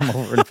fire. Can you come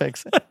over and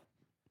fix it?"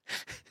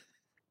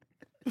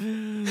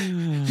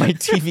 My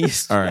TV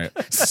is all right.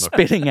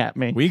 spitting at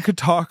me. We could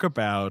talk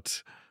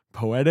about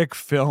poetic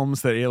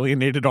films that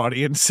alienated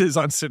audiences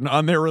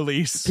on their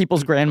release.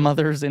 People's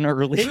grandmothers in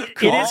early.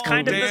 It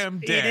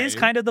is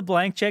kind of the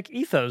blank check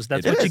ethos.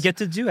 That's what you get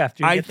to do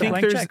after you get the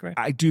blank check. Right?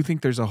 I do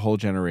think there's a whole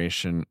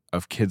generation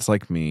of kids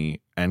like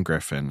me and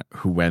Griffin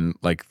who, when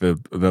like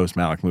those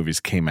Malick movies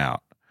came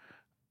out,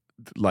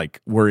 like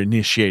were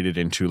initiated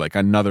into like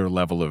another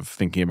level of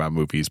thinking about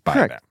movies by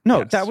Correct. them. No,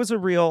 Yes. that was a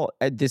real,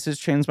 this has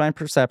changed my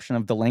perception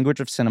of the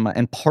language of cinema.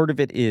 And part of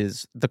it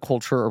is the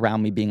culture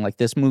around me being like,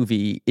 this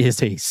movie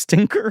is a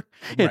stinker.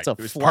 It's a It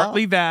was flop.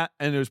 partly that,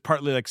 and it was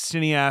partly like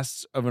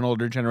cineasts of an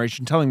older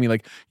generation telling me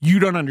like, you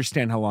don't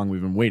understand how long we've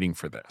been waiting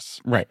for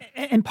this. Right.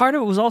 And part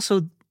of it was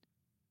also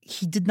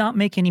he did not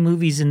make any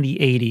movies in the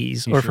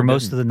 80s or for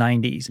most of the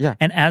 90s. Yeah.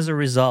 And as a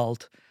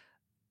result,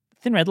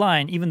 Thin Red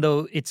Line, even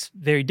though it's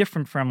very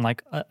different from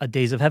like a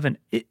Days of Heaven,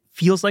 it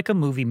feels like a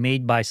movie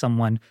made by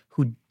someone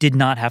who did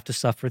not have to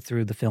suffer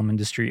through the film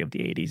industry of the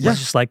 80s. Yeah. It's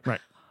just like,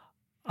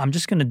 I'm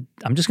just gonna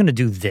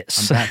do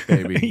this. I'm back,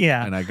 baby.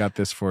 Yeah. And I got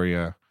this for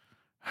you.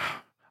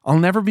 I'll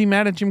never be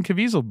mad at Jim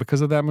Caviezel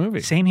because of that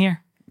movie. Same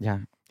here. Yeah.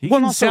 He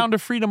Well, can also- Sound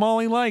of Freedom all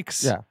he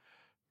likes. Yeah.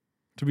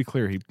 To be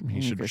clear, he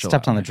should chill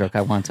stepped out. on the joke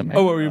I want to make.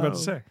 Oh, what were you about to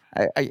say?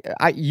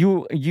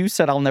 You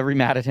said I'll never be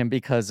mad at him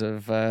because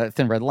of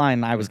Thin Red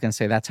Line. I was going to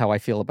say that's how I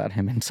feel about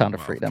him in Sound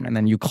of Freedom, and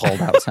then you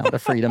called out Sound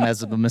of Freedom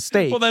as a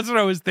mistake. Well, that's what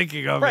I was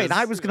thinking of. Right,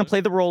 I was going to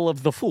play the role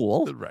of the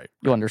fool. Right.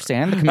 You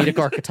understand the comedic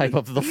archetype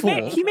of the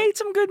fool. He made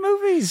some good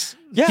movies.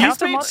 Yeah, He's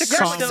After made Monte some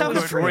Cristo Sound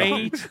was of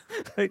Freedom.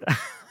 great.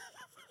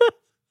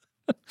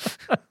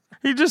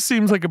 He just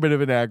seems like a bit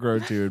of an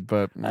aggro dude,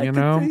 but you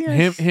know,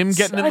 him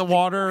getting in the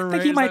water. I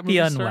think he might be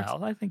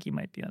unwell. I think he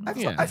might be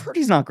unwell. I've heard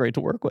he's not great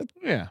to work with.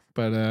 Yeah,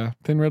 but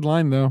Thin Red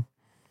Line though.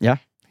 Yeah,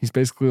 he's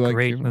basically like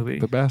Great movie.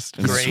 the best.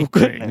 And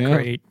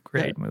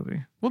Great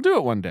movie. We'll do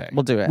it one day.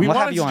 We'll do it. We We'll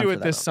have wanted you to on do for it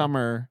that, this though.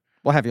 summer,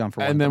 We'll have you on for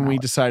one. and then we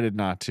Malick. decided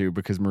not to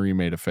because Marie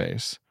made a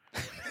face.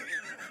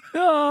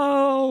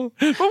 No,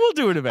 But we'll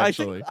do it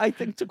eventually. I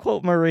think to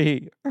quote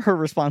Marie, her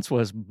response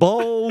was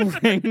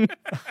boring.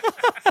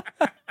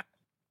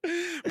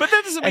 But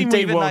that doesn't mean And we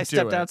David and I won't do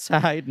stepped it.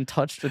 outside and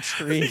touched a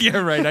tree. Yeah,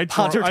 right. I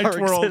Pondered our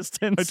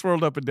existence.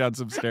 twirled up and down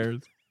some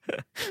stairs.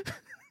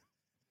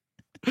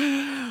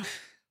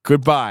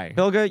 Goodbye.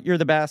 Bilge, you're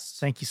the best.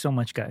 thank you so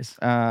much, guys.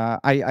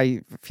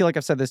 I feel like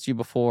I've said this to you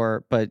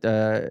before, but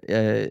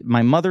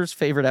my mother's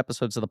favorite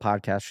episodes of the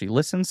podcast, she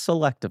listens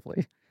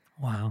selectively,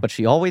 Wow. but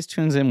she always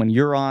tunes in when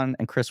you're on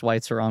and Chris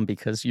Weitz are on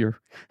because you're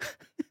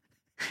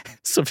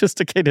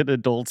sophisticated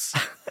adults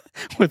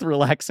with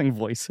relaxing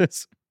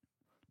voices.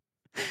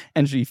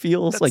 And she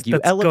feels like you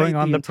that's elevate going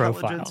on the the profile.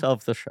 intelligence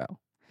of the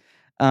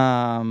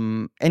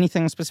show.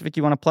 Anything specific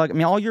you want to plug? I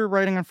mean, all your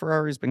writing on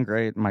Ferrari has been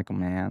great. Michael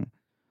Mann.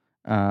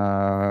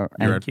 You're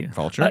Thank at you.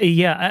 Vulture?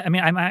 Yeah, I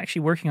mean, I'm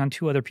actually working on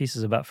 2 other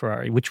pieces about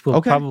Ferrari, which will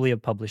Okay. probably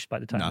have published by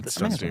the time Not this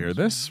stoked to hear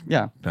this.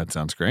 Yeah. That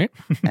sounds great.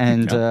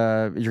 And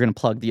you're going to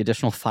plug the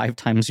additional 5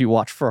 times you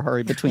watch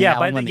Ferrari between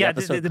now and when the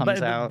episode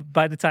comes out.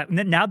 By the time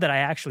now that I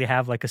actually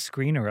have like a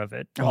screener of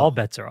it, all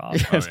bets are off.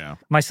 Oh, yeah.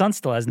 My son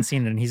still hasn't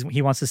seen it, and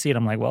he wants to see it.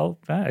 I'm like, well,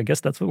 I guess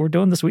that's what we're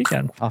doing this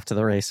weekend. Off to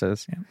the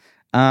races.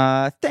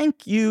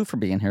 Thank you for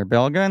being here,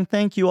 Bilge, and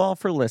thank you all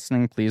for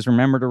listening. Please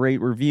remember to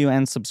rate, review,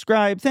 and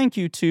subscribe. Thank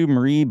you to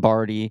Marie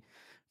Barty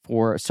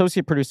for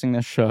associate producing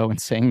this show and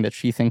saying that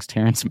she thinks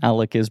Terrence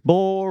Malick is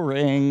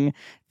boring.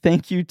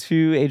 Thank you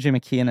to AJ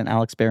McKeon and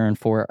Alex Barron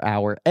for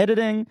our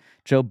editing,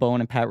 Joe Bowen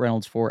and Pat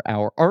Reynolds for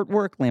our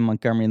artwork, Liam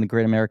Montgomery and the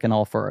Great American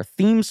All for our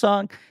theme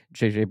song,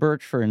 JJ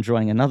Birch for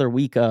enjoying another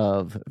week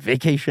of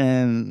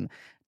vacation.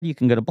 You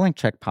can go to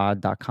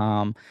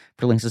blankcheckpod.com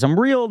for links to some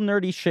real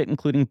nerdy shit,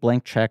 including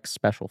Blank Check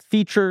special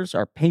features,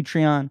 our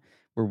Patreon,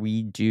 where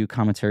we do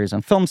commentaries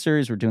on film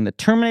series. We're doing the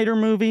Terminator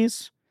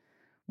movies.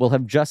 We'll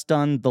have just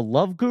done The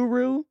Love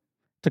Guru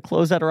to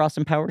close out our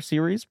Austin Powers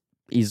series.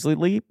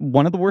 Easily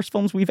one of the worst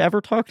films we've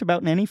ever talked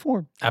about in any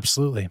form.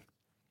 Absolutely.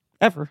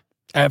 Ever.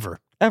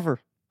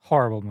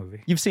 Horrible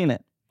movie. You've seen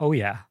it. Oh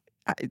yeah.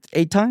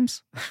 8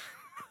 times?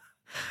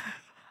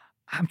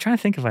 I'm trying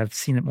to think if I've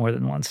seen it more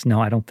than once.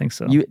 No, I don't think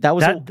so.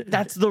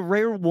 That's the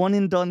rare one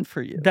and done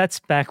for you. That's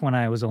back when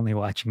I was only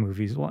watching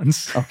movies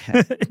once.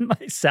 Okay. In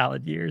my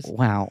salad years.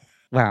 Wow.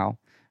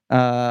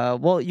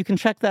 Well, you can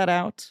check that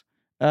out.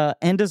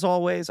 And as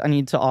always, I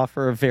need to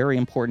offer a very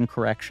important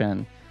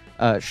correction.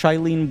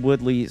 Shailene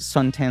Woodley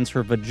suntans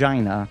her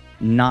vagina,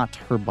 not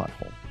her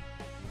butthole.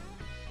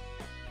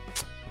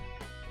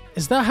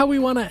 Is that how we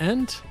want to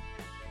end?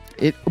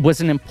 It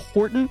was an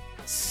important,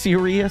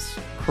 serious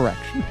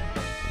correction.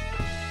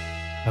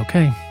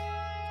 Okay.